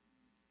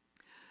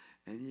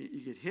 And you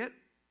get hit,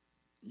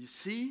 you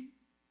see,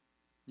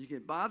 you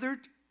get bothered.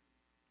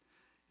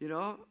 You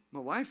know, my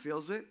wife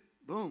feels it.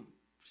 Boom.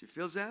 She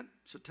feels that.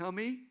 She'll tell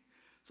me.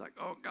 It's like,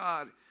 oh,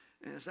 God.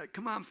 And it's like,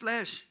 come on,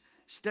 flesh.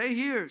 Stay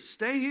here.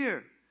 Stay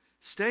here.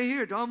 Stay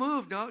here. Don't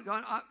move. Don't.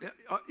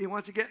 He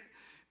wants to get.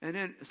 And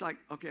then it's like,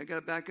 okay, I got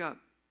to back up.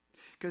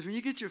 Because when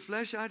you get your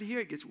flesh out of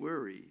here, it gets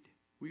worried.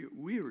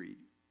 Weary.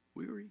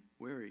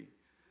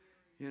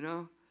 You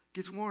know?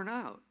 Gets worn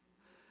out.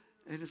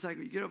 And it's like,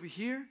 you get over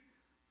here.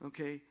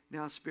 Okay,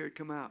 now spirit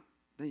come out.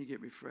 Then you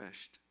get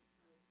refreshed.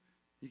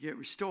 You get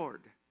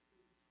restored.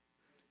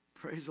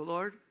 Praise the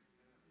Lord.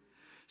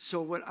 So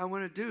what I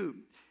want to do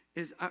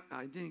is,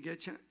 I didn't get a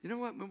chance. You know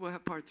what? Maybe we'll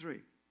have part 3.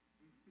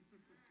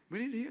 We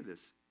need to hear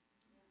this.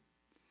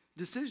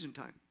 Decision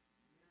time.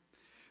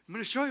 I'm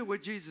going to show you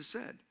what Jesus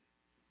said.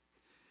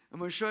 I'm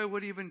going to show you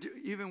what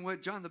even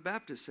what John the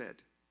Baptist said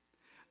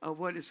of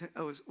what's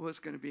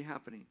going to be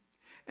happening.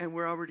 And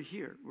we're already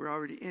here. We're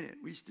already in it.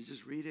 We used to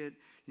just read it.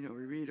 You know,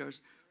 we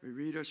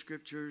read our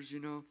scriptures, you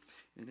know.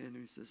 And then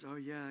he says, oh,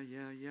 yeah.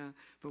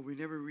 But we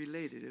never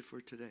related it for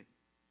today.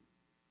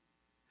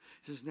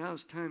 He says, now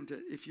it's time to,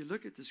 if you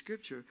look at the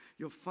scripture,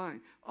 you'll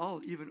find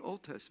even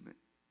Old Testament,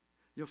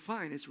 you'll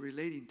find it's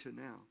relating to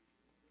now.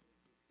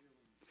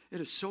 It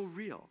is so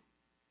real.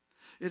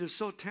 It is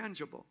so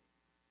tangible.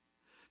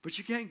 But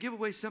you can't give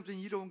away something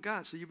you don't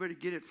got, so you better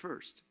get it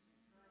first.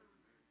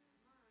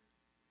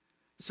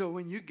 So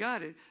when you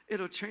got it,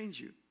 it'll change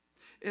you.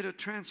 It'll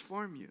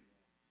transform you.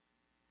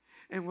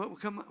 And what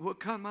will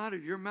come out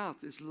of your mouth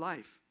is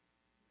life.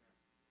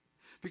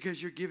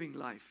 Because you're giving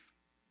life.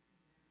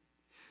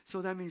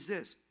 So that means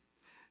this.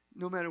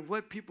 No matter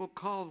what people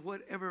call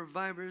whatever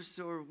virus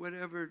or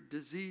whatever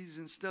disease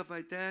and stuff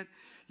like that,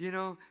 you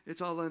know, it's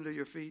all under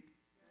your feet.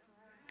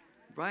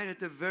 Right at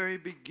the very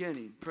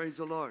beginning. Praise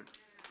the Lord.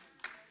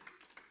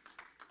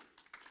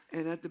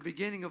 And at the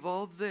beginning of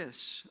all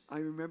this, I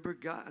remember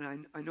God,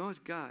 and I know it's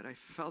God. I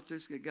felt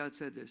this. God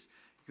said this.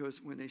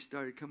 Because when they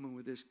started coming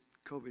with this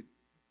COVID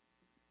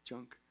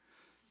junk,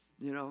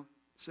 you know,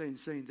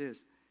 saying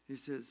this. He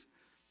says,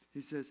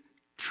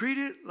 treat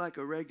it like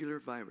a regular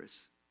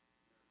virus,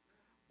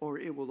 or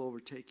it will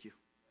overtake you.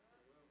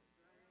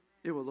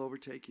 It will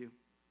overtake you.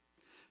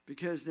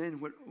 Because then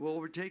what will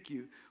overtake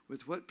you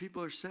with what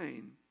people are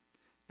saying,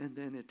 and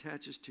then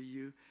attaches to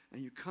you,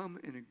 and you come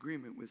in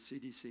agreement with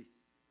CDC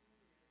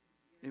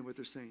and what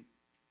they're saying.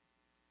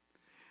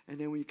 And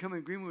then when you come in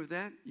agreement with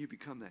that, you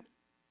become that.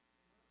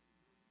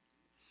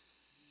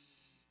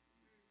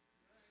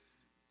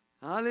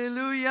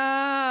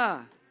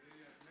 Hallelujah.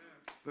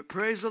 But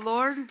praise the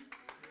Lord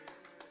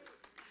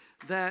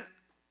that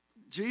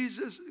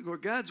Jesus, or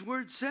God's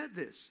word said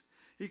this.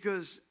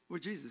 Because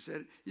what Jesus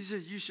said, he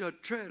said, you shall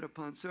tread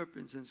upon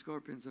serpents and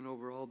scorpions and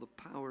over all the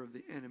power of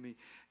the enemy.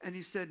 And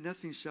he said,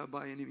 nothing shall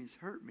by any means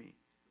hurt me.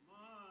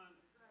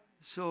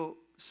 So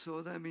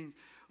that means,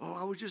 oh,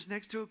 I was just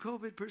next to a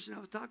COVID person. I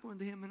was talking with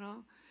him and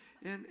all,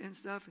 and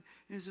stuff.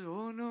 And he said,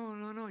 oh,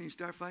 no. You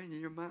start fighting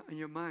in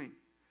your mind.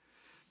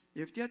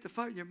 If you have to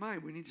fight in your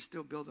mind, we need to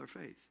still build our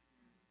faith.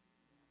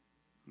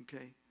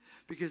 Okay?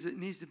 Because it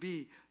needs to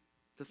be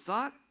the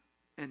thought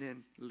and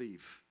then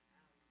leave.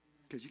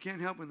 Because you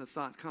can't help when the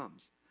thought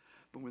comes.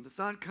 But when the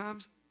thought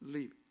comes,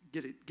 leave.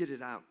 Get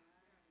it out.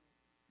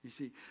 You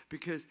see,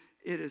 because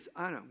it is,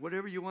 I don't know,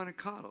 whatever you want to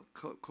call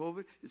it.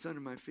 COVID is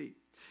under my feet.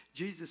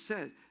 Jesus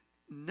said,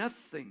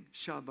 nothing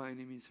shall by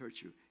any means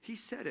hurt you. He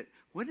said it.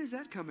 When does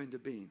that come into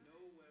being?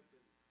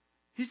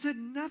 He said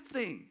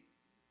nothing.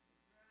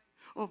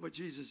 Oh, but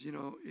Jesus, you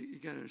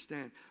got to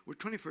understand, we're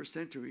 21st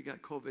century, we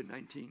got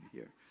COVID-19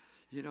 here.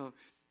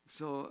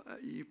 So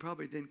you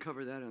probably didn't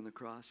cover that on the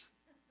cross.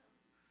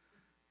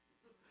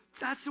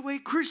 That's the way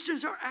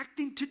Christians are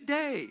acting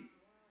today.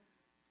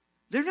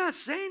 They're not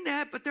saying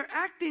that, but they're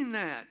acting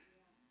that.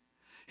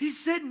 He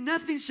said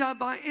nothing shall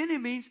by any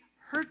means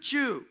hurt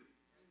you.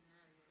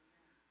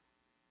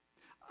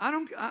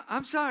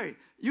 I'm sorry.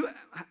 You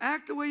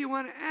act the way you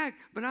want to act,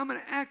 but I'm going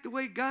to act the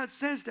way God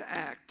says to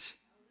act.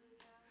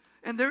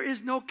 And there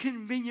is no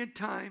convenient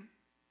time.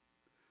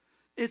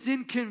 It's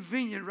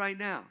inconvenient right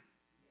now.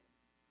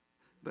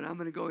 But I'm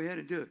going to go ahead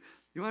and do it.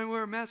 You want to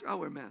wear a mask? I'll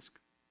wear a mask.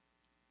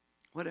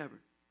 Whatever.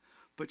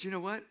 But you know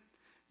what?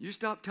 You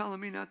stop telling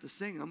me not to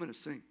sing, I'm going to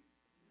sing.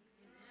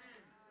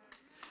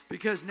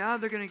 Because now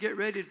they're going to get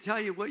ready to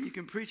tell you what you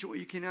can preach and what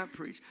you cannot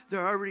preach.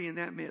 They're already in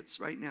that midst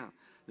right now.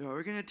 They're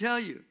already going to tell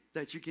you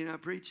that you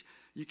cannot preach.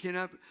 You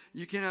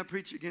cannot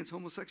preach against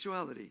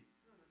homosexuality.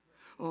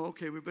 Oh,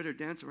 okay, we better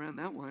dance around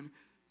that one.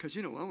 Because,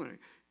 I want to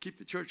keep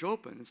the church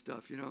open and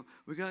stuff,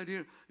 We got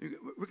to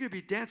we're going to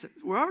be dancing.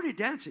 We're already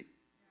dancing.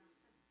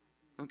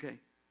 Okay.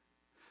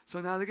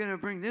 So now they're going to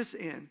bring this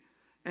in,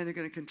 and they're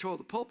going to control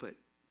the pulpit.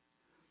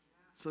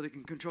 So they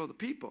can control the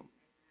people.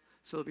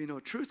 So there'll be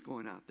no truth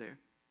going out there.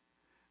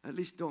 At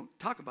least don't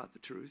talk about the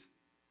truth.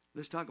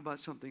 Let's talk about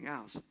something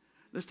else.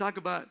 Let's talk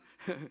about,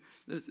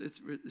 let's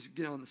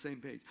get on the same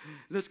page.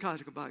 Let's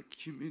talk about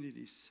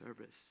community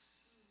service.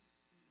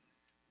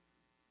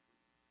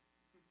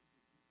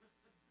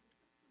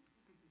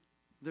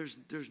 There's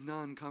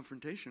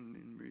non-confrontation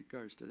in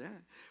regards to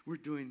that. We're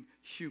doing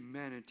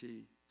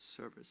humanity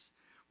service.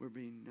 We're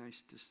being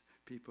nice to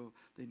people.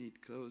 They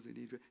need clothes.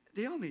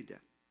 They all need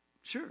that.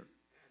 Sure.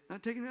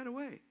 Not taking that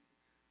away.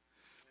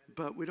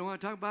 But we don't want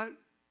to talk about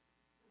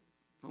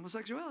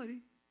homosexuality.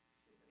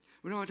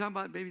 We don't want to talk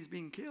about babies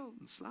being killed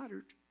and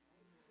slaughtered.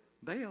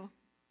 Bail.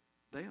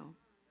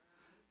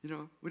 We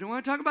don't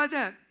want to talk about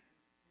that.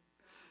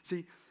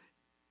 See,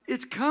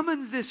 it's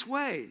coming this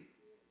way.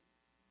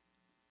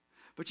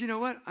 But you know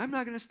what? I'm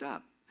not going to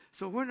stop.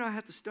 So where do I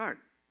have to start?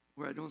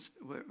 Where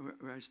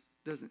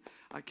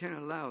I can't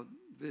allow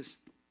this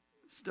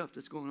stuff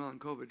that's going on,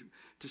 COVID,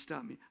 to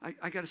stop me.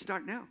 I got to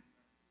start now.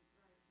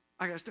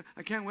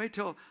 I can't wait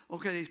till,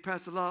 they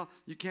passed the law.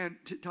 You can't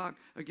talk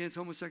against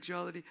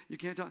homosexuality. You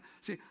can't talk.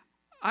 See,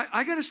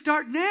 I got to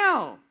start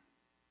now.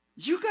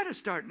 You got to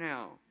start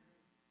now.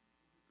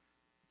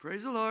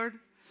 Praise the Lord.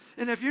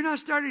 And if you're not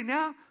starting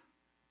now,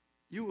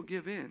 you will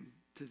give in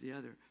to the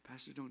other.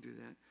 Pastor, don't do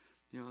that.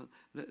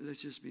 Let's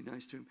just be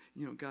nice to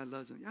him. God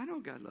loves him. I know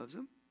God loves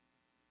him.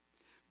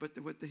 But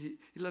he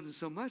loves them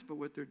so much, but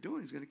what they're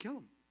doing is going to kill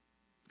them.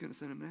 It's going to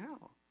send them to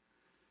hell.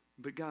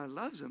 But God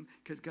loves them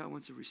because God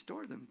wants to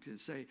restore them to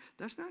say,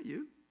 that's not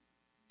you.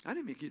 I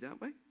didn't make you that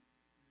way.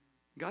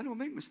 God don't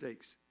make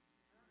mistakes.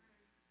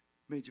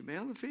 Made you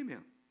male and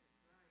female.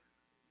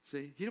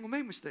 See, he don't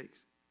make mistakes.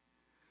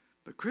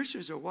 But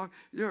Christians are walking.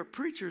 There are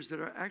preachers that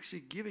are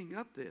actually giving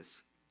up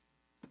this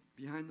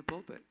behind the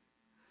pulpit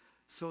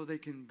so they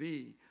can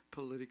be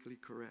politically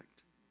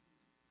correct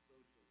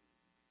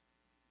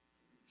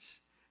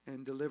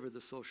and deliver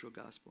the social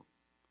gospel.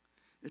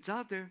 It's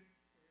out there.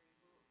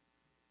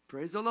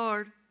 Praise the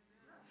Lord.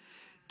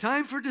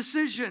 Time for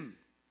decision.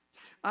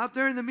 Out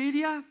there in the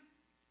media,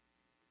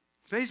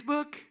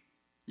 Facebook,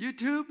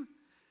 YouTube,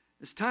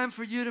 it's time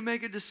for you to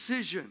make a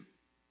decision.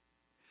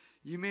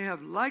 You may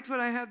have liked what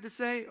I have to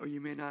say, or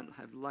you may not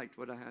have liked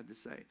what I had to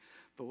say.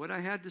 But what I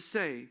had to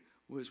say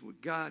was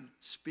with God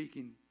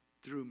speaking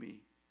through me.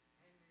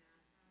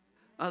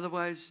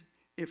 Otherwise,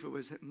 if it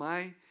was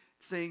my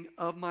thing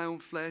of my own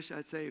flesh,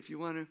 I'd say, if you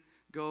want to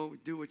go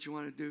do what you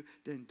want to do,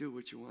 then do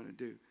what you want to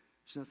do.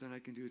 There's nothing I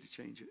can do to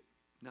change it.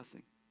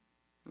 Nothing.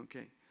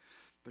 Okay.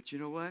 But you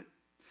know what?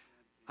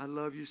 I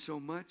love you so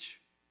much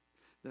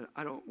that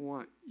I don't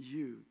want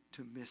you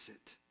to miss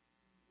it.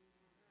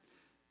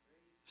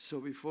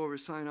 So before we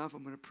sign off,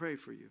 I'm going to pray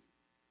for you.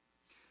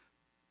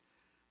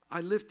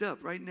 I lift up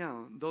right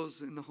now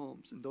those in the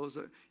homes and those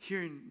that are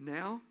hearing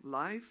now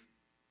live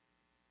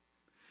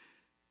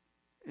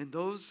and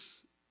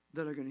those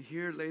that are going to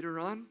hear later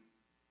on.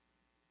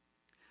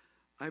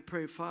 I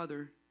pray,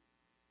 Father,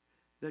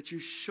 that you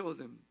show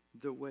them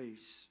the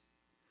ways.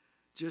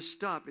 Just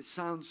stop. It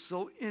sounds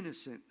so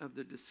innocent of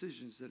the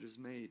decisions that is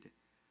made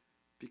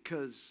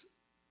because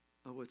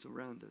of what's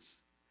around us.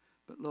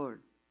 But Lord,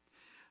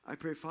 I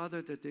pray,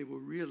 Father, that they will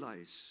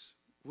realize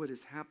what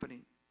is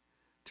happening,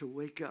 to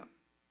wake up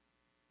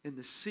and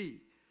to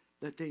see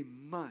that they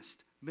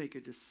must make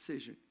a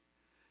decision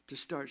to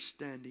start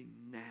standing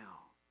now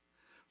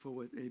for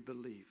what they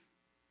believe.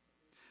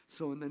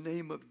 So in the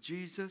name of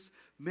Jesus,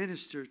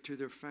 minister to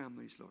their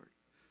families, Lord.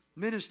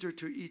 Minister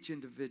to each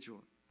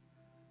individual.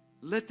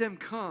 Let them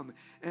come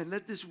and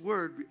let this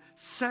word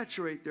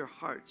saturate their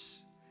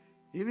hearts.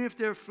 Even if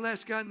their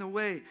flesh got in the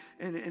way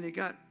and it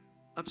got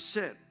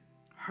upset,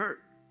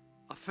 hurt,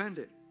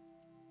 offended.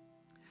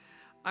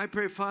 I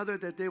pray, Father,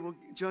 that they will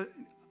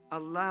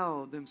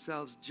allow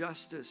themselves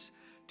justice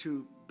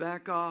to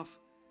back off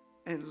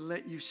and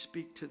let you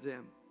speak to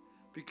them,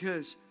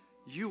 because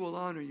you will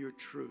honor your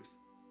truth.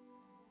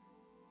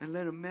 And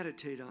let them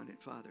meditate on it,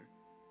 Father,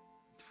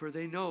 for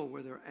they know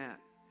where they're at.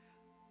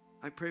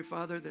 I pray,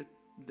 Father, that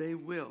they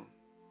will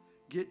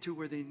get to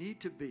where they need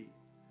to be.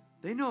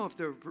 They know if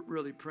they're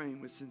really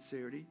praying with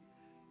sincerity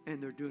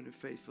and they're doing it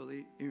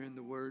faithfully, hearing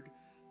the word.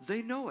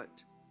 They know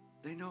it.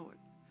 They know it.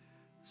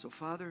 So,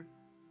 Father,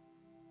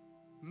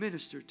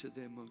 minister to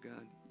them, oh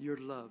God, your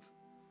love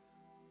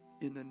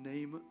in the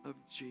name of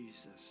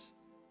Jesus.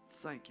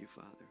 Thank you,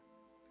 Father.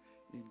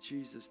 In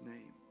Jesus'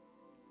 name.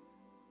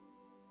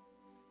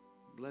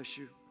 Bless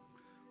you.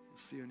 We'll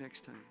see you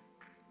next time.